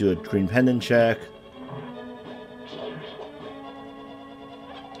means I could do a green pendant check.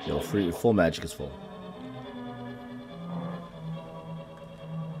 Yo, full magic is full.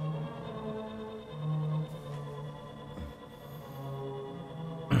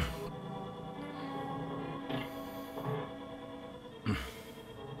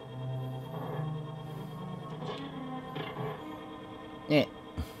 Yeah.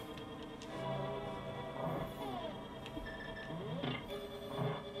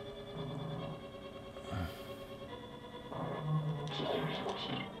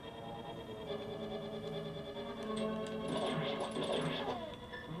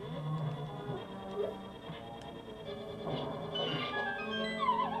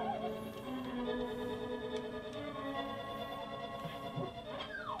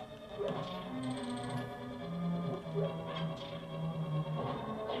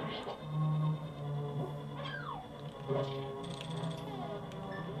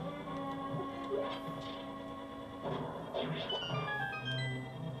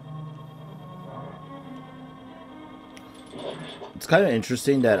 It's kind of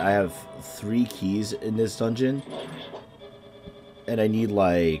interesting that I have 3 keys in this dungeon. And I need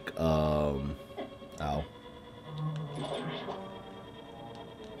like, ow.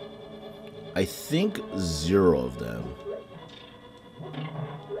 I think 0 of them.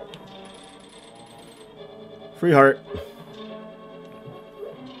 Free heart.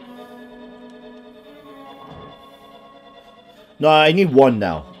 No, I need 1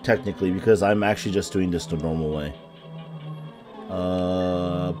 now, technically, because I'm actually just doing this the normal way.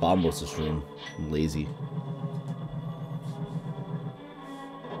 Bomb was the stream. I'm lazy.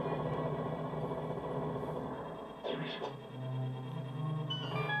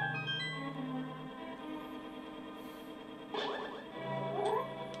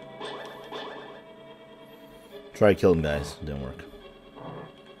 Try to kill him, guys. It didn't work.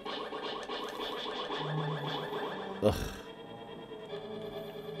 Ugh.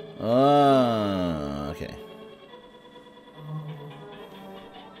 Okay.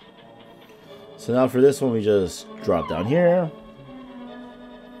 So now for this one, we just drop down here.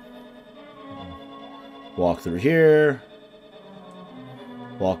 Walk through here.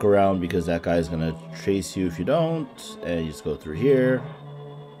 Walk around because that guy's gonna chase you if you don't. And you just go through here.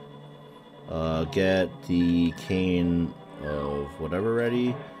 Get the cane of whatever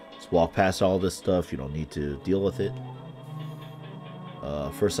ready. Just walk past all this stuff. You don't need to deal with it.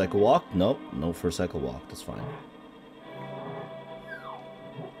 First cycle walk? Nope. No first cycle walk. That's fine.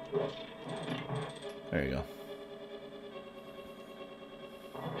 There you go.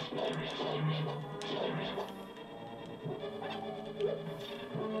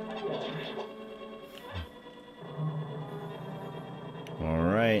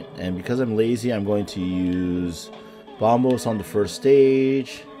 Alright, and because I'm lazy, I'm going to use Bombos on the first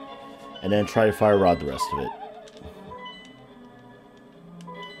stage, and then try to Fire Rod the rest of it.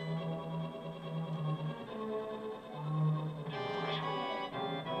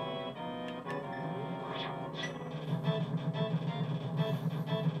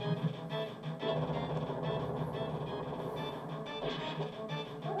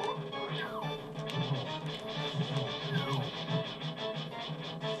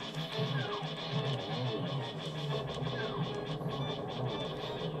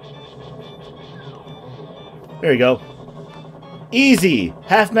 There you go. Easy!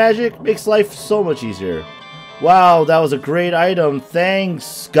 Half magic makes life so much easier. Wow, that was a great item.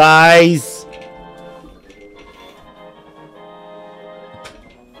 Thanks, guys!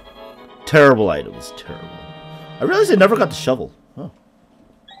 Terrible items. Terrible. I realized I never got the shovel. Huh.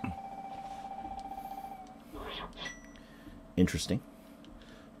 Interesting.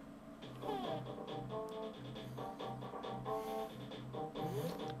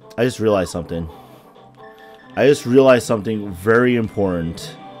 I just realized something. I just realized something very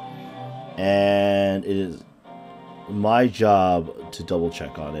important. And it is my job to double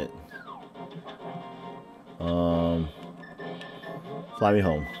check on it. Fly me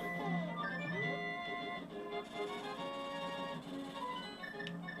home.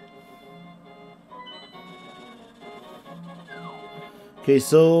 Okay,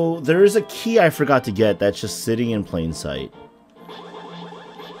 so there is a key I forgot to get that's just sitting in plain sight.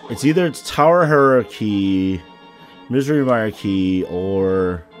 It's either Tower Hera key, Misery Mire key,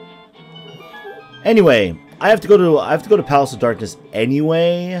 or anyway, I have to go to Palace of Darkness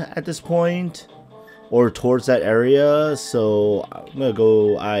anyway at this point, or towards that area. So I'm gonna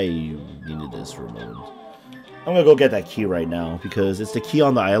go. I needed this for a moment. I'm gonna go get that key right now because it's the key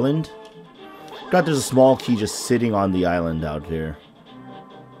on the island. God, there's a small key just sitting on the island out here.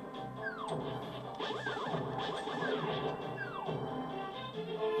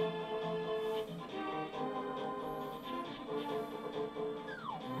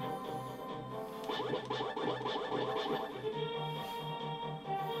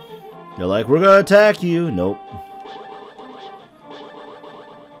 They're like, we're gonna attack you. Nope.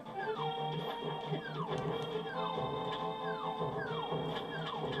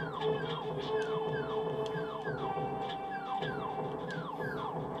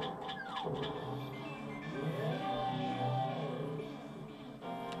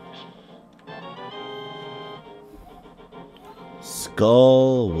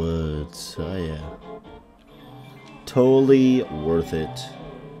 Skullwoods. Oh yeah. Totally worth it.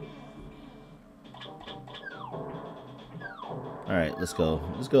 Alright, let's go.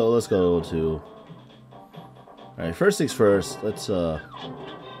 Let's go to... Alright, first things first, let's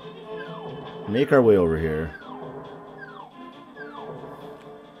make our way over here.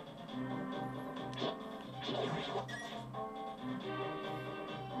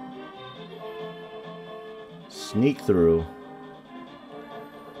 Sneak through.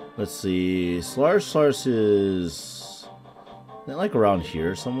 Let's see. Slars is that like around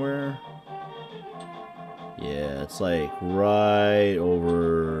here somewhere? Yeah, it's like right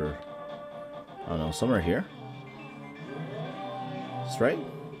over, I don't know, somewhere here. That's right.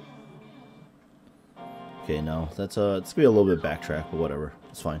 Okay, no, that's it's gonna be a little bit backtrack, but whatever,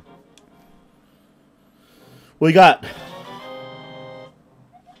 it's fine. What we got?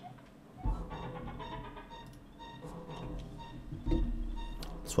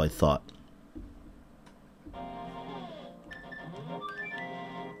 That's what I thought.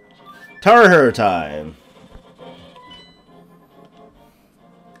 Tower Hera time.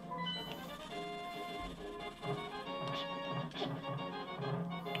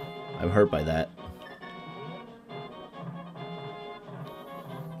 I'm hurt by that.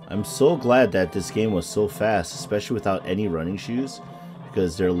 I'm so glad that this game was so fast, especially without any running shoes,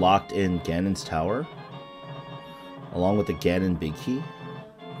 because they're locked in Ganon's tower, along with the Ganon big key.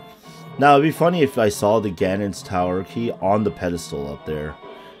 Now, it'd be funny if I saw the Ganon's tower key on the pedestal up there.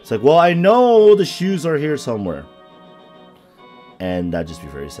 It's like, well, I know the shoes are here somewhere. And that'd just be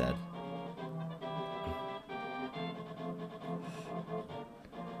very sad.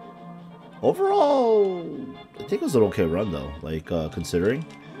 Overall, I think it was an okay run, though. Like, considering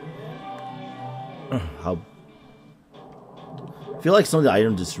how... I feel like some of the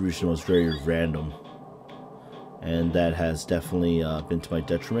item distribution was very random. And that has definitely been to my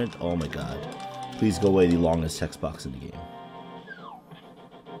detriment. Oh my god. Please go away, the longest text box in the game.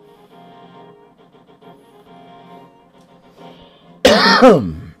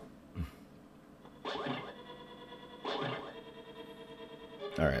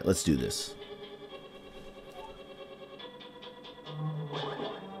 Alright, let's do this.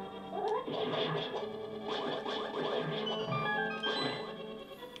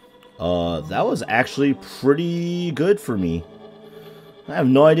 That was actually pretty good for me. I have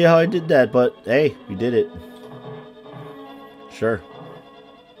no idea how I did that, but hey, we did it. Sure.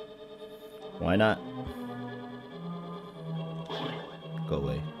 Why not? Go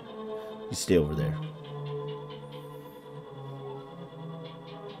away. You stay over there.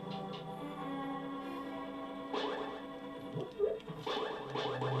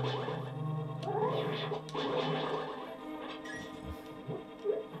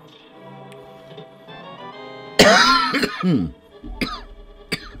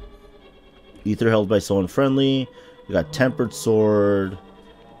 Ether held by someone friendly. We got tempered sword.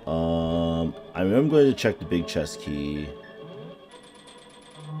 I'm going to check the big chest key.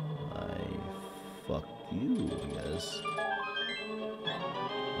 Fuck you, I guess.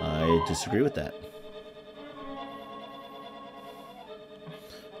 I disagree with that.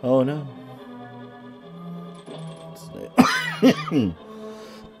 Oh no.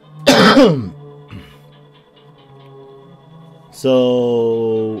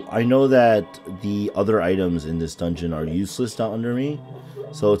 So I know that the other items in this dungeon are useless down under me.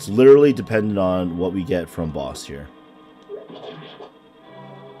 So it's literally dependent on what we get from boss here.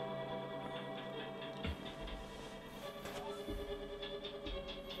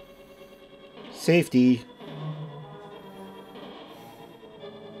 Safety.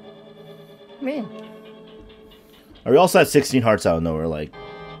 Man. We also had 16 hearts out of nowhere. Like,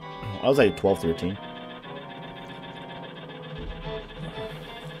 I was like 12, 13.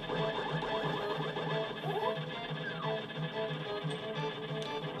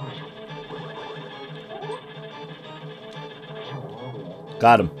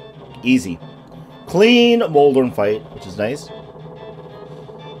 Got him. Easy. Clean Moldorm fight, which is nice.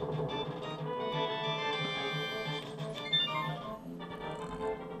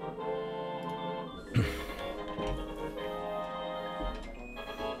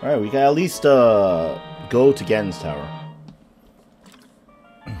 Alright, we can at least go to Ganon's Tower.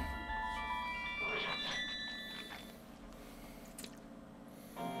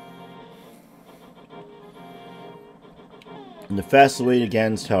 And the fastest way to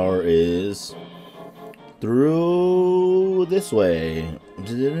Ganon's Tower is through this way.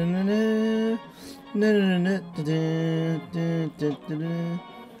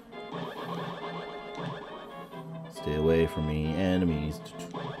 Stay away from me, enemies.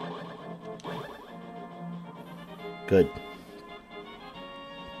 Good.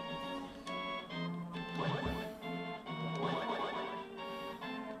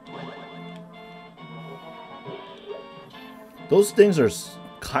 Those things are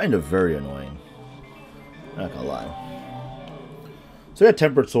kind of very annoying. Not gonna lie. So we got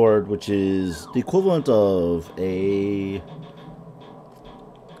Tempered Sword, which is the equivalent of a...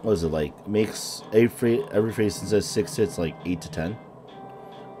 What is it like? Makes every face that says 6 hits like 8 to 10.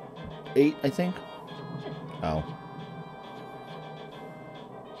 8, I think. Ow.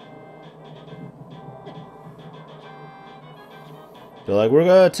 They're like, we're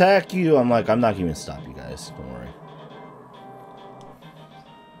gonna attack you. I'm like, I'm not gonna stop you guys. Don't worry.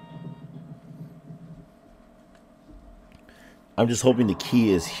 I'm just hoping the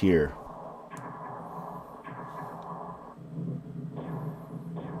key is here.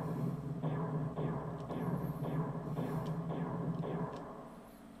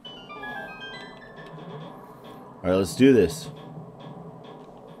 Alright, let's do this.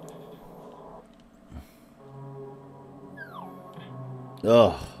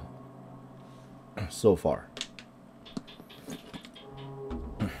 Ugh. So far.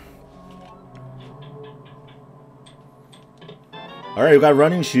 Alright, we got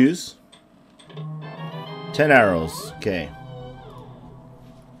running shoes. 10 arrows. Okay.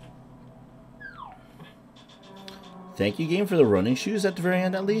 Thank you, game, for the running shoes at the very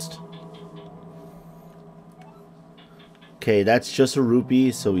end, at least. Okay, that's just a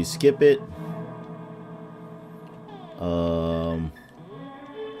rupee, so we skip it.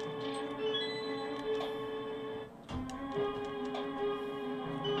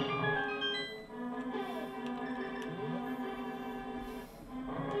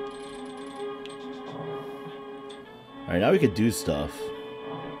 Alright, now we could do stuff.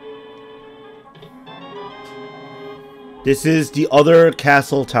 This is the other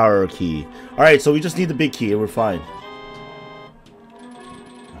castle tower key. Alright, so we just need the big key and we're fine.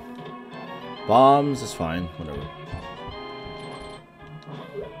 Bombs is fine, whatever.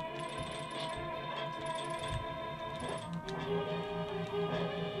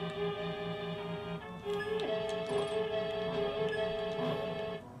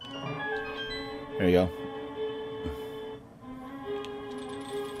 There you go.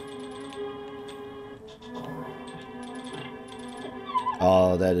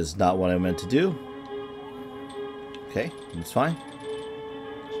 Oh, that is not what I meant to do. Okay, that's fine.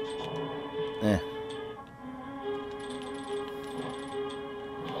 Eh.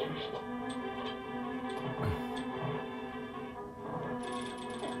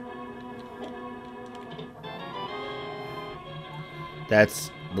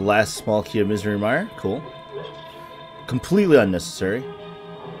 That's the last small key of Misery Mire. Cool. Completely unnecessary.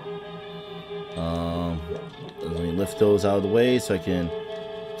 Let me lift those out of the way so I can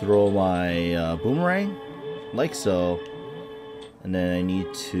throw my boomerang, like so. And then I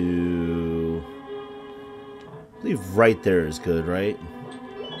need to... I believe right there is good, right?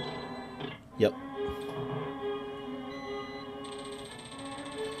 Yep.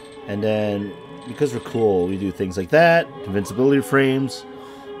 And then, because we're cool, we do things like that. Invincibility frames.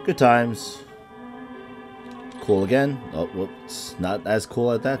 Good times. Cool again. Oh, whoops. Not as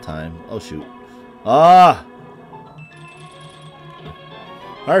cool at that time. Oh, shoot. Ah!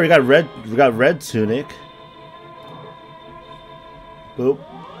 Alright, we got red tunic. Boop.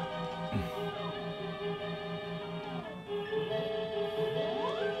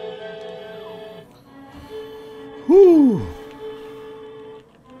 Whew.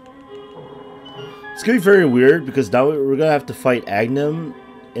 It's gonna be very weird because now we're gonna have to fight Agnem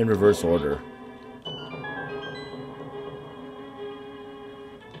in reverse order.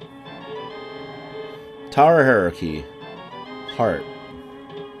 Tower Hierarchy. Heart.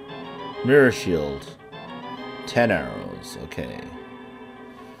 Mirror Shield. 10 arrows. Okay.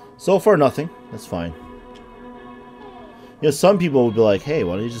 So far, nothing. That's fine. You know, some people would be like, hey,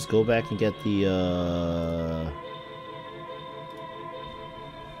 why don't you just go back and get the,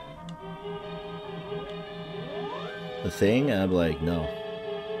 thing? And I'd be like, no.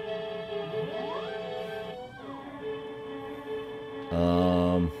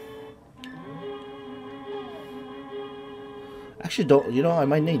 Actually, don't. You know, I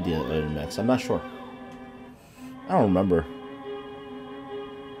might need the next. I'm not sure. I don't remember.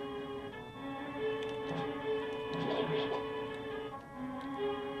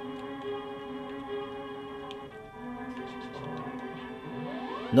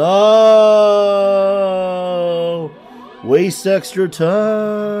 No! Waste extra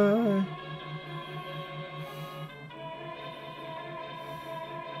time.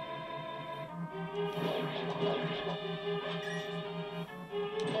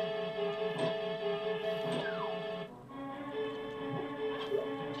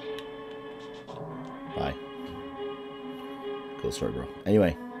 Bye. Cool story, bro.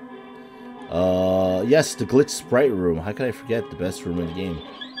 Anyway. Yes, the glitch sprite room. How could I forget the best room in the game?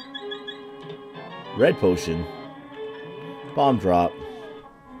 Red potion. Bomb drop.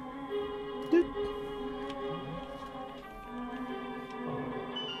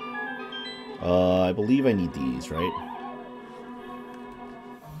 I believe I need these, right?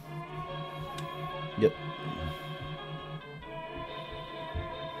 Yep.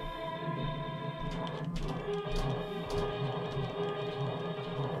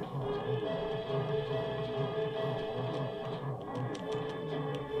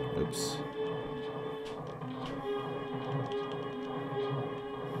 Oops.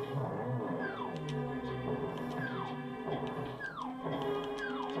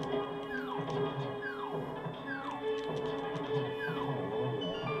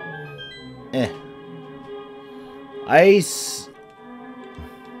 Ice.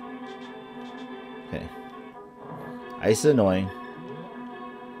 Okay. Ice is annoying.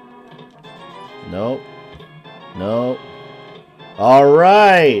 Nope. Nope.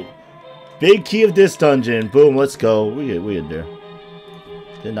 Alright. Big key of this dungeon. Boom, let's go. We in there.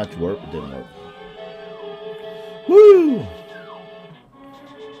 Did not work, it didn't work. Woo!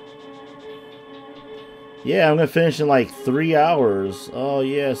 Yeah, I'm gonna finish in like 3 hours. Oh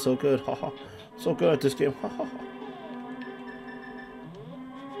yeah, so good. Haha. So good at this game. Haha.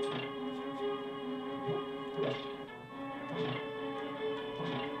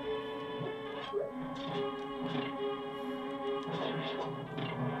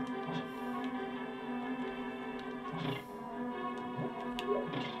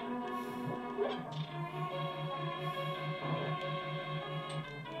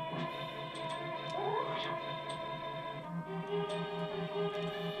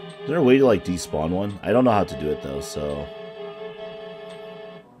 Is there a way to like despawn one? I don't know how to do it though, so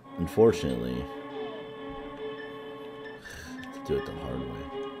unfortunately I have to do it the hard way.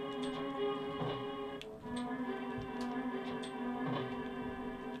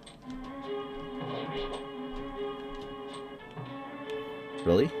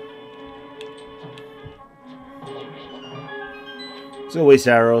 Really? It's gonna waste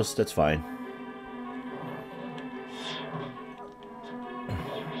arrows, that's fine.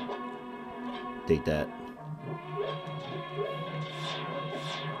 Take that.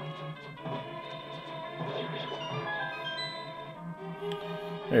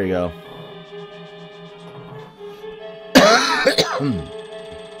 There you go.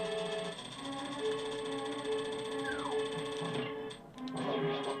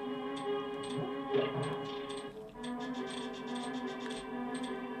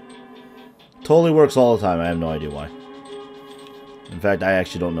 Totally works all the time. I have no idea why. In fact, I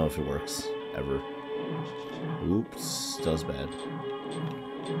actually don't know if it works. Ever. Oops, that was bad.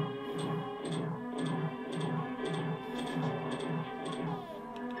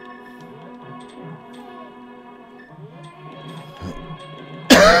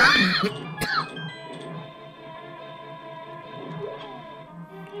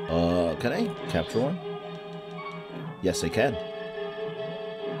 Can I capture one? Yes, I can.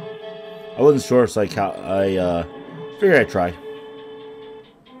 I wasn't sure, so I figured I'd try.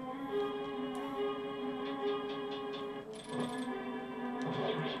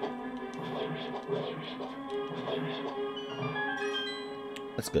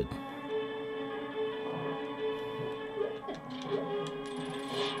 That's good.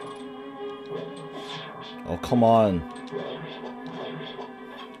 Oh, come on.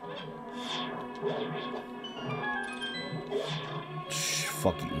 Shh,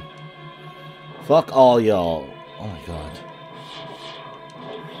 fuck you. Fuck all y'all. Oh my god.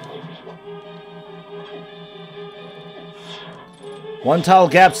 One tile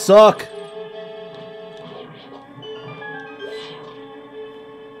gaps suck.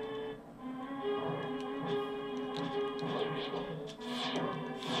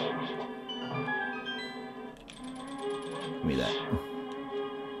 Give me that.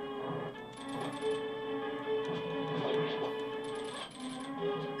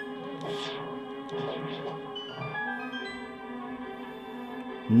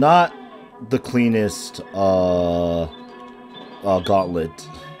 Not the cleanest gauntlet,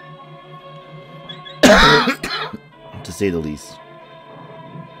 to say the least.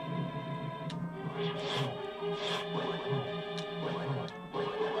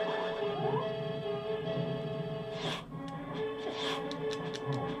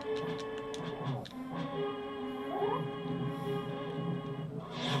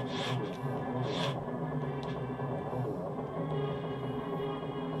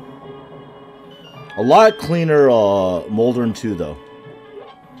 A lot cleaner Moldern 2 though.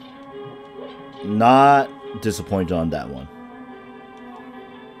 Not disappointed on that one.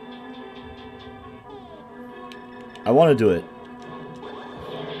 I want to do it.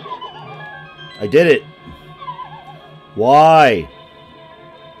 I did it. Why?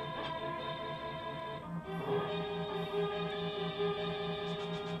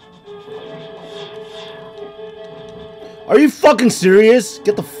 Are you fucking serious?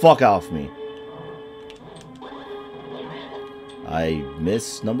 Get the fuck off me. I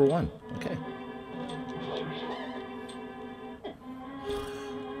missed number 1. Okay.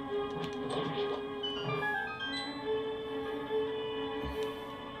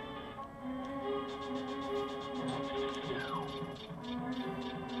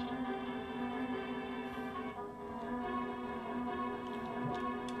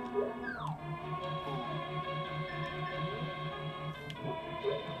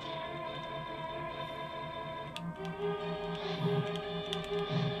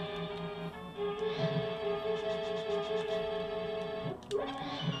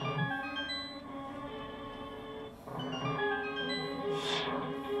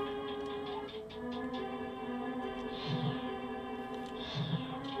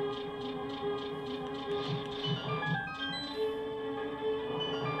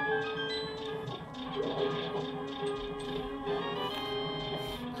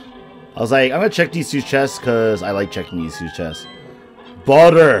 I was like, I'm gonna check these 2 chests because I like checking these 2 chests.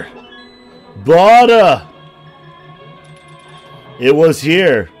 Butter! Butter! It was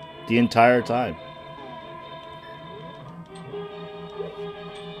here the entire time.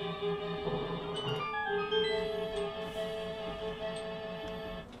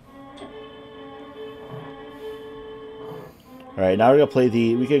 Alright, now we're gonna play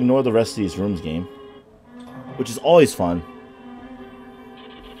the... We can ignore the rest of these rooms game, which is always fun.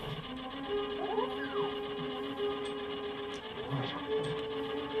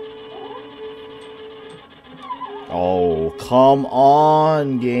 Oh, come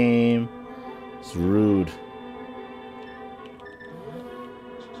on, game. It's rude.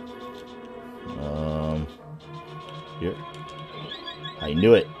 Here. I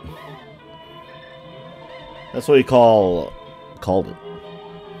knew it. That's what we called it.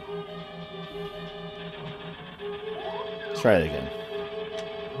 Let's try it again.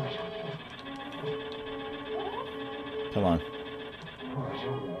 Come on.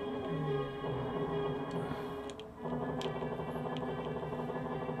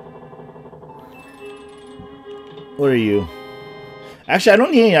 What are you? Actually, I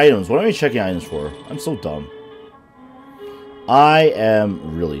don't need any items. What am I checking items for? I'm so dumb. I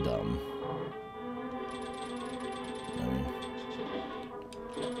am really dumb.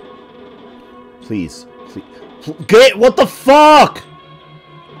 Please. Please. Get... What the fuck?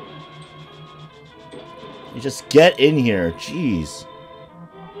 You just get in here. Jeez.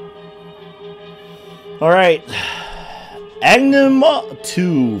 Alright. Agnum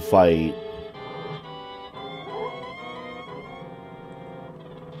 2 fight.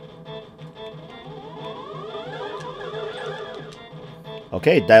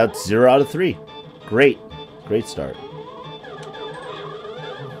 Okay, that's 0 out of 3. Great. Great start.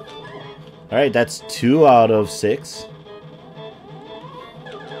 Alright, that's 2 out of 6.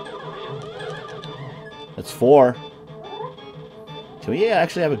 That's 4. Can we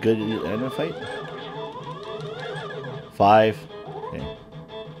actually have a good end of fight? 5. Okay.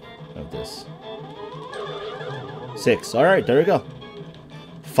 Of this. 6. Alright, there we go.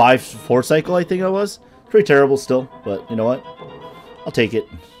 4 cycle, I think it was. Pretty terrible still, but you know what? I'll take it.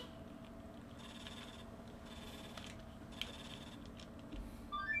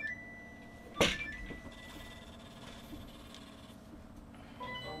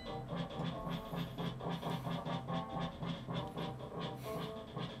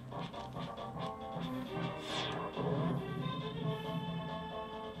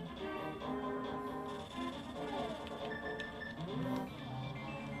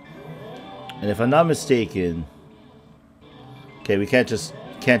 And if I'm not mistaken, okay, we can't just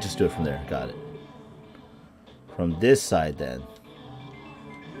do it from there. Got it. From this side then.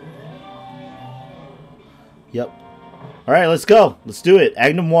 Yep. All right, let's go. Let's do it.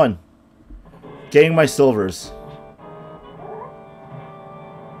 Agnum 1. Getting my silvers.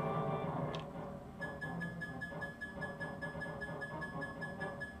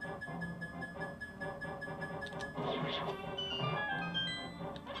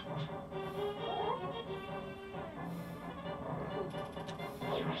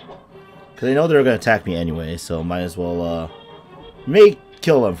 Because I know they're going to attack me anyway, so might as well,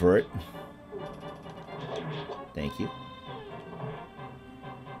 kill them for it. Thank you.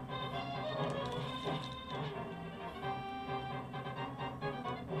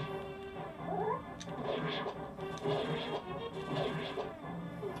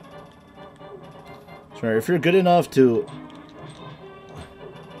 Sorry, if you're good enough to...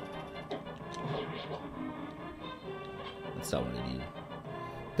 That's not what I needed.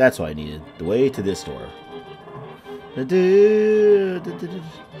 That's what I needed. The way to this door.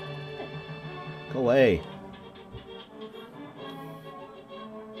 Go away.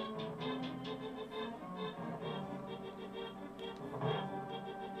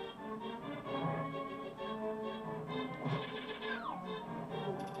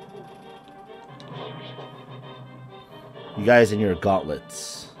 You guys in your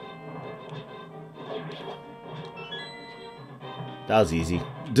gauntlets. That was easy.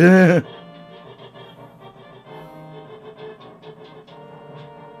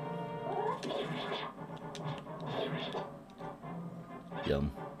 Yum.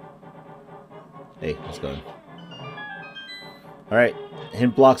 Hey, what's going? Alright.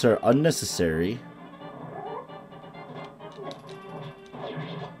 Hint blocks are unnecessary.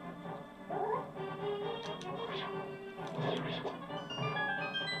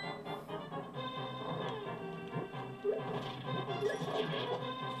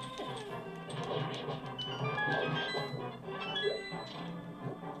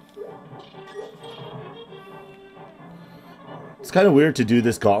 It's kind of weird to do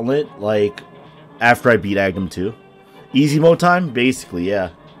this gauntlet, like, after I beat Agnum 2. Easy mode time? Basically,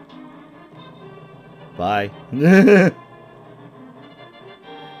 yeah. Bye. The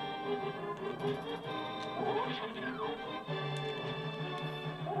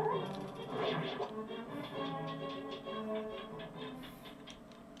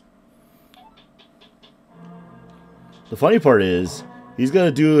funny part is, he's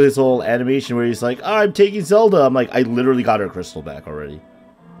gonna do his whole animation where he's like, oh, I'm taking Zelda. I'm like, I literally got her crystal back already.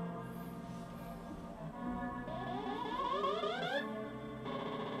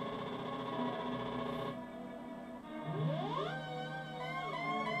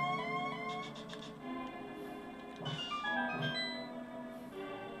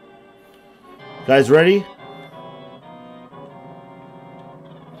 Guys ready?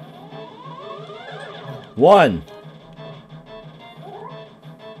 One.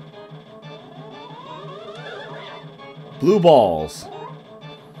 Blue balls.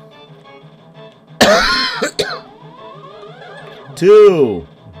 2.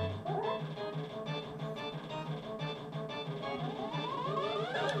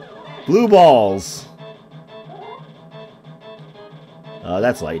 Blue balls.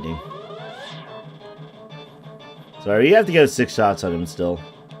 That's lightning. Sorry, you have to get 6 shots on him still.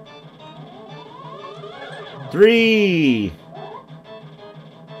 3.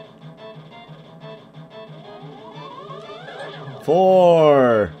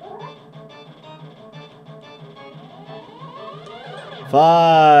 4.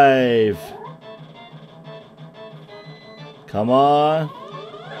 5. Come on.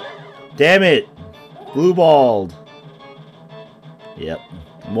 Damn it. Blue balled. Yep.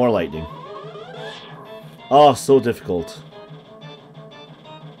 More lightning. Oh, so difficult.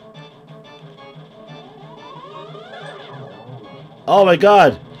 Oh my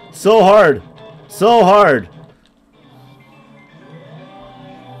god. So hard. So hard.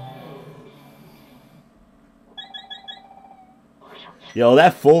 Yo,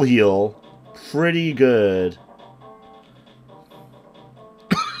 that full heal. Pretty good.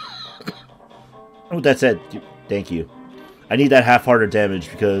 With that said, thank you. I need that half-hearted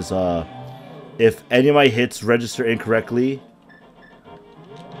damage because if any of my hits register incorrectly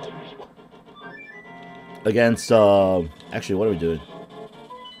against actually, what are we doing?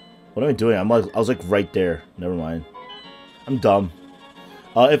 What am I doing? I was like right there. Never mind. I'm dumb.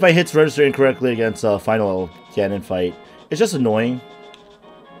 If my hits register incorrectly against final cannon fight, it's just annoying.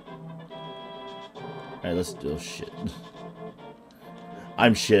 All right, let's do shit.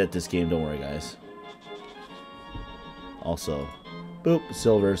 I'm shit at this game. Don't worry, guys. Also, boop,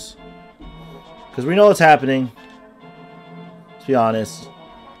 silvers. Because we know what's happening. Let's be honest.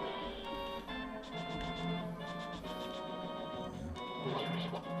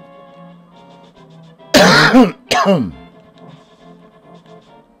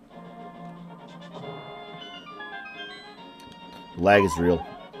 Lag is real.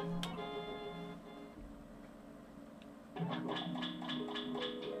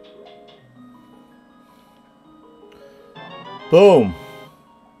 Boom.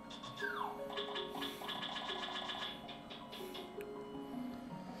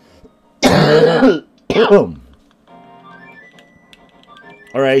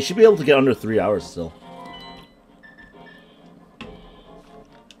 Alright, you should be able to get under 3 hours still.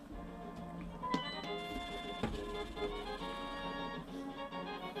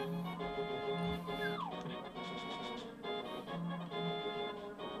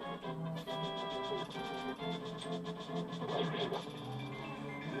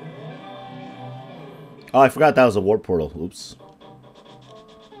 Oh, I forgot that was a warp portal. Oops.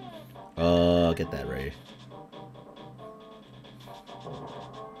 Get that right.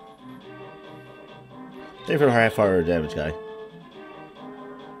 Thank you for the half-hour damage, guy.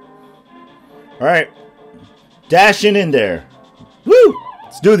 Alright. Dashing in there. Woo!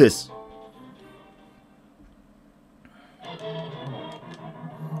 Let's do this.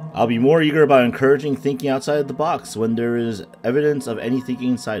 I'll be more eager about encouraging thinking outside the box when there is evidence of any thinking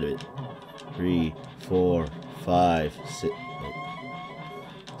inside of it. 3, 4, 5, 6.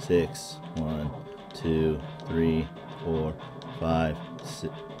 6. 1, 2, 3, 4, 5,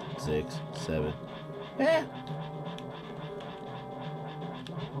 6, 7. Eh.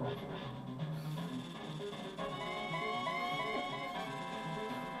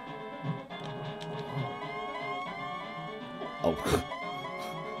 Oh.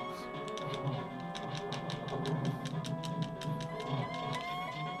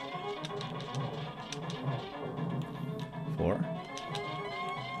 4.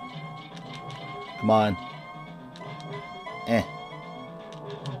 Come on. Eh.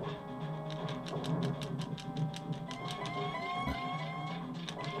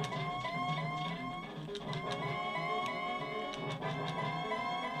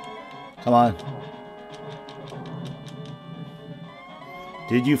 Come on.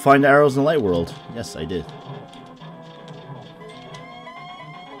 Did you find the arrows in the light world? Yes, I did.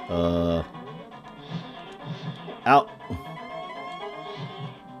 Out.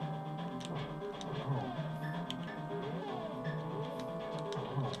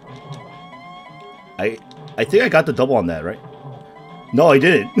 I think I got the double on that, right? No, I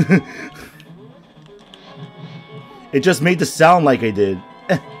didn't. It just made the sound like I did.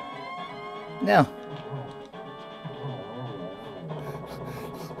 No.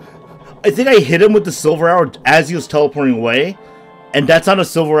 I think I hit him with the silver arrow as he was teleporting away. And that's not a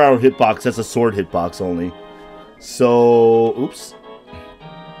silver arrow hitbox, that's a sword hitbox only. So, oops.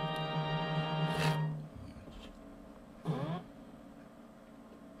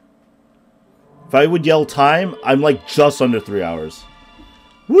 If I would yell time, I'm like just under 3 hours.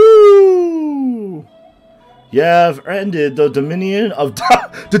 Woo! You have ended the dominion of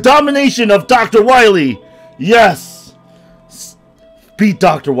the domination of Dr. Wily. Yes! Beat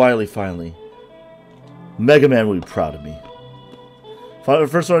Dr. Wily finally. Mega Man will be proud of me.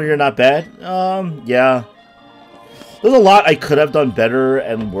 First one, you're not bad. Yeah. There's a lot I could have done better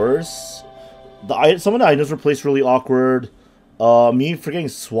and worse. Some of the items were placed really awkward. Me forgetting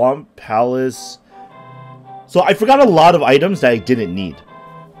Swamp Palace. So I forgot a lot of items that I didn't need.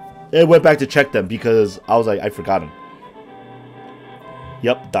 I went back to check them because I was like, I forgot them.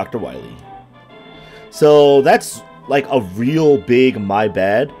 Yep, Dr. Wily. So that's like a real big my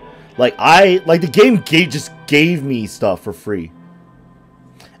bad. Like the game just gave me stuff for free.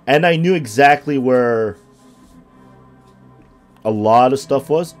 And I knew exactly where a lot of stuff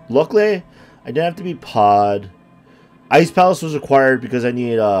was. Luckily, I didn't have to be pod. Ice Palace was required because I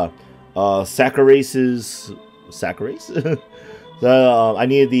needed Sakurace's Sakurace? I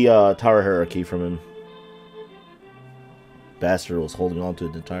needed the Tower Hierarchy from him. Bastard was holding on to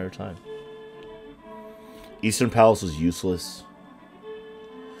it the entire time. Eastern Palace was useless.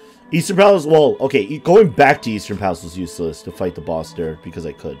 Eastern Palace, well, okay, going back to Eastern Palace was useless to fight the boss there because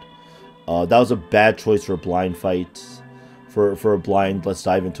I could. That was a bad choice for a blind fight. For a blind, let's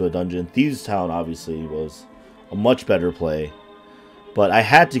dive into a dungeon. Thieves Town, obviously, was a much better play. But I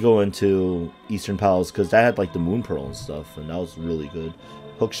had to go into Eastern Palace because that had, like, the Moon Pearl and stuff, and that was really good.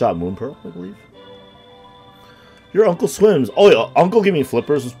 Hookshot Moon Pearl, I believe. Your Uncle Swims. Oh, yeah, Uncle Give Me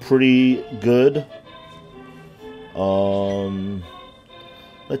Flippers was pretty good.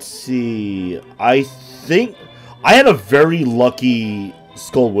 Let's see. I think I had a very lucky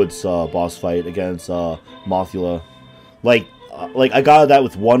Skullwoods boss fight against Mothula. Like I got that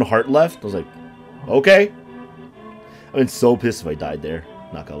with 1 heart left. I was like, okay. I've been so pissed if I died there.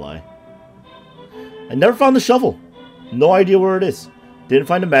 Not gonna lie. I never found the shovel. No idea where it is. Didn't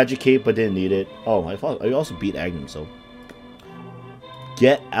find a magic cape, but didn't need it. Oh, I also beat Agnum, so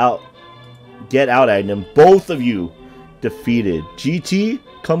get out. Get out, Agnum. Both of you defeated. GT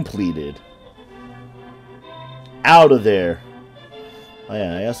completed. Out of there. Oh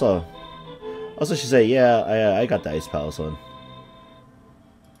yeah, I also should say, yeah, I got the Ice Palace one.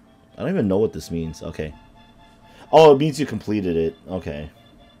 I don't even know what this means. Okay. Oh, it means you completed it. Okay.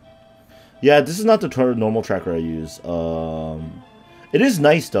 Yeah, this is not the normal tracker I use. It is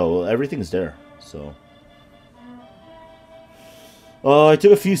nice though. Everything's there. So. I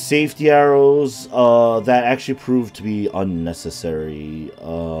took a few safety arrows that actually proved to be unnecessary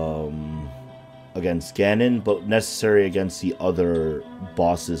against Ganon, but necessary against the other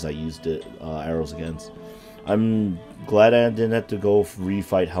bosses I used arrows against. I'm glad I didn't have to go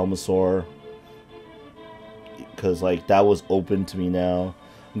refight Helmasaur, because like that was open to me now.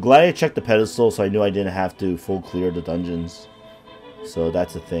 I'm glad I checked the pedestal so I knew I didn't have to full clear the dungeons. So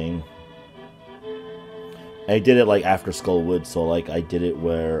that's a thing. I did it like after Skullwood, so like I did it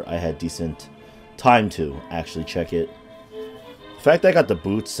where I had decent time to actually check it. The fact that I got the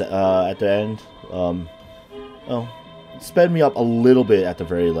boots at the end, it sped me up a little bit at the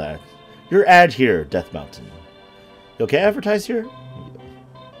very last. Your ad here, Death Mountain. You okay, advertise here?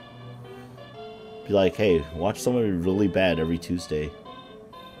 Be like, hey, watch someone really bad every Tuesday.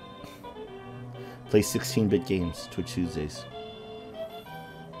 Play 16-bit games, Twitch Tuesdays.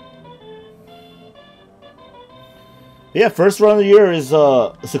 Yeah, first run of the year is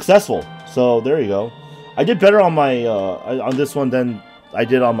successful. So there you go. I did better on my on this one than I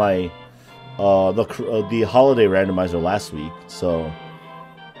did on my the holiday randomizer last week. So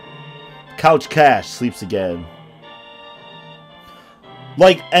Couch Cash sleeps again.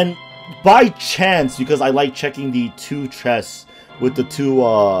 Like, and by chance, because I like checking the 2 chests with the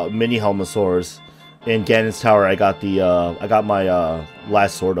 2 mini Helmasaurs in Ganon's Tower, I got my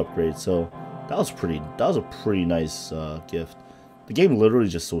last sword upgrade. So. That was a pretty nice gift. The game literally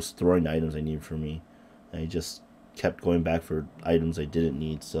just was throwing the items I need for me. And I just kept going back for items I didn't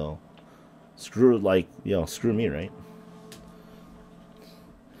need, so screw me, right?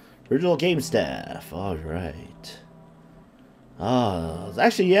 Original game staff. Alright.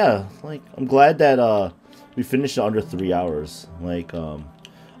 Actually, yeah, like I'm glad that we finished it under 3 hours. Like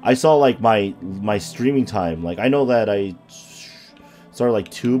I saw like my streaming time. Like I know that I started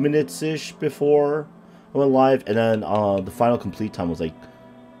like 2 minutes-ish before I went live, and then the final complete time was like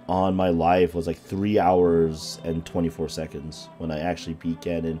on my live was like 3 hours and 24 seconds when I actually beat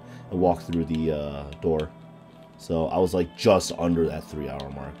Ganon and walked through the door. So I was like just under that 3-hour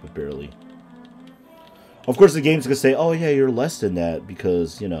mark, but barely. Of course, the game's gonna say, "Oh yeah, you're less than that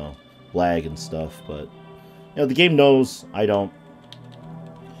because you know lag and stuff," but you know the game knows I don't.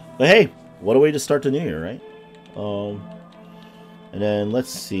 But hey, what a way to start the new year, right? And then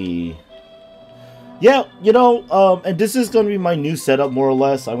let's see. Yeah, you know, and this is gonna be my new setup more or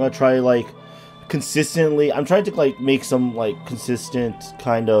less. I'm gonna try like consistently. I'm trying to like make some like consistent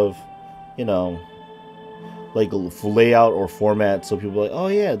kind of, you know, like layout or format so people are like, oh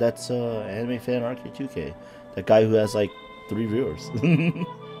yeah, that's Anime Fan Arcade 2K, that guy who has like 3 viewers.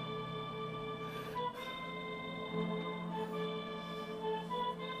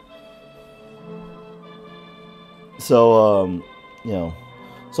 So you know,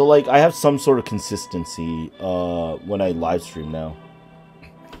 so like I have some sort of consistency when I live stream now.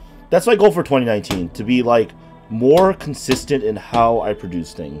 that's my goal for 2019, to be like more consistent in how I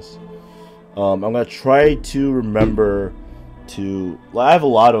produce things. I'm gonna try to remember to. I have a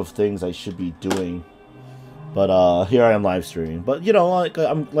lot of things I should be doing, but here I am live streaming. But you know, like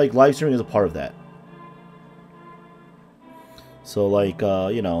I'm like live streaming is a part of that. So like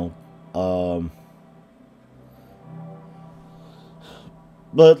you know,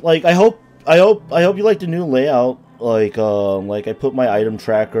 but like I hope you like the new layout. Like I put my item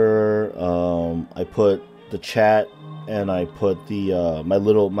tracker, I put the chat, and I put the my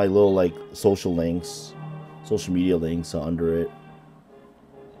little like social media links under it.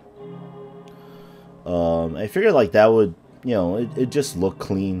 I figured like that would, you know, it just look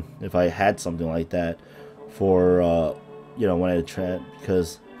clean if I had something like that for you know, when I chat,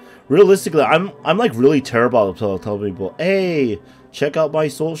 because realistically I'm like really terrible at telling people, hey, check out my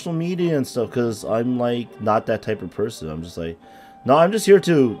social media and stuff, because I'm like not that type of person. I'm just like, no, I'm just here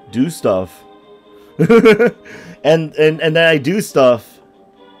to do stuff. and then I do stuff,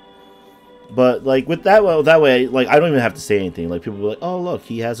 but like with that way, like I don't even have to say anything. Like people will be like, oh look,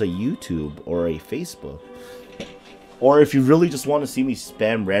 he has a YouTube or a Facebook. Or if you really just want to see me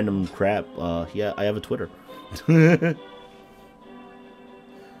spam random crap, yeah, I have a Twitter. No,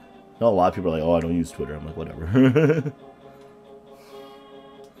 a lot of people are like, oh, I don't use Twitter. I'm like, whatever.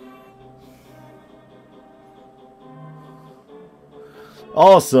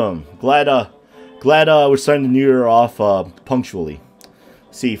 Awesome. Glad we're starting the new year off punctually.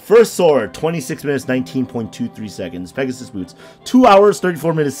 See, first sword, 26 minutes, 19.23 seconds. Pegasus boots, 2 hours,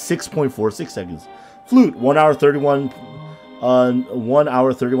 34 minutes, 6.46 seconds. Flute, 1 hour, 31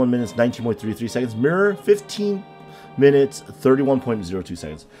 minutes, 19.33 seconds. Mirror, 15 minutes, 31.02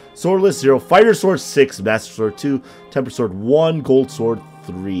 seconds. Swordless, 0. Fighter sword, 6. Master sword, 2. Temper sword, 1. Gold sword,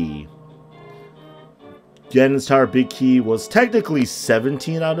 3. Ganon's Tower Big Key was technically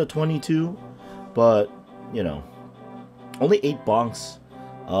 17 out of 22, but, you know, only 8 bonks.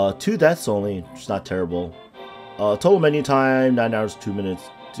 2 deaths only, which is not terrible. Total menu time, 9 hours, 2 minutes,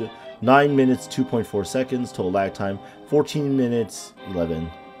 9 minutes, 2.4 seconds. Total lag time, 14 minutes, 11.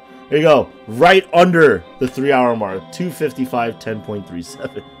 There you go, right under the 3 hour mark, 2:55,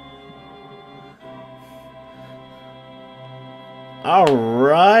 10.37. All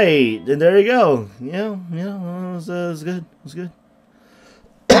right, and there you go. Yeah, it was good. It was good.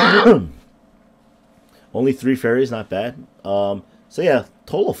 Only 3 fairies, not bad. So yeah,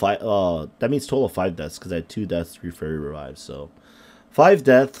 total 5. That means total 5 deaths, because I had 2 deaths, 3 fairy revives. So 5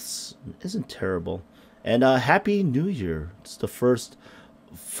 deaths isn't terrible. And Happy New Year! It's the first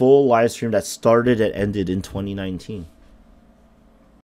full live stream that started and ended in 2019.